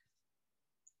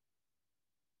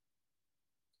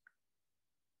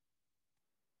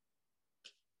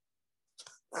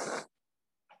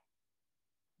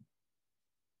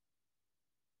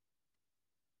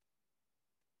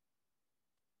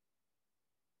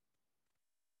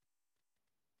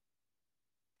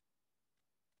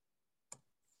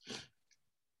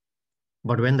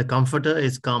 But when the Comforter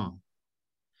is come,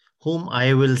 whom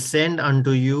I will send unto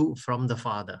you from the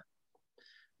Father,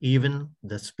 even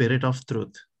the Spirit of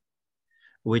truth,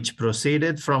 which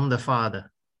proceeded from the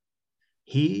Father,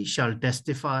 he shall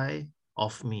testify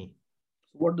of me.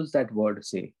 What does that word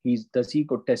say? Does he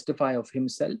go testify of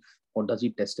himself, or does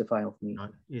he testify of me? No,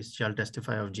 he shall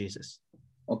testify of Jesus.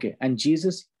 Okay, and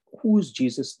Jesus, who is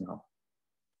Jesus now?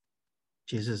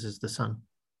 Jesus is the Son.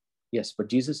 Yes, but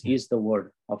Jesus is the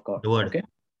Word of God. The Word. Okay?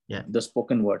 Yeah. The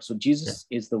spoken word. So Jesus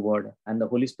is the Word, and the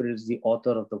Holy Spirit is the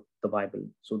author of the Bible.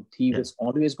 So he was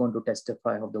always going to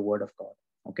testify of the Word of God.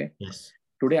 Okay? Yes.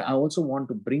 Today, I also want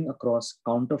to bring across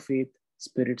counterfeit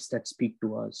spirits that speak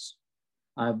to us.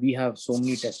 We have so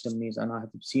many testimonies, and I have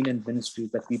seen in ministry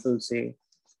that people say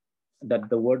that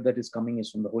the word that is coming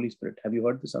is from the Holy Spirit. Have you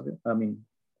heard this, Abhay? I mean,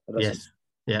 Russell, yes.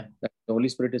 Yeah. That the Holy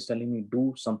Spirit is telling me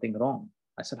do something wrong.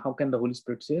 I said, how can the Holy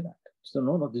Spirit say that? So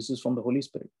no, this is from the Holy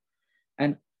Spirit.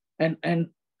 And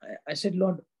I said,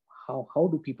 Lord, how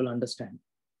do people understand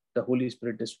the Holy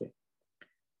Spirit this way?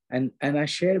 And I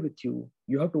share with you,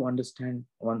 you have to understand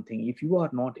one thing. If you are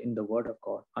not in the Word of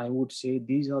God, I would say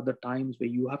these are the times where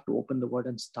you have to open the Word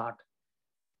and start,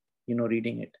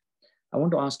 reading it. I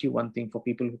want to ask you one thing for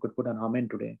people who could put an amen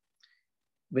today.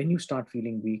 When you start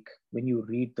feeling weak, when you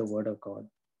read the Word of God,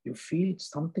 you feel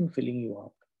something filling you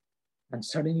up, and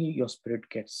suddenly your spirit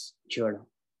gets cheered up.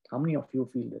 How many of you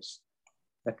feel this?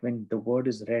 That when the Word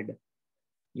is read,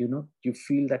 you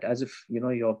feel that as if,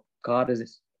 your car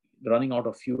is running out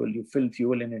of fuel, you fill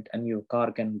fuel in it and your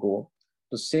car can go.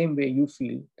 The same way you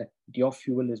feel that your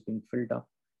fuel is being filled up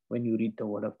when you read the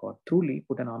Word of God. Truly,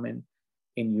 put an amen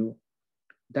in you.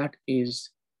 That is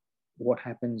what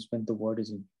happens when the Word is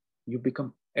in. You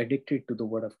become addicted to the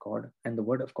Word of God, and the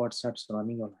Word of God starts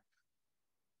running your life.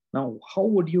 Now, how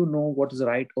would you know what is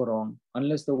right or wrong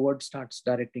unless the Word starts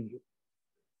directing you?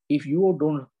 If you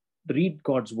don't read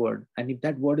God's Word, and if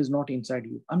that Word is not inside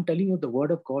you, I'm telling you, the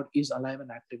Word of God is alive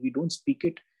and active. We don't speak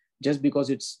it just because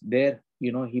it's there,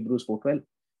 Hebrews 4:12.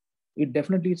 It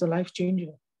definitely is a life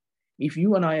changer. If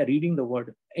you and I are reading the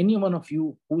Word, any one of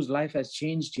you whose life has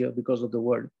changed here because of the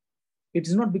Word, it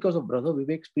is not because of Brother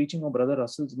Vivek's preaching or Brother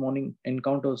Russell's morning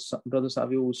encounters, Brother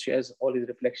Savio who shares all his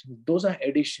reflections. Those are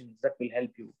additions that will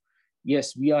help you.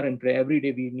 Yes, we are in prayer. Every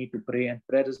day we need to pray, and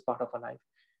prayer is part of our life.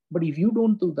 But if you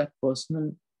don't do that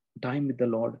personal time with the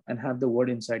Lord and have the Word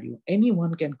inside you,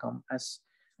 anyone can come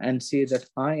and say that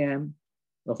I am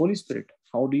the Holy Spirit.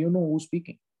 How do you know who's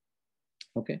speaking?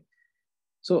 Okay.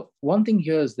 So one thing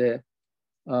here is there.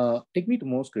 Take me to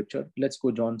more scripture. Let's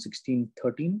go John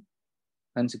 16:13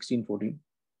 and 16:14.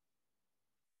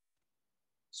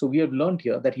 So we have learned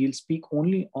here that he'll speak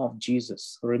only of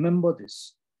Jesus. Remember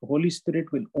this. The Holy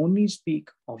Spirit will only speak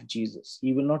of Jesus.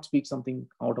 He will not speak something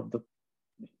out of the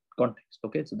context.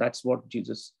 Okay, so that's what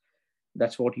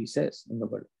he says in the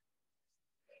word.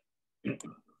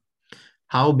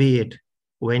 Howbeit,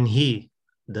 when he,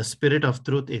 the Spirit of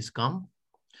truth, is come,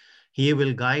 he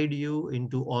will guide you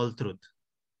into all truth.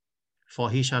 For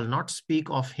he shall not speak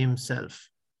of himself,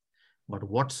 but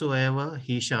whatsoever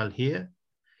he shall hear,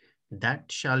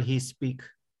 that shall he speak,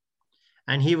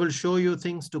 and he will show you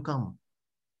things to come.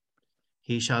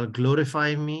 He shall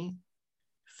glorify me,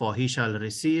 for he shall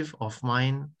receive of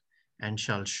mine and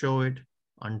shall show it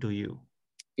unto you.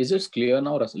 Is it clear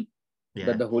now, Russell? Yeah.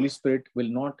 That the Holy Spirit will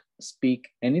not speak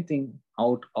anything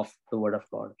out of the word of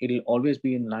God. It will always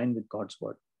be in line with God's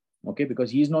word. Okay, because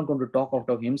he's not going to talk out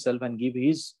of himself and give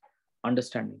his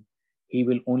understanding. He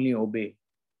will only obey.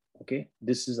 Okay,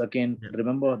 this is again,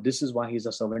 remember, this is why he's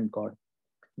a servant God,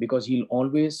 because he'll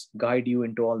always guide you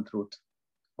into all truth.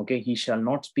 Okay, he shall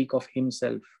not speak of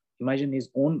himself. Imagine his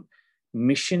own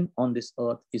mission on this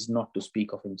earth is not to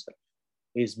speak of himself.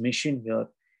 His mission here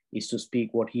is to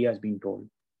speak what he has been told.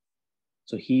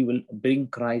 So he will bring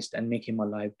Christ and make him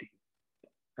alive to you.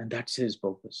 And that's his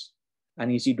purpose.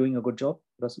 And is he doing a good job,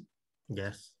 Russell?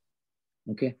 Yes.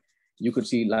 Okay. You could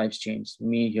see lives changed.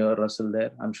 Me here, Russell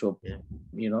there. I'm sure,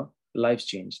 lives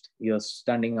changed. You're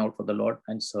standing out for the Lord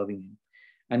and serving him.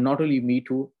 And not only me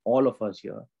too, all of us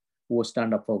here who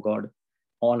stand up for God,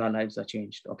 all our lives are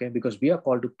changed. Okay. Because we are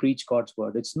called to preach God's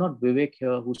word. It's not Vivek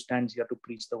here who stands here to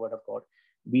preach the word of God.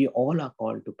 We all are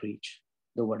called to preach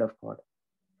the word of God.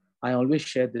 I always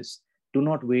share this. Do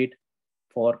not wait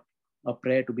for a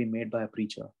prayer to be made by a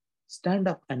preacher. Stand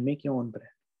up and make your own prayer.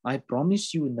 I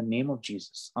promise you in the name of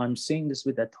Jesus. I'm saying this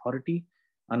with authority.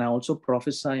 And I also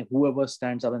prophesy whoever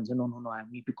stands up and says, no, I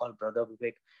need to call Brother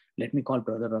Vivek. Let me call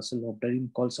Brother Russell, or let him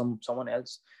call someone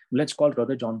else. Let's call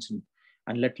Brother Johnson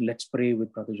and let's pray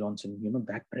with Brother Johnson.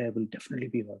 That prayer will definitely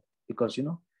be heard, because,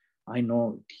 I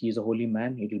know he's a holy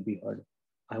man. It will be heard.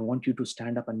 I want you to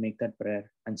stand up and make that prayer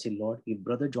and say, Lord, if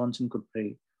Brother Johnson could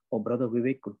pray or Brother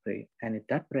Vivek could pray, and if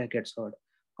that prayer gets heard,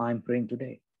 I'm praying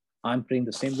today. I'm praying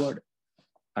the same word.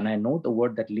 And I know the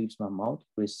word that leaves my mouth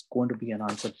is going to be an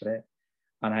answered prayer.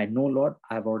 And I know, Lord,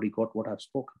 I've already got what I've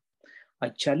spoken. I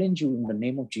challenge you in the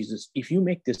name of Jesus. If you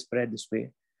make this prayer this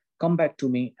way, come back to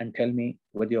me and tell me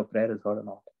whether your prayer is heard or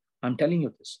not. I'm telling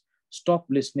you this. Stop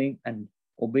listening and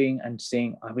obeying and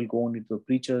saying, I will go only to the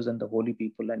preachers and the holy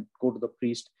people and go to the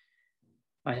priest.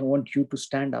 I want you to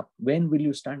stand up. When will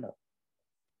you stand up?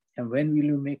 And when will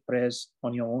you make prayers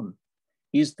on your own?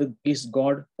 Is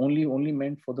God only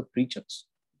meant for the preachers?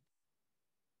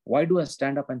 Why do I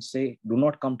stand up and say, do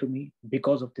not come to me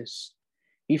because of this?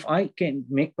 If I can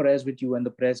make prayers with you and the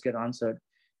prayers get answered,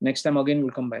 next time again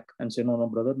we'll come back and say, no,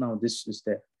 brother, now this is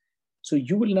there. So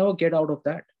you will never get out of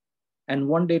that. And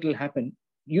one day it will happen.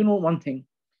 You know one thing,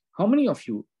 how many of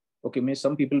you, okay,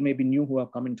 some people may be new who are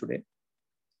coming today.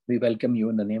 We welcome you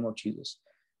in the name of Jesus.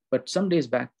 But some days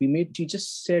back, we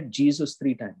just said Jesus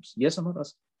 3 times. Yes,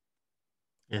 Amaras?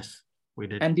 Yes, we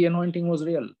did. And the anointing was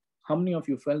real. How many of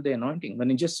you felt the anointing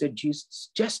when he just said Jesus,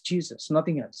 just Jesus,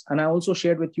 nothing else? And I also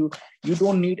shared with you, you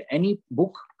don't need any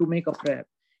book to make a prayer.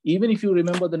 Even if you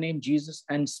remember the name Jesus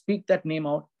and speak that name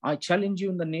out, I challenge you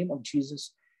in the name of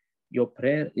Jesus, your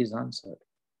prayer is answered.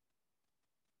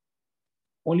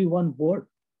 Only one word,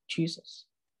 Jesus.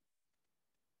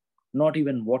 Not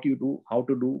even what you do, how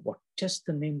to do, what, just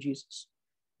the name Jesus.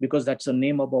 Because that's a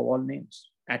name above all names.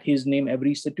 At his name,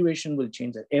 every situation will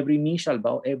change. Every knee shall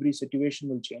bow, every situation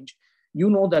will change. You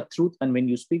know that truth, and when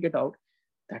you speak it out,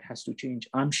 that has to change.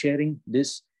 I'm sharing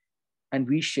this, and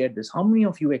we shared this. How many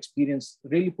of you experienced,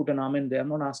 really put an amen there? I'm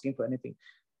not asking for anything.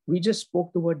 We just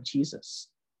spoke the word Jesus.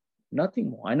 Nothing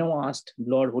more. I know I asked,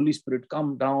 Lord, Holy Spirit,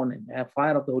 come down and have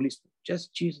fire of the Holy Spirit.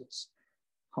 Just Jesus.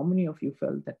 How many of you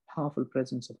felt that powerful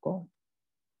presence of God?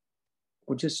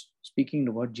 Or just speaking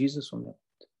the word Jesus on that?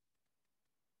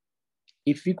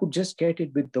 If we could just get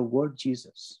it with the word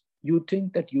Jesus, you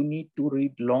think that you need to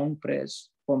read long prayers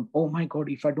from, oh my God,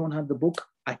 if I don't have the book,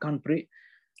 I can't pray.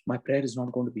 My prayer is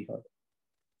not going to be heard.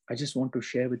 I just want to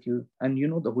share with you. And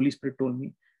the Holy Spirit told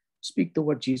me, speak the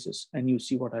word Jesus and you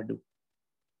see what I do.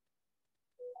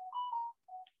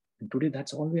 And today,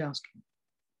 that's all we're asking.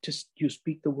 Just you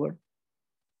speak the word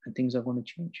and things are going to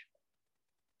change.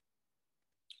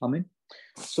 Amen.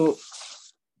 So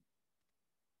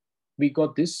we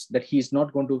got this, that he is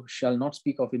not going to, shall not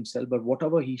speak of himself, but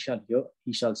whatever he shall hear,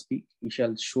 he shall speak. He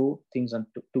shall show things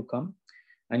to come,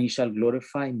 and he shall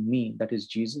glorify me, that is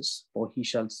Jesus, for he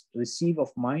shall receive of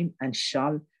mine and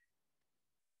shall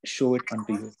show it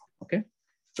unto you. Okay.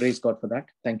 Praise God for that.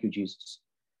 Thank you, Jesus.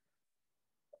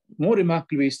 More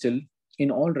remarkably still,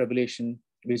 in all revelation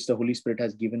which the Holy Spirit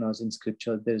has given us in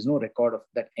Scripture, there is no record of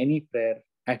that any prayer.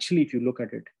 Actually, if you look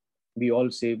at it, we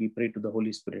all say we pray to the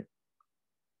Holy Spirit.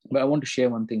 But I want to share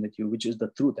one thing with you, which is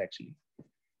the truth actually,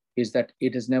 is that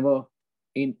it is never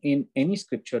in any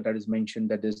scripture that is mentioned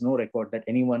that there's no record that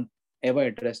anyone ever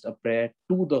addressed a prayer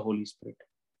to the Holy Spirit.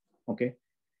 Okay.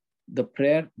 The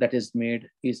prayer that is made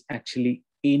is actually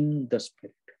in the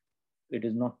Spirit. It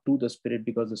is not to the Spirit,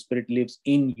 because the Spirit lives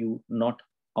in you, not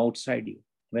outside you.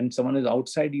 When someone is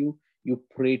outside you, you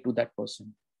pray to that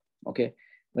person. Okay.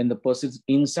 When the person is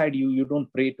inside you, you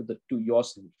don't pray to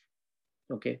yourself.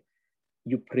 Okay.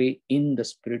 You pray in the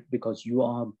Spirit because you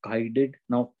are guided.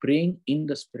 Now, praying in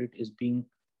the Spirit is being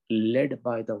led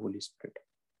by the Holy Spirit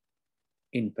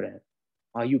in prayer.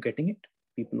 Are you getting it?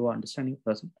 People who are understanding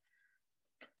present?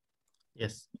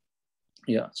 Yes.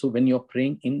 Yeah. So when you're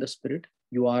praying in the Spirit,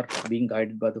 you are being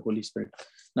guided by the Holy Spirit.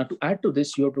 Now, to add to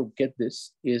this, you have to get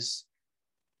this is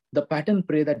the pattern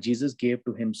prayer that Jesus gave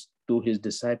to his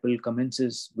disciple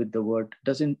commences with the word.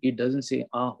 It doesn't say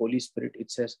our Holy Spirit. It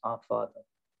says our Father.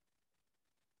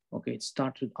 Okay, it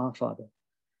starts with our Father.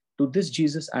 To this,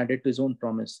 Jesus added his own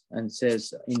promise and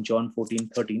says in John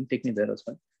 14:13, take me there as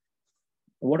well.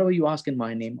 Whatever you ask in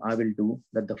my name, I will do,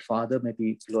 that the Father may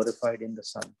be glorified in the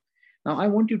Son. Now, I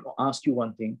want you to ask you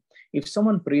one thing. If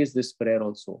someone prays this prayer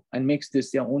also and makes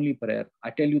this their only prayer, I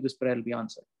tell you this prayer will be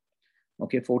answered.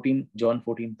 Okay, John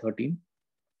 14:13.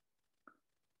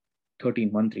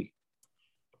 1:3.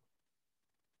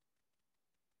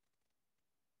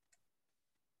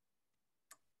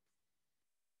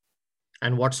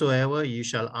 And whatsoever you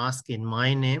shall ask in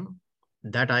my name,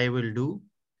 that I will do,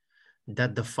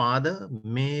 that the Father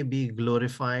may be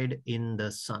glorified in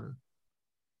the Son.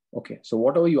 Okay, so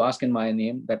whatever you ask in my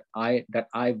name, that I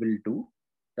will do,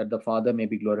 that the Father may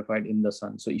be glorified in the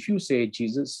Son. So if you say,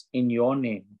 Jesus, in your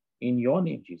name,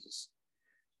 Jesus,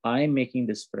 I am making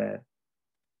this prayer.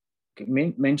 Okay,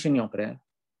 mention your prayer.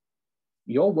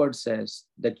 Your word says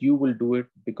that you will do it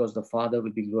because the Father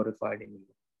will be glorified in you.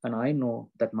 And I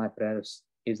know that my prayer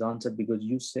is answered because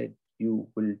you said you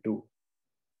will do.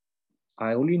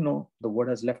 I only know the word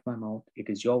has left my mouth. It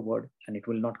is your word and it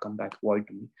will not come back void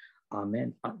to me.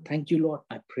 Amen. Thank you, Lord.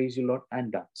 I praise you, Lord,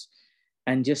 and dance.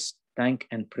 And just thank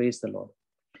and praise the Lord.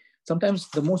 Sometimes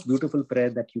the most beautiful prayer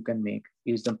that you can make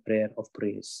is the prayer of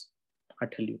praise. I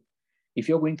tell you, if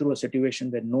you're going through a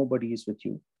situation where nobody is with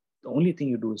you, the only thing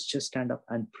you do is just stand up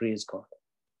and praise God.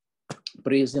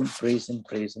 Praise him, praise him,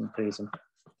 praise him, praise him.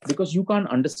 Because you can't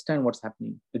understand what's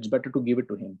happening. It's better to give it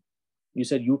to him. You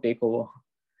said, you take over.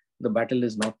 The battle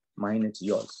is not mine, it's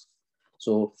yours.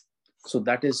 So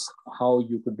that is how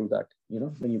you could do that,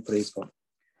 when you praise God.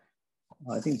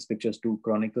 I think it's pictures 2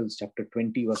 Chronicles chapter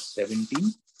 20, verse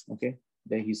 17. Okay.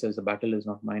 There he says, the battle is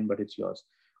not mine, but it's yours.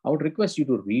 I would request you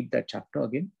to read that chapter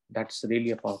again. That's really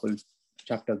a powerful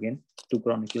chapter again. 2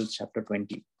 Chronicles chapter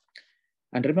 20.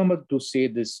 And remember to say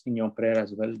this in your prayer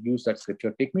as well. Use that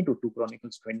scripture. Take me to 2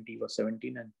 Chronicles 20, verse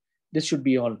 17. And this should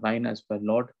be your line as well.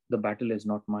 Lord, the battle is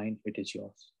not mine, it is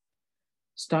yours.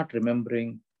 Start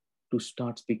remembering to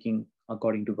start speaking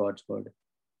according to God's word.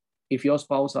 If your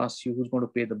spouse asks you who's going to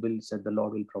pay the bill, said the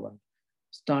Lord will provide.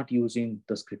 Start using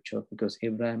the scripture, because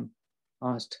Abraham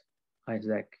asked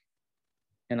Isaac,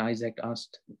 and Isaac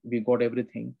asked, we got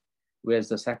everything, where's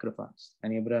the sacrifice?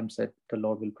 And Abraham said, the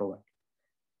Lord will provide.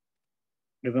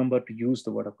 Remember to use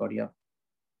the word of God. Yeah.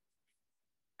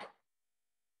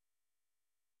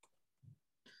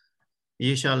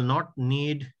 Ye shall not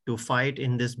need to fight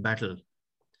in this battle.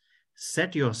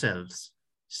 Set yourselves,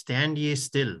 stand ye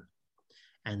still,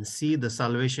 and see the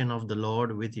salvation of the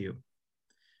Lord with you.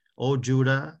 O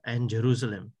Judah and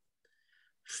Jerusalem,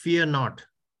 fear not,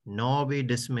 nor be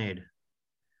dismayed.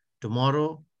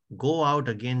 Tomorrow go out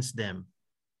against them,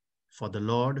 for the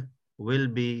Lord will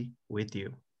be with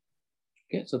you.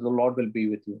 Okay, so the Lord will be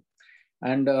with you.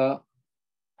 And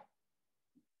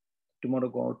tomorrow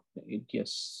go out,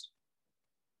 yes.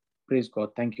 Praise God.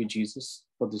 Thank you, Jesus,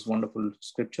 for this wonderful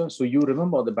scripture. So you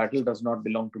remember the battle does not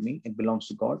belong to me. It belongs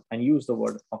to God, and use the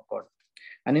word of God.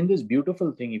 And in this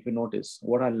beautiful thing, if you notice,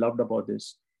 what I loved about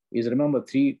this is, remember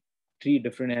three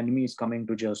different enemies coming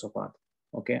to Jehoshaphat.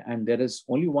 Okay. And there is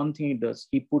only one thing he does.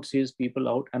 He puts his people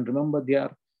out, and remember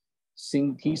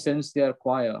he sends their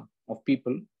choir of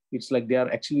people. It's like they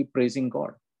are actually praising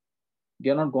God. They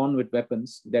are not gone with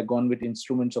weapons. They're gone with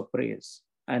instruments of praise.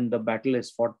 And the battle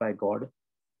is fought by God,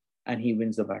 and he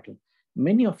wins the battle.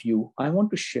 Many of you, I want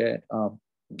to share,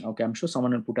 okay, I'm sure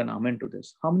someone will put an amen to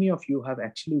this. How many of you have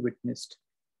actually witnessed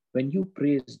when you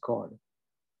praise God,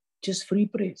 Just free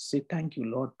praise. Say, thank you,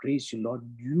 Lord. Praise you, Lord.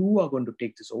 You are going to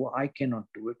take this over. I cannot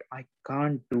do it. I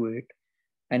can't do it.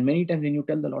 And many times when you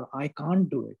tell the Lord, I can't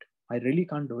do it, I really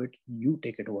can't do it, you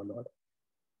take it over, Lord.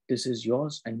 This is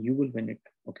yours and you will win it.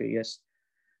 Okay, yes.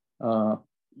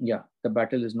 Yeah, the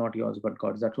battle is not yours, but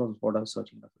God's. That was what I was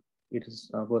searching for. It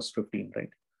is verse 15, right?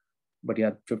 But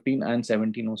yeah, 15 and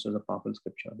 17 also is a powerful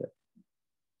scripture there.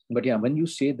 But yeah, when you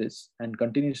say this and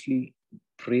continuously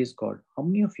praise God, how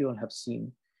many of you all have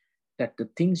seen that the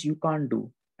things you can't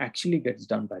do actually gets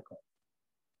done by God?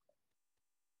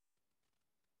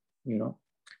 You know,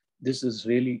 this is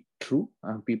really true.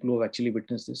 People who have actually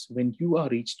witnessed this. When you are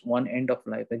reached one end of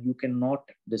life that you cannot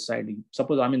decide,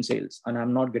 suppose I'm in sales and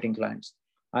I'm not getting clients,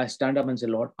 I stand up and say,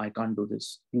 Lord, I can't do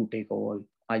this. You take over.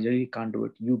 I really can't do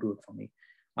it. You do it for me.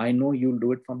 I know you'll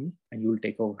do it for me and you'll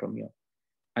take over from here.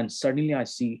 And suddenly I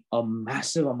see a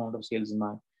massive amount of sales in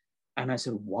my, and I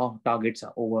said, wow, targets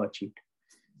are overachieved.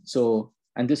 So,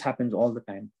 and this happens all the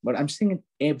time. But I'm saying in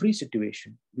every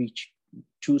situation, we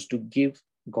choose to give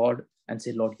God and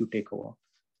say, Lord, you take over.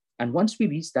 And once we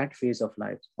reach that phase of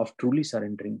life of truly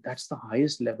surrendering, that's the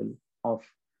highest level of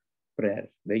prayer,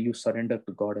 where you surrender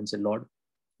to God and say, Lord,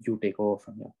 you take over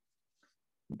from here.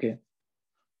 Okay.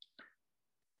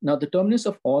 Now, the terminus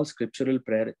of all scriptural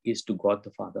prayer is to God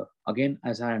the Father. Again,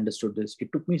 as I understood this,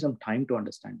 it took me some time to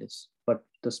understand this, but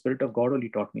the Spirit of God only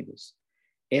taught me this.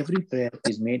 Every prayer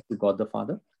is made to God the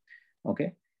Father.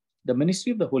 Okay. The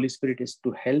ministry of the Holy Spirit is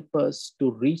to help us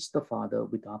to reach the Father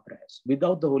with our prayers.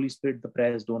 Without the Holy Spirit, the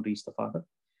prayers don't reach the Father,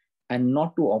 and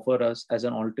not to offer us as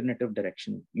an alternative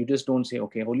direction. You just don't say,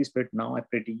 okay, Holy Spirit, now I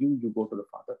pray to you, you go to the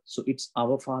Father. So it's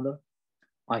our Father.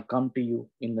 I come to you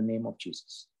in the name of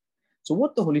Jesus. So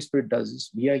what the Holy Spirit does is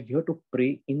we are here to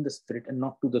pray in the Spirit and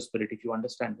not to the Spirit, if you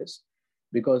understand this.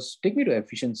 Because take me to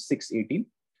Ephesians 6:18.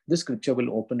 This scripture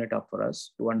will open it up for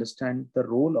us to understand the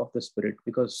role of the Spirit,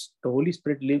 because the Holy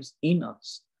Spirit lives in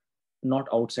us, not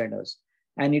outside us.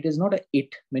 And it is not a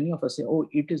it. Many of us say, oh,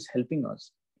 it is helping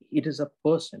us. It is a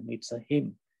person. It's a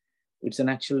him. It's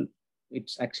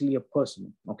actually a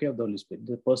person, okay, of the Holy Spirit,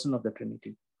 the person of the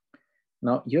Trinity.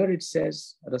 Now here it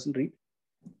says, Russell, read.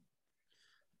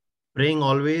 Praying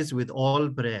always with all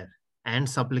prayer and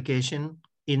supplication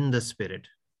in the Spirit,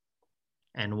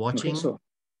 and watching,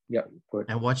 okay,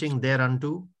 and watching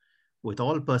thereunto with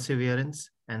all perseverance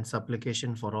and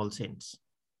supplication for all saints.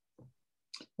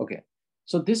 Okay.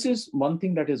 So this is one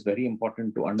thing that is very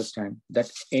important to understand, that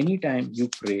anytime you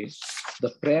pray,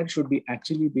 the prayer should be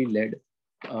actually be led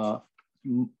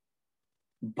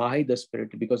by the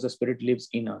Spirit, because the Spirit lives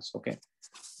in us. Okay.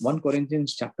 1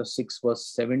 Corinthians chapter 6, verse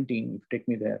 17, if you take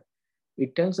me there,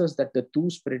 it tells us that the two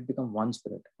spirit become one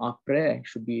spirit. Our prayer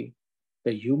should be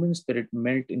the human spirit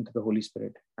melt into the Holy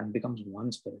Spirit and becomes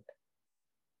one spirit.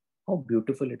 How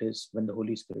beautiful it is when the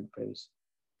Holy Spirit prays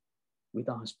with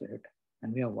our spirit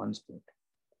and we are one spirit.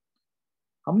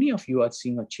 How many of you are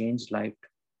seeing a changed life?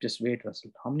 Just wait,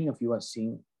 Russell. How many of you are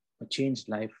seeing a changed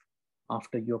life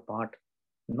after you're part,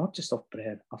 not just of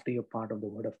prayer, after you're part of the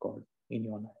Word of God in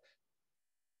your life?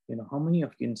 You know, how many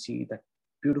of you can see that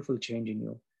beautiful change in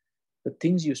you? The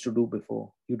things you used to do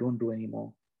before, you don't do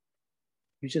anymore.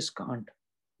 You just can't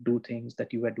do things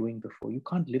that you were doing before. You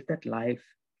can't live that life.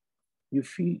 You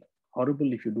feel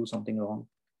horrible if you do something wrong.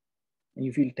 And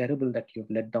you feel terrible that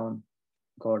you've let down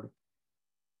God.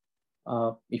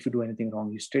 If you do anything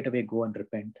wrong, you straight away go and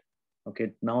repent.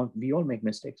 Okay, now we all make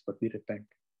mistakes, but we repent.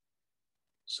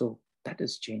 So that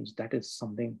is change. That is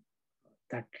something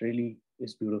that really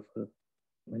is beautiful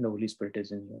when the Holy Spirit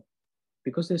is in you.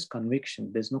 Because there's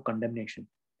conviction, there's no condemnation,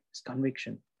 it's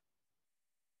conviction.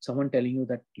 Someone telling you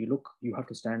that you have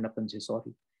to stand up and say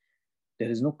sorry. There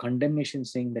is no condemnation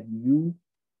saying that you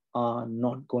are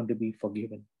not going to be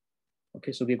forgiven.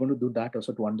 Okay, so we're going to do that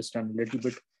also to understand a little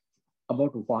bit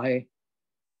about why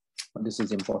this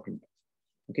is important.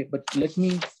 Okay, but let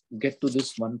me get to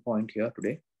this one point here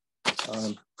today.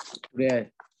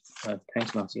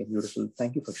 Thanks, Nancy, beautiful.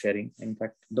 Thank you for sharing. In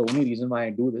fact, the only reason why I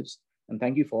do this, and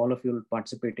thank you for all of you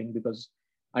participating, because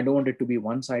I don't want it to be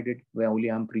one-sided where only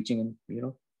I'm preaching. And, you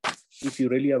know, if you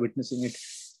really are witnessing it,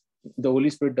 the Holy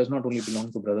Spirit does not only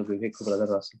belong to Brother Vivek, to Brother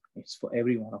Russell. It's for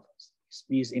every one of us.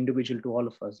 He is individual to all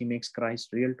of us. He makes Christ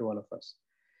real to all of us.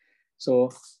 So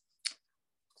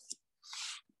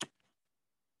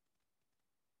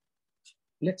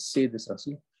let's say this,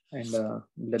 Russell, and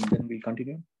then we'll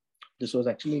continue. This was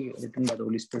actually written by the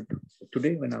Holy Spirit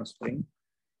today when I was praying.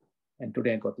 And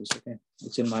today I got this, okay?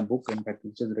 It's in my book. In fact,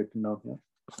 it's just written down here.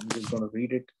 I'm just going to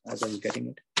read it as I was getting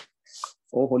it.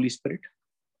 Oh, Holy Spirit.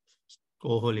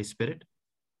 Oh, Holy Spirit.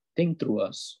 Think through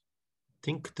us.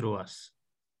 Think through us.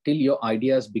 Till your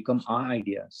ideas become our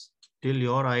ideas. Till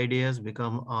your ideas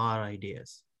become our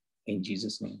ideas. In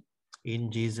Jesus' name.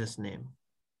 In Jesus' name.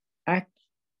 Act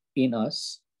in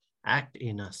us. Act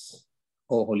in us.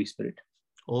 O Holy Spirit.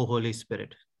 O Holy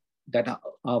Spirit. That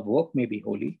our work may be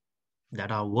holy.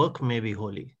 That our work may be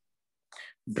holy.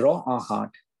 Draw our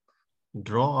heart.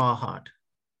 Draw our heart.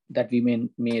 That we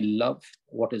may love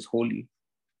what is holy.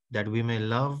 That we may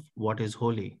love what is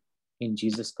holy. In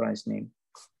Jesus Christ's name.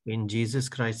 In Jesus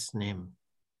Christ's name.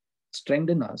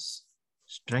 Strengthen us.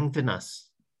 Strengthen us.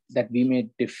 That we may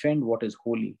defend what is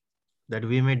holy. That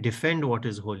we may defend what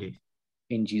is holy.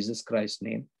 In Jesus Christ's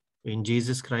name. In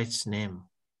Jesus Christ's name.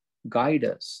 Guide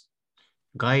us.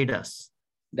 Guide us.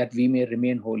 That we may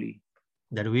remain holy.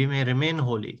 That we may remain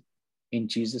holy. In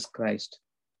Jesus Christ's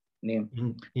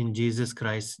name. In Jesus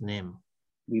Christ's name.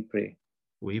 We pray.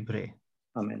 We pray.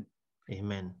 Amen.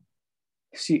 Amen.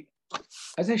 See,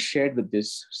 as I shared with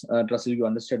this, Russell, you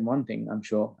understand one thing, I'm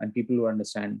sure, and people who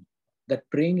understand that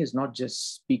praying is not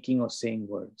just speaking or saying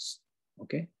words,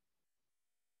 okay?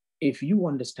 If you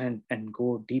understand and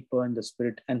go deeper in the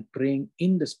Spirit and praying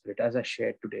in the Spirit, as I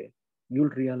shared today, you'll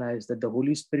realize that the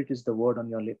Holy Spirit is the word on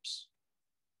your lips.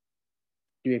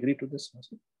 Do you agree to this,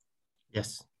 Russell?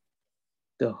 Yes.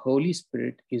 The Holy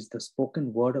Spirit is the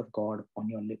spoken word of God on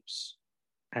your lips.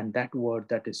 And that word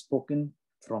that is spoken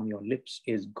from your lips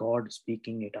is God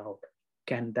speaking it out.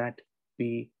 Can that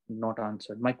be not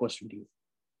answered? My question to you.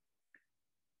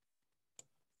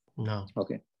 No.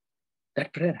 Okay.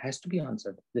 That prayer has to be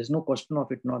answered. There's no question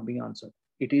of it not being answered.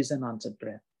 It is an answered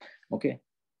prayer. Okay.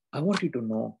 I want you to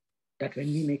know that when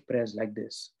we make prayers like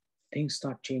this, things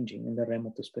start changing in the realm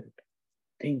of the Spirit.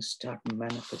 Things start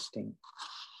manifesting.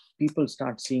 People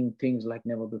start seeing things like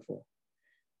never before.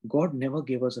 God never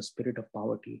gave us a spirit of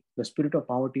poverty. The spirit of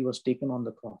poverty was taken on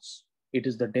the cross. It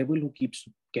is the devil who keeps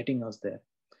getting us there.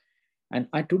 And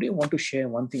I today want to share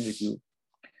one thing with you.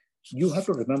 You have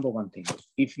to remember one thing.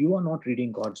 If you are not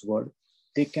reading God's word,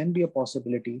 there can be a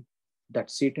possibility that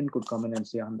Satan could come in and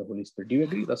say, I'm the Holy Spirit. Do you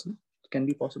agree, Russell? It can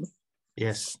be possible?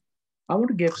 Yes. I want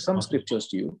to give some scriptures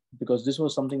to you because this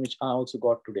was something which I also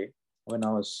got today when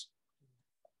I was...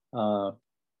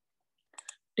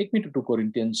 Take me to 2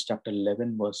 Corinthians chapter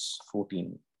 11, verse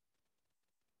 14.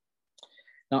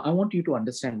 Now, I want you to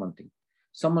understand one thing.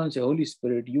 Someone will say, Holy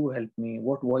Spirit, you help me.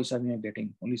 What voice am I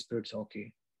getting? Holy Spirit says,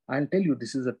 okay. I'll tell you,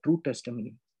 this is a true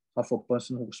testimony of a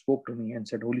person who spoke to me and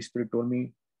said, Holy Spirit told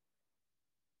me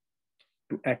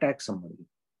to attack somebody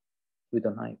with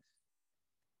a knife.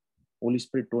 Holy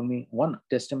Spirit told me, one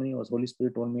testimony was Holy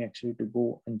Spirit told me actually to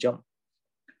go and jump.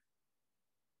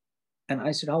 And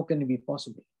I said, how can it be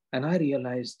possible? And I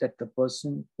realized that the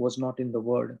person was not in the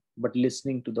word, but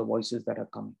listening to the voices that are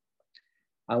coming.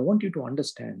 I want you to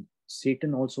understand,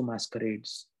 Satan also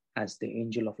masquerades as the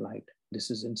angel of light. This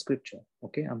is in scripture.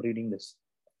 Okay, I'm reading this.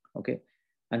 Okay.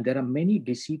 And there are many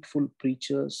deceitful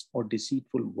preachers or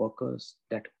deceitful workers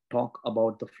that talk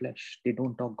about the flesh. They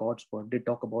don't talk God's word. They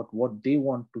talk about what they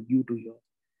want you to hear.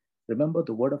 Remember,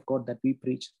 the word of God that we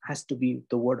preach has to be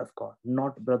the word of God,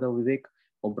 not Brother Vivek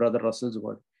or Brother Russell's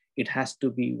word. It has to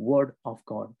be word of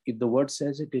God. If the word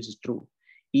says it is true.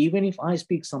 Even if I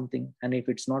speak something and if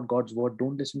it's not God's word,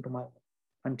 don't listen to my word.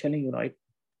 I'm telling you, right?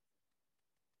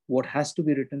 What has to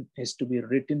be written has to be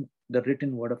written, the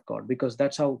written word of God, because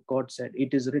that's how God said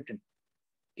it is written.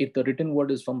 If the written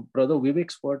word is from Brother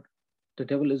Vivek's word, the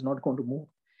devil is not going to move.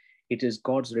 It is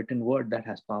God's written word that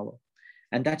has power.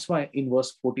 And that's why in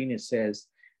verse 14 it says,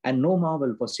 and no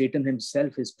marvel, for Satan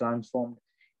himself is transformed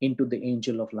into the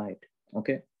angel of light.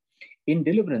 Okay. In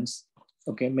deliverance,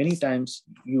 okay, many times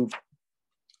you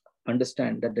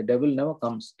understand that the devil never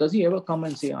comes. Does he ever come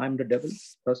and say, I'm the devil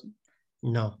person?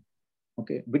 No.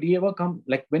 Okay. But he ever come,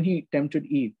 like when he tempted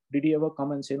Eve, did he ever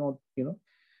come and say, no,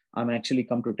 I'm actually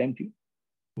come to tempt you?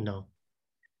 No.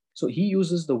 So he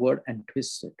uses the word and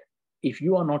twists it. If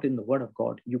you are not in the word of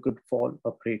God, you could fall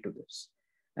a prey to this.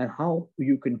 And how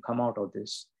you can come out of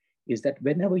this is that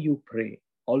whenever you pray,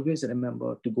 always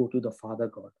remember to go to the Father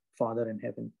God, Father in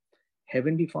heaven.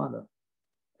 Heavenly Father,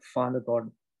 Father God,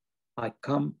 I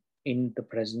come in the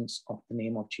presence of the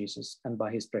name of Jesus and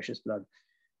by his precious blood.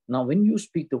 Now, when you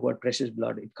speak the word precious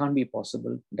blood, it can't be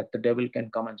possible that the devil can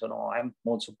come and say, no, I'm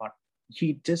also part.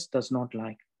 He just does not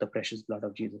like the precious blood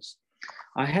of Jesus.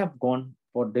 I have gone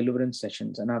for deliverance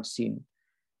sessions and I've seen,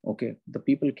 okay, the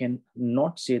people can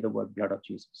not say the word blood of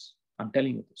Jesus. I'm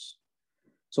telling you this.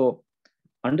 So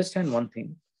understand one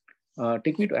thing.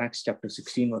 Take me to Acts chapter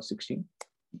 16, verse 16.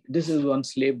 This is one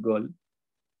slave girl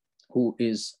who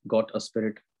is got a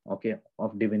spirit, okay,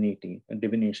 of divinity and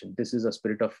divination. This is a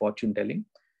spirit of fortune telling.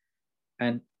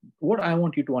 And what I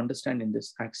want you to understand in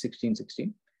this Acts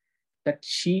 16:16, that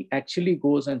she actually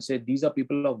goes and says, these are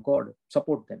people of God,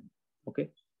 support them. Okay.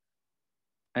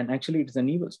 And actually, it's an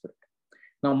evil spirit.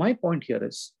 Now, my point here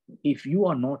is, if you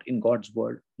are not in God's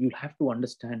word, you'll have to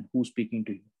understand who's speaking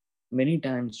to you. Many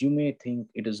times you may think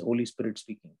it is Holy Spirit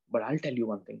speaking, but I'll tell you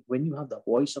one thing. When you have the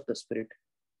voice of the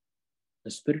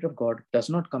Spirit of God does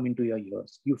not come into your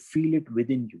ears. You feel it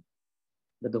within you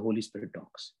that the Holy Spirit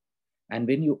talks. And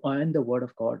when you are in the word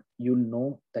of God, you'll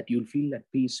know that you'll feel that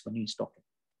peace when he's talking.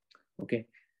 Okay.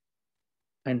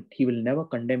 And he will never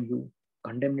condemn you.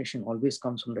 Condemnation always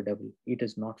comes from the devil. It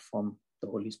is not from the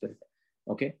Holy Spirit.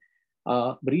 Okay.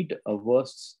 Read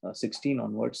verse 16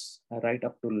 onwards, right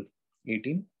up to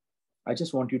 18. I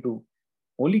just want you to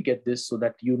only get this so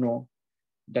that you know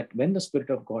that when the Spirit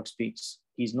of God speaks,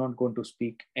 he's not going to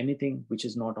speak anything which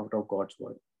is not out of God's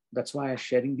word. That's why I'm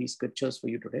sharing these scriptures for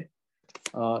you today.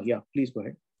 Yeah, please go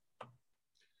ahead.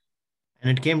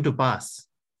 And it came to pass,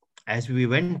 as we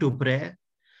went to prayer,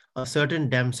 a certain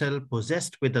damsel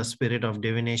possessed with a spirit of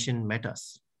divination met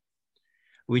us,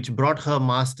 which brought her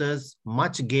masters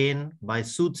much gain by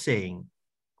soothsaying.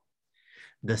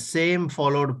 The same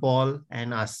followed Paul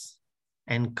and us,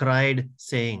 and cried,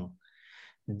 saying,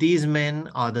 these men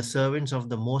are the servants of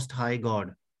the Most High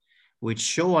God, which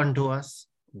show unto us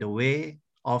the way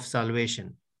of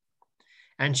salvation.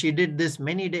 And she did this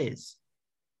many days.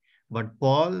 But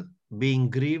Paul, being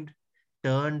grieved,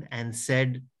 turned and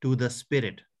said to the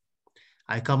Spirit,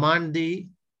 I command thee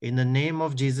in the name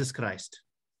of Jesus Christ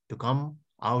to come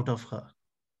out of her.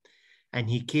 And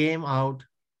he came out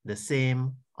the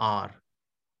same hour.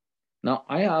 Now,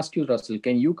 I ask you, Russell,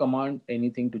 can you command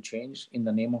anything to change in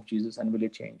the name of Jesus, and will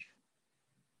it change?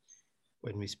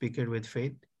 When we speak it with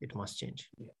faith, it must change.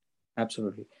 Yeah,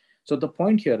 absolutely. So the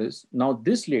point here is, now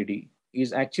this lady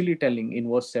is actually telling in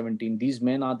verse 17, these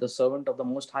men are the servant of the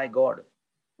Most High God,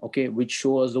 okay, which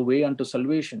show us the way unto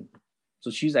salvation. So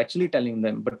she's actually telling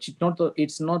them, but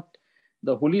it's not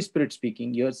the Holy Spirit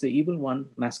speaking. Here's the evil one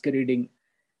masquerading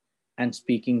and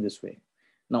speaking this way.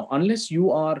 Now, unless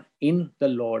you are in the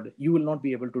Lord, you will not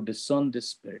be able to discern this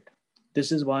spirit.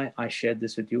 This is why I shared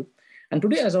this with you. And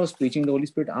today, as I was preaching, the Holy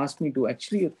Spirit asked me to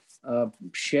actually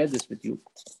share this with you,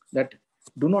 that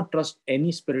do not trust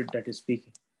any spirit that is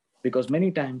speaking, because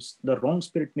many times the wrong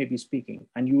spirit may be speaking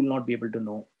and you will not be able to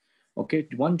know. Okay,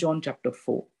 1 John chapter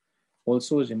 4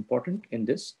 also is important in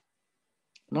this.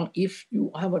 Now, if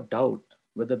you have a doubt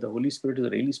whether the Holy Spirit is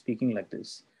really speaking like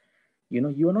this,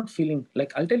 you are not feeling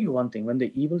like, I'll tell you one thing, when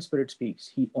the evil spirit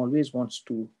speaks, he always wants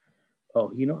to,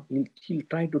 he'll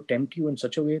try to tempt you in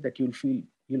such a way that you'll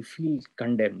feel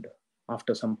condemned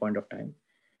after some point of time.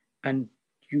 And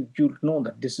you'll know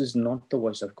that this is not the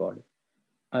voice of God.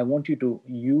 I want you to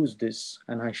use this,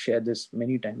 and I share this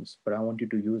many times, but I want you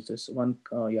to use this one.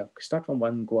 Start from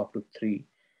 1, go up to 3.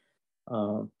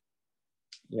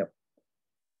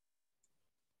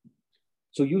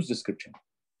 So use the scripture.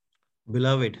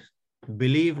 Beloved,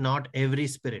 believe not every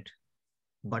spirit,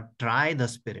 but try the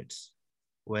spirits,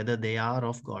 whether they are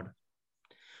of God.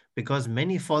 Because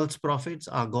many false prophets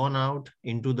are gone out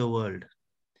into the world.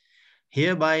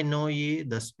 Hereby know ye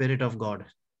the Spirit of God.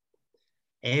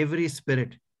 Every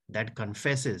spirit that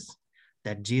confesses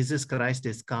that Jesus Christ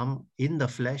is come in the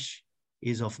flesh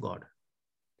is of God.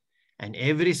 And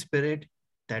every spirit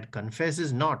that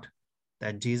confesses not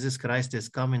that Jesus Christ is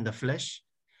come in the flesh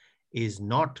is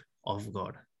not of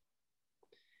God.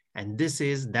 And this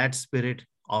is that spirit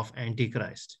of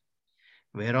Antichrist,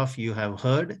 whereof you have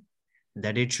heard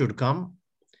that it should come,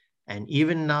 and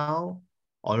even now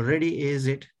already is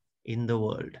it in the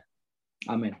world.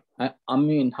 Amen. I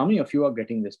mean, how many of you are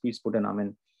getting this? Please put an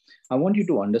amen. I want you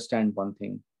to understand one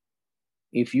thing.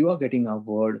 If you are getting a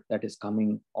word that is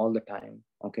coming all the time,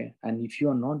 okay, and if you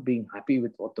are not being happy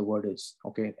with what the word is,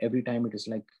 okay, every time it is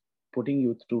like putting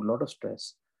you through a lot of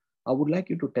stress, I would like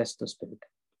you to test the spirit.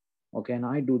 Okay, and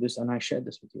I do this and I share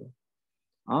this with you.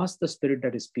 Ask the spirit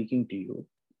that is speaking to you,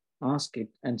 ask it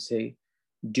and say,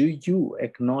 do you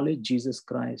acknowledge Jesus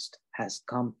Christ has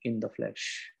come in the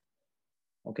flesh?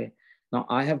 Okay, now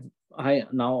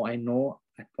I know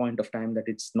at point of time that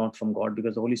it's not from God,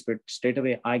 because the Holy Spirit, straight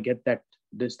away I get that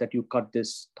you cut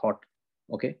this thought.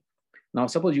 Okay, now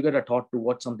suppose you get a thought to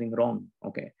watch something wrong.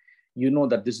 Okay, you know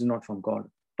that this is not from God,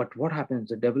 but what happens?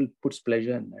 The devil puts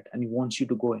pleasure in that and he wants you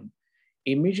to go in.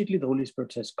 Immediately the Holy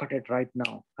Spirit says, cut it right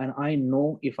now. And I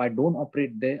know if I don't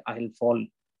operate there, I'll fall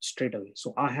straight away.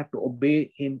 So I have to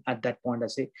obey him at that point. I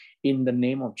say, in the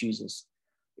name of Jesus,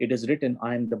 it is written,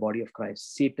 I am the body of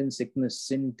Christ. Satan, sickness,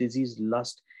 sin, disease,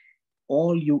 lust,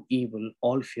 all you evil,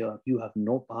 all fear, you have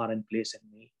no power and place in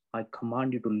me. I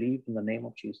command you to leave in the name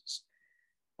of Jesus.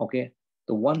 Okay,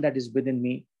 the one that is within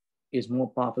me is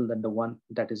more powerful than the one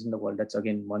that is in the world. That's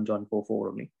again 1 John 4:4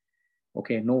 only.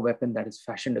 Okay, no weapon that is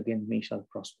fashioned against me shall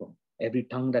prosper. Every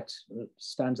tongue that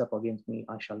stands up against me,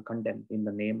 I shall condemn in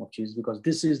the name of Jesus, because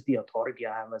this is the authority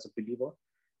I have as a believer,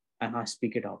 and I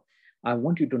speak it out. I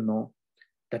want you to know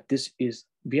that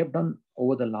we have done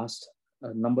over the last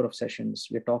number of sessions,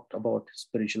 we talked about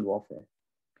spiritual warfare,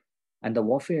 and the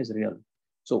warfare is real.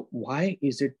 So why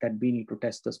is it that we need to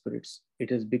test the spirits?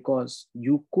 It is because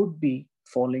you could be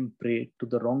falling prey to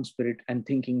the wrong spirit and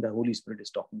thinking the Holy Spirit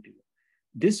is talking to you.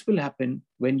 This will happen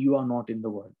when you are not in the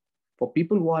Word. For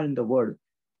people who are in the Word,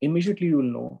 immediately you will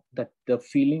know that the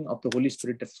feeling of the Holy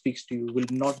Spirit that speaks to you will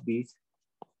not be,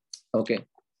 okay,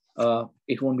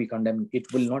 it won't be condemned.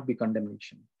 It will not be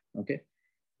condemnation, okay?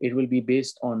 It will be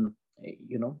based on,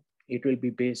 it will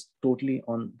be based totally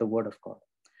on the Word of God.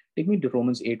 Take me to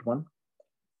Romans 8:1.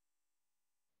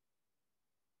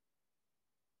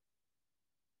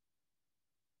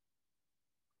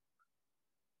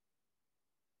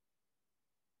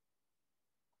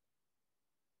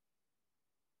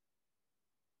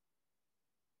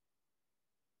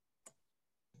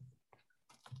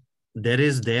 There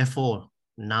is therefore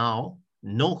now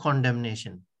no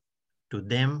condemnation to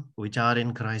them which are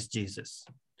in Christ Jesus,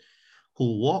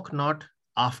 who walk not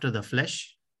after the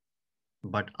flesh,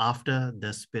 but after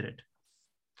the Spirit.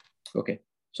 Okay,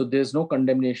 so there's no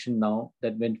condemnation now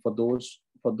that for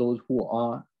those who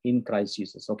are in Christ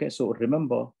Jesus. Okay, so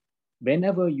remember,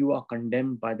 whenever you are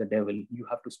condemned by the devil, you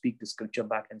have to speak the scripture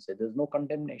back and say, there's no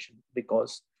condemnation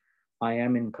because I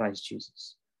am in Christ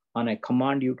Jesus. And I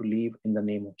command you to leave in the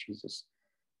name of Jesus.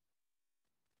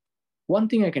 One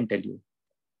thing I can tell you,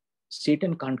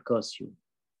 Satan can't curse you.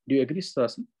 Do you agree,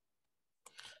 Sarasi?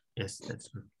 Yes, that's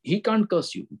true. He can't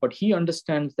curse you, but he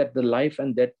understands that the life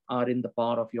and death are in the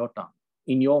power of your tongue,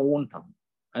 in your own tongue.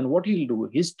 And what he'll do,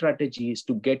 his strategy is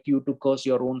to get you to curse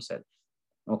your own self.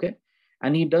 Okay?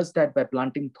 And he does that by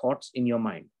planting thoughts in your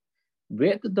mind.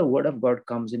 Where the word of God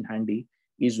comes in handy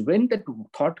is when that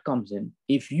thought comes in,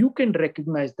 if you can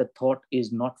recognize the thought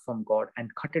is not from God and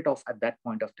cut it off at that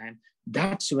point of time,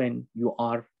 that's when you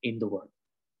are in the word.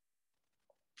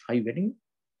 Are you getting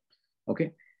it?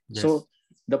 Okay. Yes. So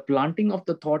the planting of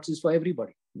the thoughts is for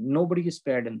everybody. Nobody is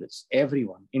spared in this.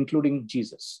 Everyone, including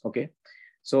Jesus. Okay.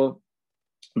 So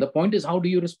the point is, how do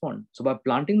you respond? So by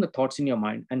planting the thoughts in your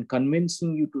mind and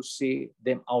convincing you to say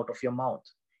them out of your mouth.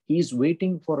 He is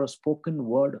waiting for a spoken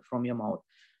word from your mouth.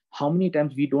 How many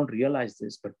times we don't realize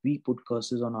this, but we put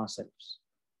curses on ourselves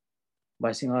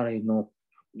by saying, all right, no,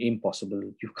 impossible.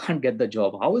 You can't get the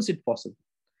job. How is it possible?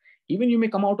 Even you may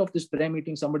come out of this prayer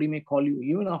meeting, somebody may call you,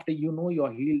 even after you know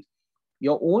you're healed,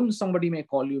 your own somebody may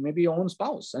call you, maybe your own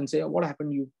spouse, and say, what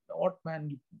happened? What,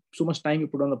 man, so much time you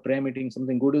put on the prayer meeting,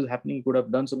 something good is happening. You could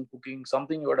have done some cooking,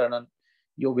 something you would have done.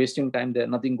 You're wasting time there.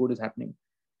 Nothing good is happening.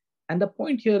 And the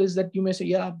point here is that you may say,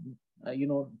 yeah,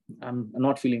 I'm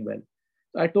not feeling well.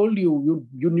 I told you,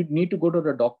 you need to go to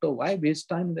the doctor. Why waste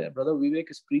time there? Brother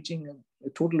Vivek is preaching a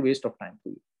total waste of time for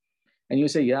you. And you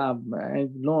say, yeah, I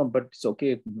know, but it's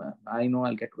okay. I know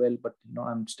I'll get well, but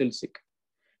I'm still sick.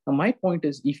 Now, my point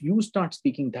is, if you start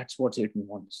speaking, that's what Satan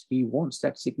wants. He wants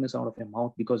that sickness out of your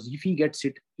mouth, because if he gets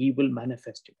it, he will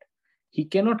manifest it. He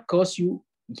cannot curse you.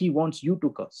 He wants you to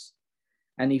curse.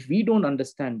 And if we don't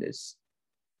understand this,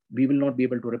 we will not be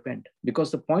able to repent.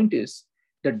 Because the point is,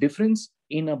 the difference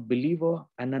in a believer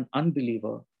and an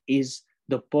unbeliever is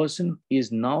the person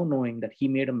is now knowing that he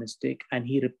made a mistake and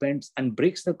he repents and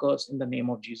breaks the curse in the name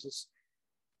of Jesus.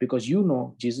 Because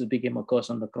Jesus became a curse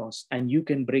on the cross and you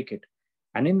can break it.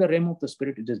 And in the realm of the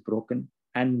spirit, it is broken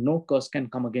and no curse can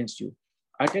come against you.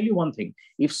 I tell you one thing,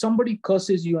 if somebody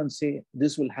curses you and say,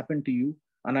 this will happen to you,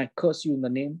 and I curse you in the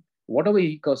name, whatever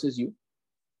he curses you,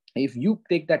 if you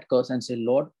take that curse and say,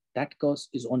 Lord, that curse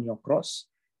is on your cross,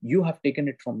 you have taken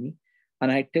it from me.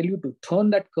 And I tell you to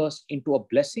turn that curse into a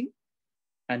blessing.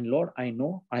 And Lord, I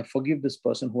know I forgive this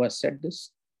person who has said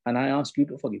this, and I ask you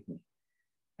to forgive me.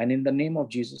 And in the name of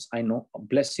Jesus, I know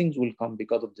blessings will come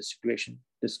because of this situation.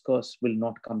 This curse will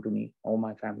not come to me or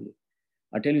my family.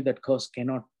 I tell you that curse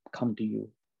cannot come to you.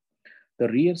 The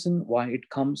reason why it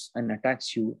comes and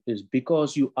attacks you is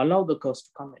because you allow the curse to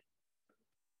come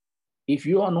in. If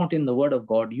you are not in the word of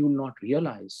God, you will not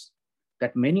realize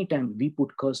that many times we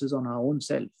put curses on our own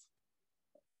self.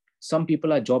 Some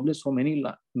people are jobless for many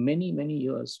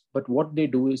years, but what they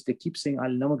do is they keep saying, I'll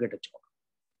never get a job.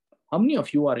 How many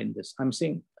of you are in this? I'm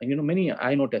saying,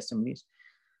 I know testimonies.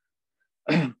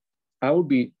 I would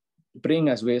be praying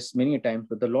as ways many times,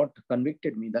 but the Lord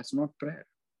convicted me. That's not prayer.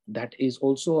 That is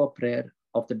also a prayer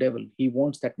of the devil. He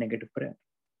wants that negative prayer.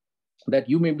 That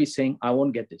you may be saying, I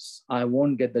won't get this. I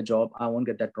won't get the job. I won't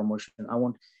get that promotion.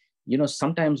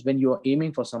 Sometimes when you're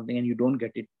aiming for something and you don't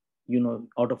get it,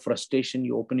 out of frustration,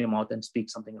 you open your mouth and speak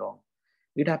something wrong.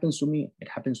 It happens to me. It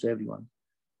happens to everyone.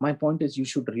 My point is, you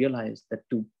should realize that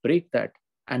to break that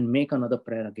and make another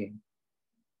prayer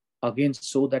again,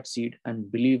 sow that seed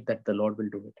and believe that the Lord will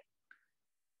do it.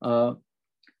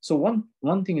 So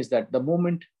one thing is that the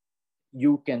moment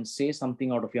you can say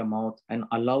something out of your mouth and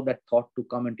allow that thought to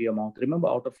come into your mouth, remember,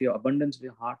 out of your abundance of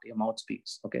your heart, your mouth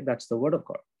speaks. Okay, that's the word of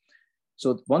God.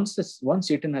 So once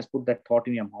Satan has put that thought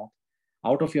in your mouth,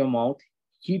 out of your mouth,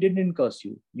 he didn't curse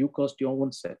you. You cursed your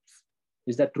own self.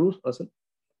 Is that true, Russell?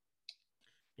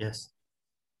 Yes.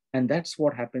 And that's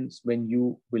what happens when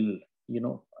you will,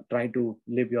 try to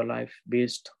live your life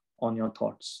based on your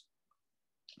thoughts.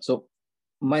 So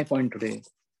my point today,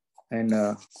 and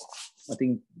I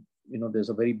think, there's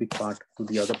a very big part to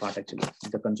the other part, actually,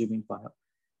 the consuming fire.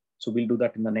 So we'll do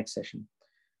that in the next session.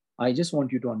 I just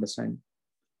want you to understand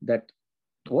that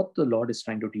what the Lord is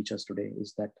trying to teach us today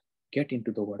is that get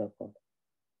into the word of God.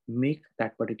 Make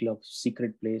that particular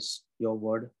secret place your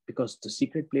word, because the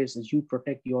secret place is you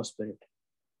protect your spirit.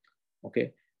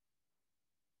 Okay.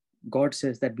 God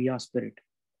says that we are spirit.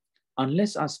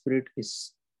 Unless our spirit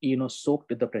is, soaked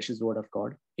with the precious word of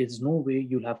God, there's no way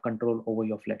you'll have control over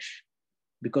your flesh.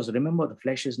 Because remember, the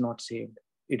flesh is not saved.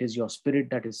 It is your spirit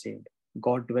that is saved.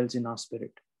 God dwells in our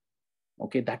spirit.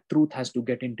 Okay. That truth has to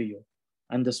get into you.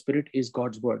 And the spirit is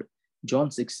God's word. John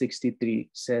 6:63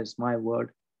 says, my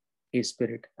word is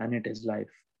spirit and it is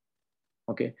life.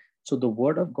 Okay. So the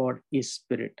word of God is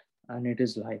spirit and it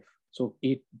is life. So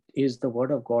it is the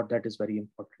word of God that is very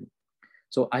important.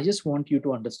 So I just want you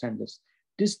to understand this.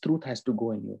 This truth has to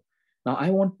go in you. Now,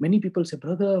 I want many people say,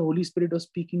 brother, Holy Spirit was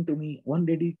speaking to me. One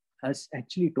lady has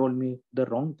actually told me the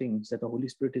wrong things that the Holy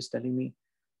Spirit is telling me.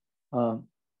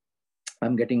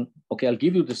 I'm getting, okay, I'll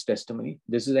give you this testimony.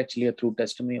 This is actually a true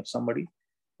testimony of somebody.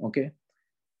 Okay.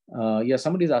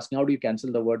 Somebody's asking, how do you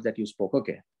cancel the words that you spoke?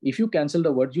 Okay. If you cancel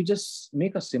the words, you just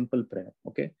make a simple prayer.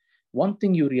 Okay. One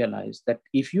thing you realize that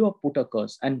if you have put a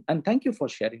curse, and thank you for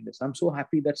sharing this. I'm so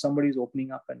happy that somebody is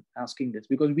opening up and asking this,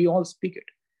 because we all speak it.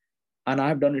 And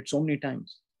I've done it so many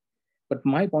times. But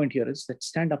my point here is that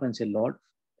stand up and say, Lord,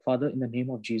 Father, in the name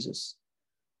of Jesus,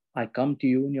 I come to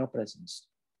you in your presence.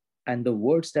 And the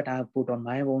words that I have put on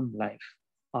my own life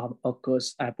are a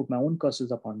curse. I put my own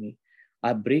curses upon me.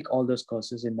 I break all those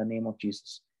curses in the name of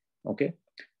Jesus. Okay.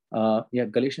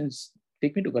 Galatians,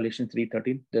 take me to Galatians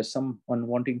 3:13. There's someone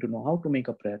wanting to know how to make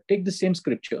a prayer. Take the same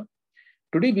scripture.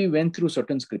 Today we went through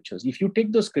certain scriptures. If you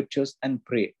take those scriptures and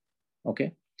pray,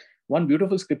 okay. One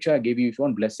beautiful scripture I gave you, if you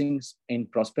want blessings in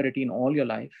prosperity in all your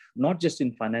life, not just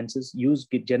in finances, use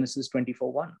Genesis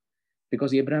 24:1.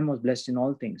 Because Abraham was blessed in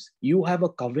all things. You have a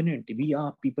covenant. We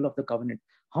are people of the covenant.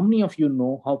 How many of you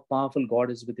know how powerful God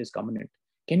is with his covenant?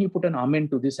 Can you put an amen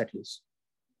to this at least?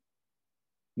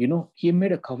 He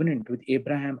made a covenant with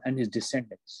Abraham and his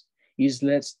descendants. He's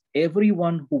blessed.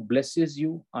 Everyone who blesses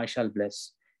you, I shall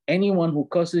bless. Anyone who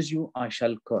curses you, I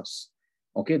shall curse.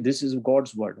 Okay, this is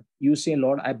God's word. You say,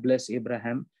 Lord, I bless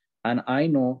Abraham, and I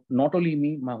know not only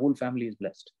me, my whole family is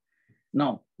blessed.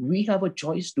 Now, we have a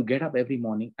choice to get up every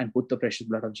morning and put the precious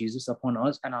blood of Jesus upon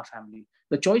us and our family.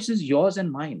 The choice is yours and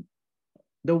mine.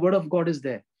 The word of God is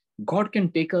there. God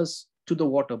can take us to the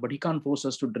water, but he can't force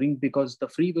us to drink, because the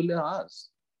free will is ours.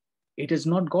 It is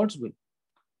not God's will.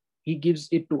 He gives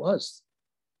it to us.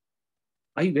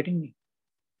 Are you getting me?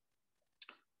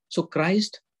 So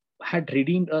Christ had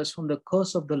redeemed us from the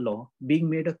curse of the law, being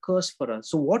made a curse for us.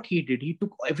 So what he did, he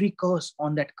took every curse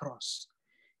on that cross.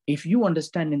 If you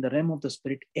understand in the realm of the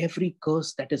spirit, every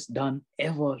curse that is done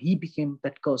ever, he became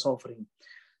that curse offering.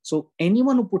 So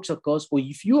anyone who puts a curse, or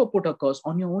if you have put a curse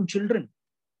on your own children,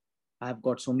 I've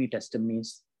got so many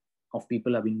testimonies of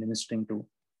people I've been ministering to,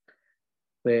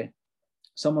 where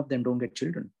some of them don't get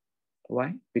children.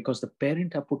 Why? Because the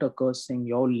parent have put a curse saying,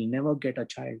 you will never get a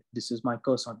child. This is my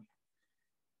curse on you.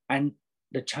 And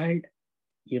the child,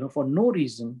 for no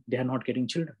reason, they are not getting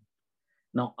children.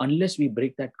 Now, unless we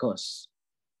break that curse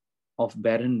of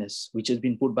barrenness, which has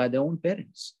been put by their own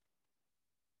parents,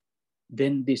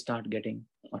 then they start getting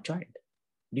a child.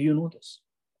 Do you know this?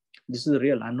 This is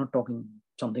real. I'm not talking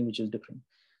something which is different.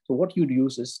 So what you'd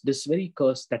use is this very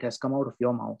curse that has come out of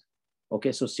your mouth.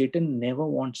 Okay, so Satan never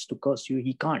wants to curse you.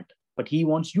 He can't. But he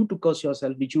wants you to curse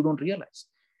yourself, which you don't realize,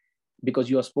 because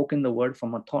you have spoken the word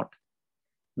from a thought.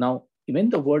 Now, when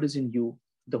the word is in you,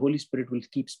 the Holy Spirit will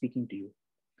keep speaking to you.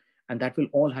 And that will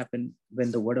all happen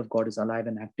when the word of God is alive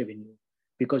and active in you,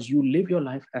 because you live your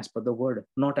life as per the word,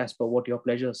 not as per what your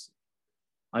pleasures.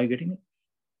 Are you getting it?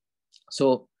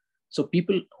 So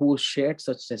people who shared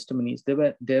such testimonies,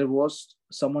 there was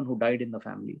someone who died in the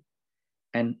family.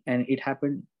 And it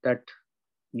happened that,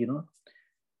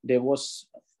 there was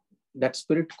that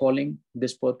spirit calling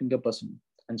this particular person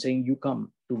and saying, you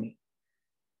come to me.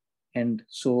 And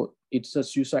so it's a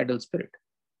suicidal spirit.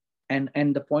 And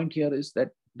the point here is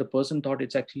that the person thought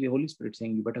it's actually the Holy Spirit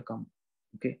saying, you better come.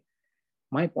 Okay.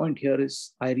 My point here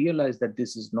is, I realize that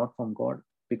this is not from God,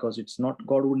 because it's not,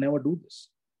 God would never do this.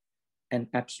 And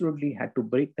absolutely had to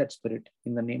break that spirit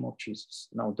in the name of Jesus.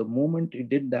 Now, the moment he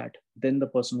did that, then the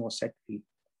person was set free.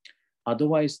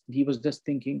 Otherwise, he was just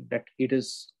thinking that it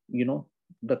is,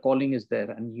 the calling is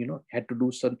there, and, had to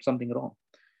do something wrong.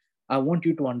 I want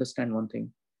you to understand one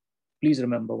thing. Please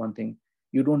remember one thing.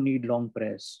 You don't need long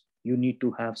prayers. You need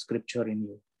to have scripture in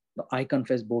you. The I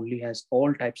Confess Boldly has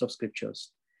all types of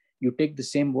scriptures. You take the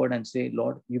same word and say,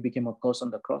 Lord, you became a curse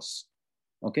on the cross.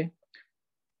 Okay.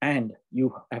 And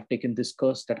you have taken this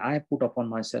curse that I have put upon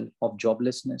myself of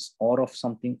joblessness or of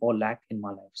something or lack in my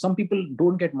life. Some people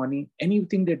don't get money.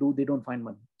 Anything they do, they don't find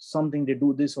money. Something they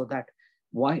do this or that.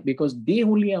 Why? Because they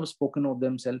only have spoken of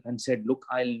themselves and said, look,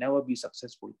 I'll never be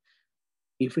successful.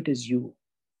 If it is you,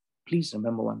 please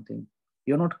remember one thing.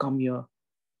 You're not come here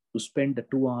to spend the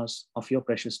 2 hours of your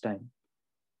precious time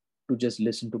to just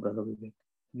listen to Brother Vivek.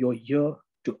 You're here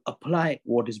to apply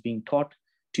what is being taught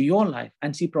to your life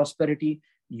and see prosperity.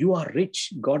 You are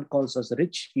rich. God calls us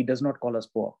rich. He does not call us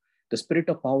poor. The spirit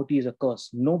of poverty is a curse.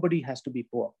 Nobody has to be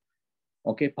poor.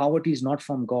 Okay, poverty is not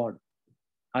from God.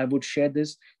 I would share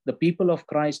this. The people of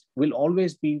Christ will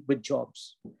always be with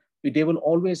jobs. They will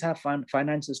always have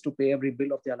finances to pay every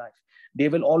bill of their life. They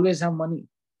will always have money.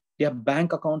 Their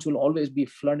bank accounts will always be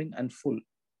flooding and full.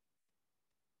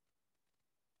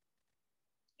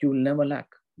 You will never lack.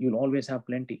 You'll always have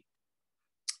plenty.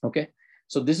 Okay,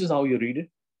 so this is how you read it,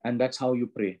 and that's how you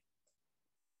pray.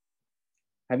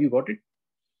 Have you got it?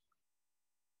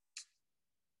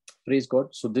 Praise God.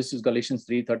 So this is Galatians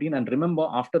 3:13. And remember,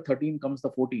 after 13 comes the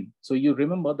 14. So you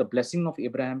remember the blessing of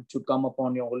Abraham should come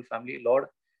upon your whole family. Lord,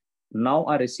 now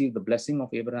I receive the blessing of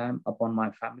Abraham upon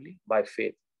my family by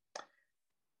faith.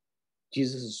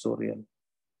 Jesus is so real.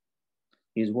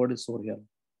 His word is so real.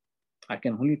 I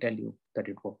can only tell you that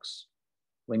it works.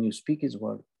 When you speak his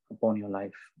word upon your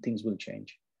life, things will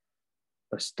change.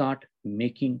 But start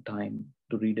making time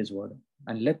to read his word,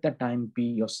 and let that time be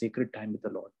your sacred time with the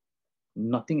Lord.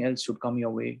 Nothing else should come your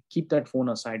way. Keep that phone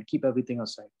aside. Keep everything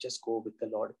aside. Just go with the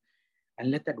Lord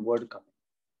and let that word come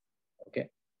in. Okay.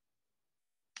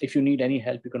 If you need any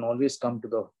help, you can always come to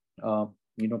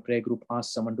the prayer group.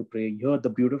 Ask someone to pray. Here, the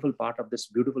beautiful part of this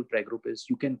beautiful prayer group is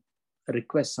you can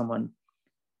request someone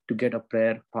to get a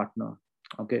prayer partner.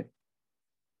 Okay.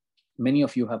 Many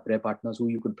of you have prayer partners who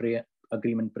you could pray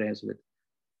agreement prayers with.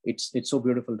 It's so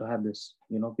beautiful to have this.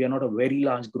 We are not a very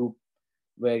large group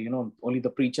where, only the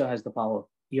preacher has the power.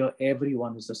 Here,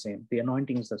 everyone is the same. The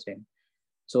anointing is the same.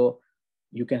 So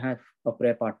you can have a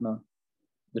prayer partner,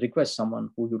 request someone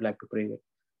who you'd like to pray with,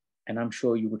 and I'm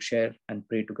sure you would share and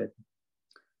pray together.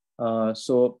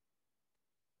 So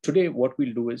today, what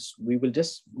we'll do is we will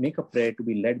just make a prayer to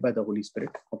be led by the Holy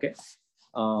Spirit. Okay.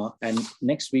 And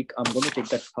next week, I'm going to take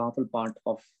that powerful part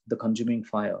of the consuming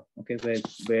fire. Okay.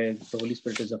 Where the Holy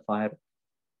Spirit is a fire.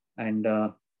 And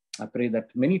I pray that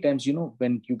many times,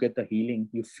 when you get the healing,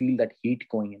 you feel that heat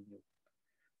going in you.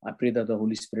 I pray that the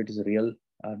Holy Spirit is real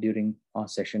during our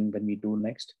session when we do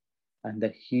next. And the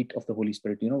heat of the Holy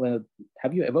Spirit,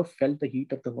 have you ever felt the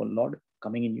heat of the Lord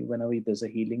coming in you? Whenever there's a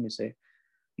healing, you say,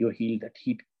 you're healed, that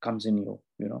heat comes in you,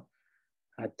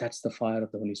 that's the fire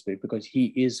of the Holy Spirit, because he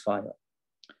is fire.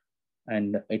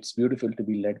 And it's beautiful to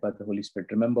be led by the Holy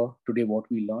Spirit. Remember today what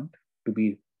we learned,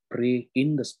 to pray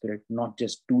in the Spirit, not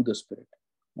just to the Spirit.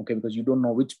 Okay, because you don't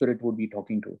know which Spirit would be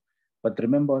talking to. But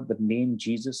remember, the name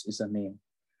Jesus is a name.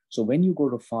 So when you go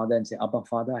to Father and say, Abba,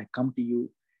 Father, I come to you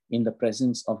in the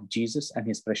presence of Jesus and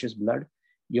his precious blood,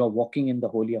 you're walking in the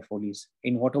Holy of Holies.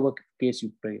 In whatever case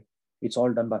you pray, it's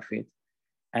all done by faith.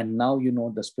 And now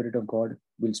the Spirit of God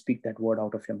will speak that word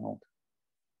out of your mouth.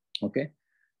 Okay.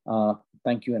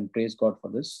 Thank you and praise God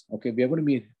for this. Okay, we are going to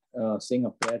be saying a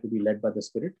prayer to be led by the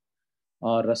Spirit.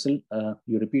 Russell,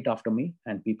 you repeat after me,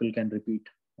 and people can repeat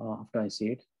after I say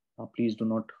it. Please do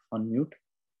not unmute.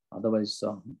 Otherwise,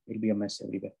 it'll be a mess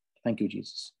everywhere. Thank you,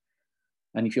 Jesus.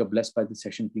 And if you're blessed by this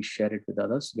session, please share it with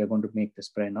others. We are going to make this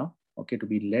prayer now. Okay, to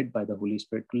be led by the Holy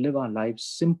Spirit, to live our lives,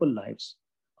 simple lives,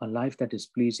 a life that is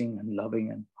pleasing and loving,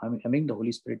 and having the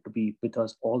Holy Spirit to be with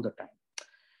us all the time.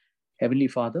 Heavenly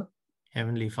Father,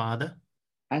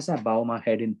 as I bow my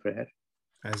head in prayer,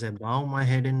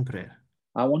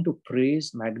 I want to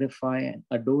praise, magnify, and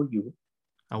adore you.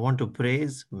 I want to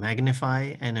praise,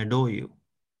 magnify, and adore you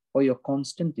for your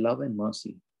constant love and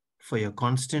mercy. For your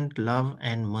constant love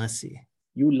and mercy.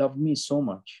 You loved me so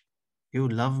much. You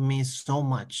love me so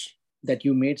much. That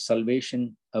you made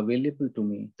salvation available to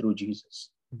me through Jesus.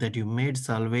 That you made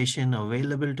salvation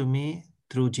available to me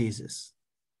through Jesus.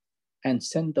 And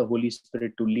sent the Holy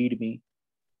Spirit to lead me.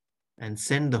 And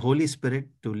send the Holy Spirit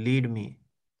to lead me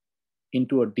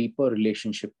into a deeper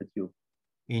relationship with you.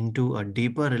 Into a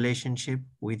deeper relationship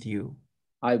with you.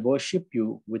 I worship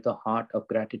you with a heart of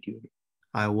gratitude.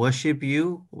 I worship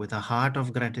you with a heart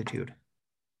of gratitude.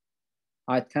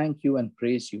 I thank you and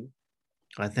praise you.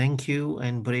 I thank you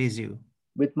and praise you.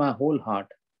 With my whole heart.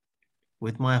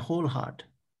 With my whole heart.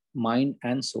 Mind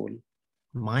and soul.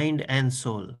 Mind and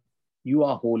soul. You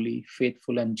are holy,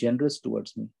 faithful, and generous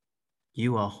towards me.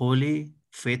 You are holy,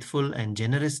 faithful, and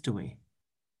generous to me.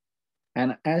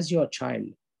 And as your child.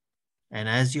 And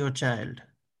as your child.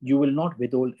 You will not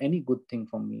withhold any good thing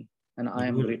from me, and I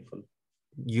am grateful.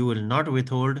 You will not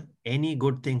withhold any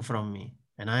good thing from me,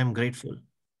 and I am grateful.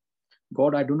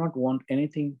 God, I do not want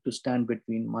anything to stand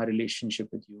between my relationship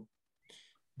with you.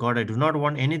 God, I do not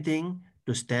want anything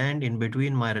to stand in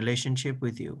between my relationship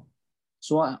with you.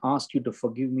 So I ask you to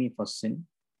forgive me for sin.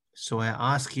 So I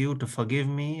ask you to forgive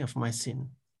me of my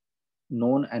sin.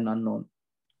 Known and unknown.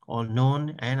 All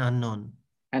known and unknown.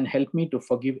 And help me to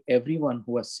forgive everyone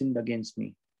who has sinned against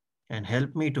me. And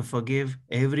help me to forgive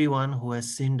everyone who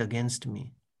has sinned against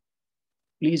me.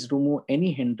 Please remove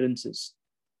any hindrances.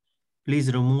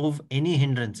 Please remove any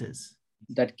hindrances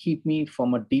that keep me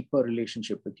from a deeper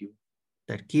relationship with you.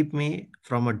 That keep me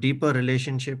from a deeper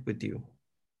relationship with you.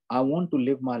 I want to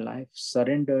live my life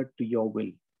surrendered to your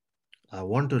will. I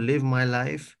want to live my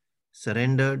life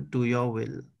surrendered to your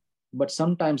will. But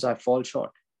sometimes I fall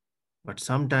short. But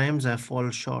sometimes I fall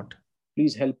short.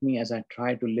 Please help me as I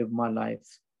try to live my life.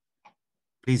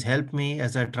 Please help me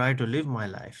as I try to live my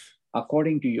life.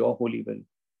 According to your holy will.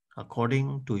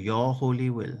 According to your holy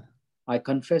will. I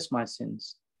confess my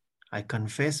sins. I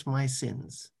confess my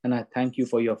sins. And I thank you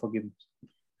for your forgiveness.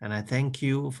 And I thank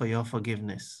you for your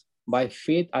forgiveness. By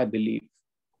faith, I believe.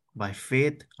 By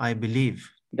faith, I believe.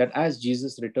 That as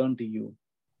Jesus returned to you.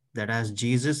 That as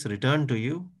Jesus returned to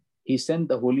you. He sent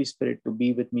the Holy Spirit to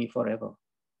be with me forever.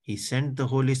 He sent the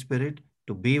Holy Spirit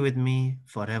to be with me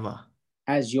forever.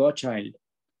 As your child.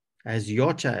 As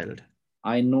your child.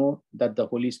 I know that the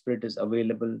Holy Spirit is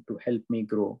available to help me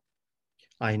grow.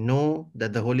 I know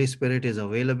that the Holy Spirit is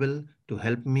available to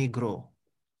help me grow.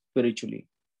 Spiritually.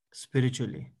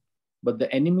 Spiritually. But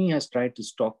the enemy has tried to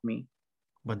stop me.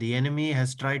 But the enemy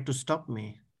has tried to stop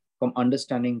me. From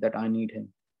understanding that I need him.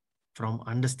 From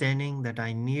understanding that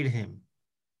I need him.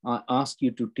 I ask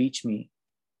you to teach me.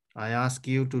 I ask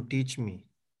you to teach me.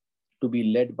 To be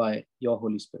led by your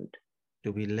Holy Spirit.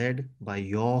 To be led by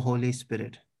your Holy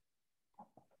Spirit.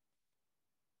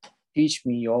 Teach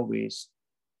me your ways.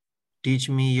 Teach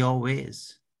me your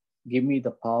ways. Give me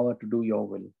the power to do your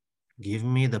will. Give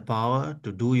me the power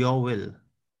to do your will.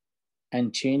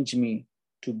 And change me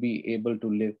to be able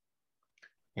to live.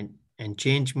 And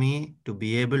change me to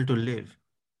be able to live.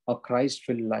 A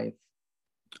Christ-filled life.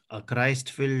 A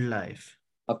Christ-filled life.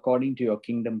 According to your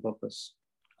kingdom purpose.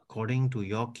 According to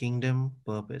your kingdom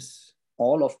purpose.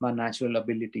 All of my natural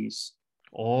abilities.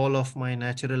 All of my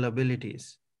natural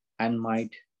abilities. And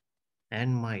might.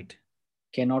 And might.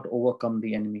 Cannot overcome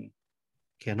the enemy.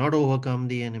 Cannot overcome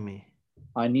the enemy.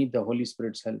 I need the Holy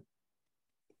Spirit's help.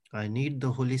 I need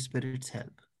the Holy Spirit's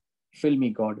help. Fill me,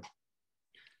 God.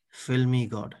 Fill me,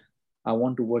 God. I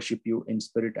want to worship you in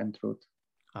spirit and truth.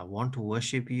 I want to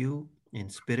worship you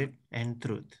in spirit and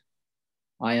truth.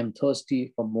 I am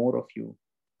thirsty for more of you.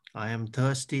 I am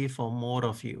thirsty for more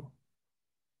of you.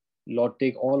 Lord,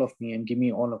 take all of me and give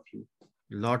me all of you.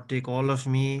 Lord, take all of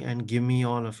me and give me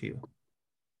all of you.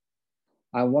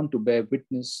 I want to bear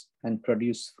witness and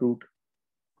produce fruit.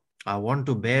 I want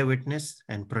to bear witness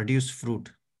and produce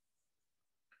fruit.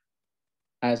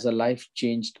 As a life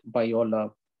changed by your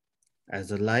love.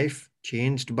 As a life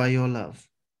changed by your love.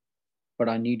 But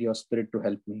I need your spirit to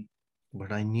help me.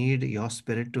 But I need your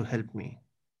spirit to help me.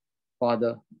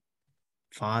 Father.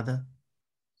 Father.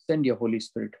 Send your Holy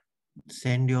Spirit.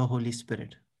 Send your Holy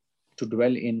Spirit. To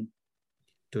dwell in.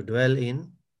 To dwell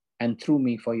in. And through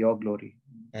me for your glory.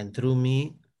 And through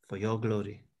me for your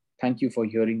glory. Thank you for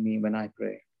hearing me when I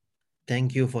pray.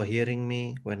 Thank you for hearing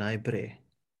me when I pray.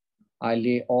 I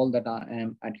lay all that I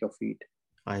am at your feet.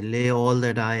 I lay all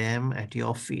that I am at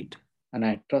your feet. And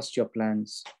I trust your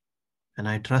plans. And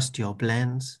I trust your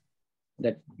plans.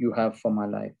 That you have for my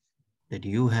life. That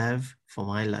you have for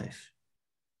my life.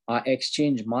 I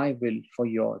exchange my will for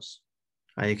yours.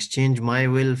 I exchange my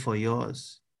will for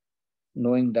yours.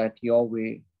 Knowing that your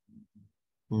way.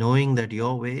 Knowing that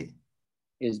your way.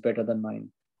 Is better than mine.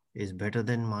 Is better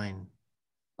than mine.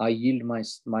 I yield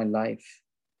my life.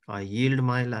 I yield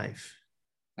my life.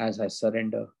 As I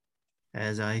surrender.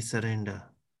 As I surrender.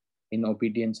 In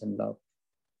obedience and love.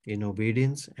 In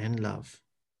obedience and love.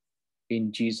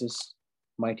 In Jesus'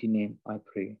 mighty name I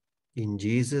pray. In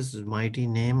Jesus' mighty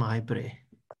name I pray.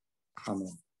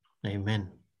 Amen.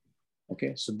 Amen.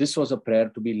 Okay, so this was a prayer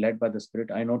to be led by the Spirit.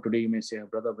 I know today you may say,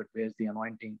 brother, but where's the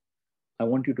anointing? I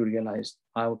want you to realize,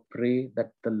 I would pray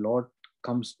that the Lord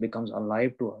becomes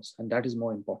alive to us, and that is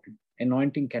more important.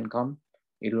 Anointing can come,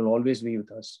 it will always be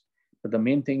with us. But the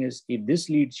main thing is, if this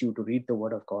leads you to read the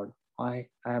Word of God, I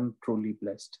am truly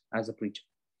blessed as a preacher,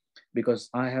 because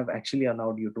I have actually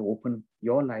allowed you to open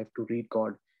your life to read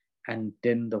God, and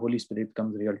then the Holy Spirit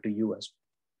becomes real to you as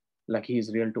well. Like He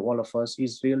is real to all of us,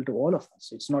 He's real to all of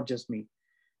us. It's not just me.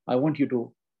 I want you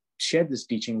to share this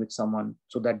teaching with someone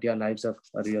so that their lives are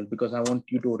real, because I want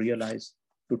you to realize,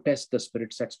 to test the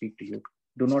spirits that speak to you.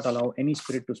 Do not allow any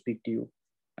spirit to speak to you.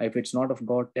 If it's not of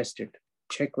God, test it.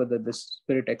 Check whether the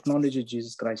spirit acknowledges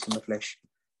Jesus Christ in the flesh.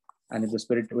 And if the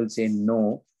spirit will say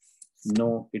no,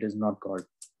 it is not God.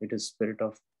 It is spirit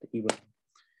of the evil.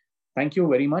 Thank you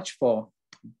very much for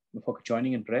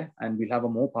joining in prayer, and we'll have a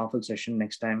more powerful session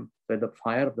next time where the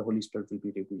fire of the Holy Spirit will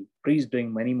be revealed. Please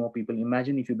bring many more people.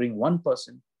 Imagine if you bring one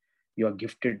person, you are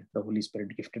gifted, the Holy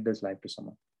Spirit gifted this life to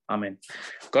someone. Amen.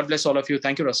 God bless all of you.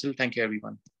 Thank you, Russell. Thank you,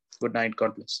 everyone. Good night.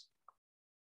 God bless.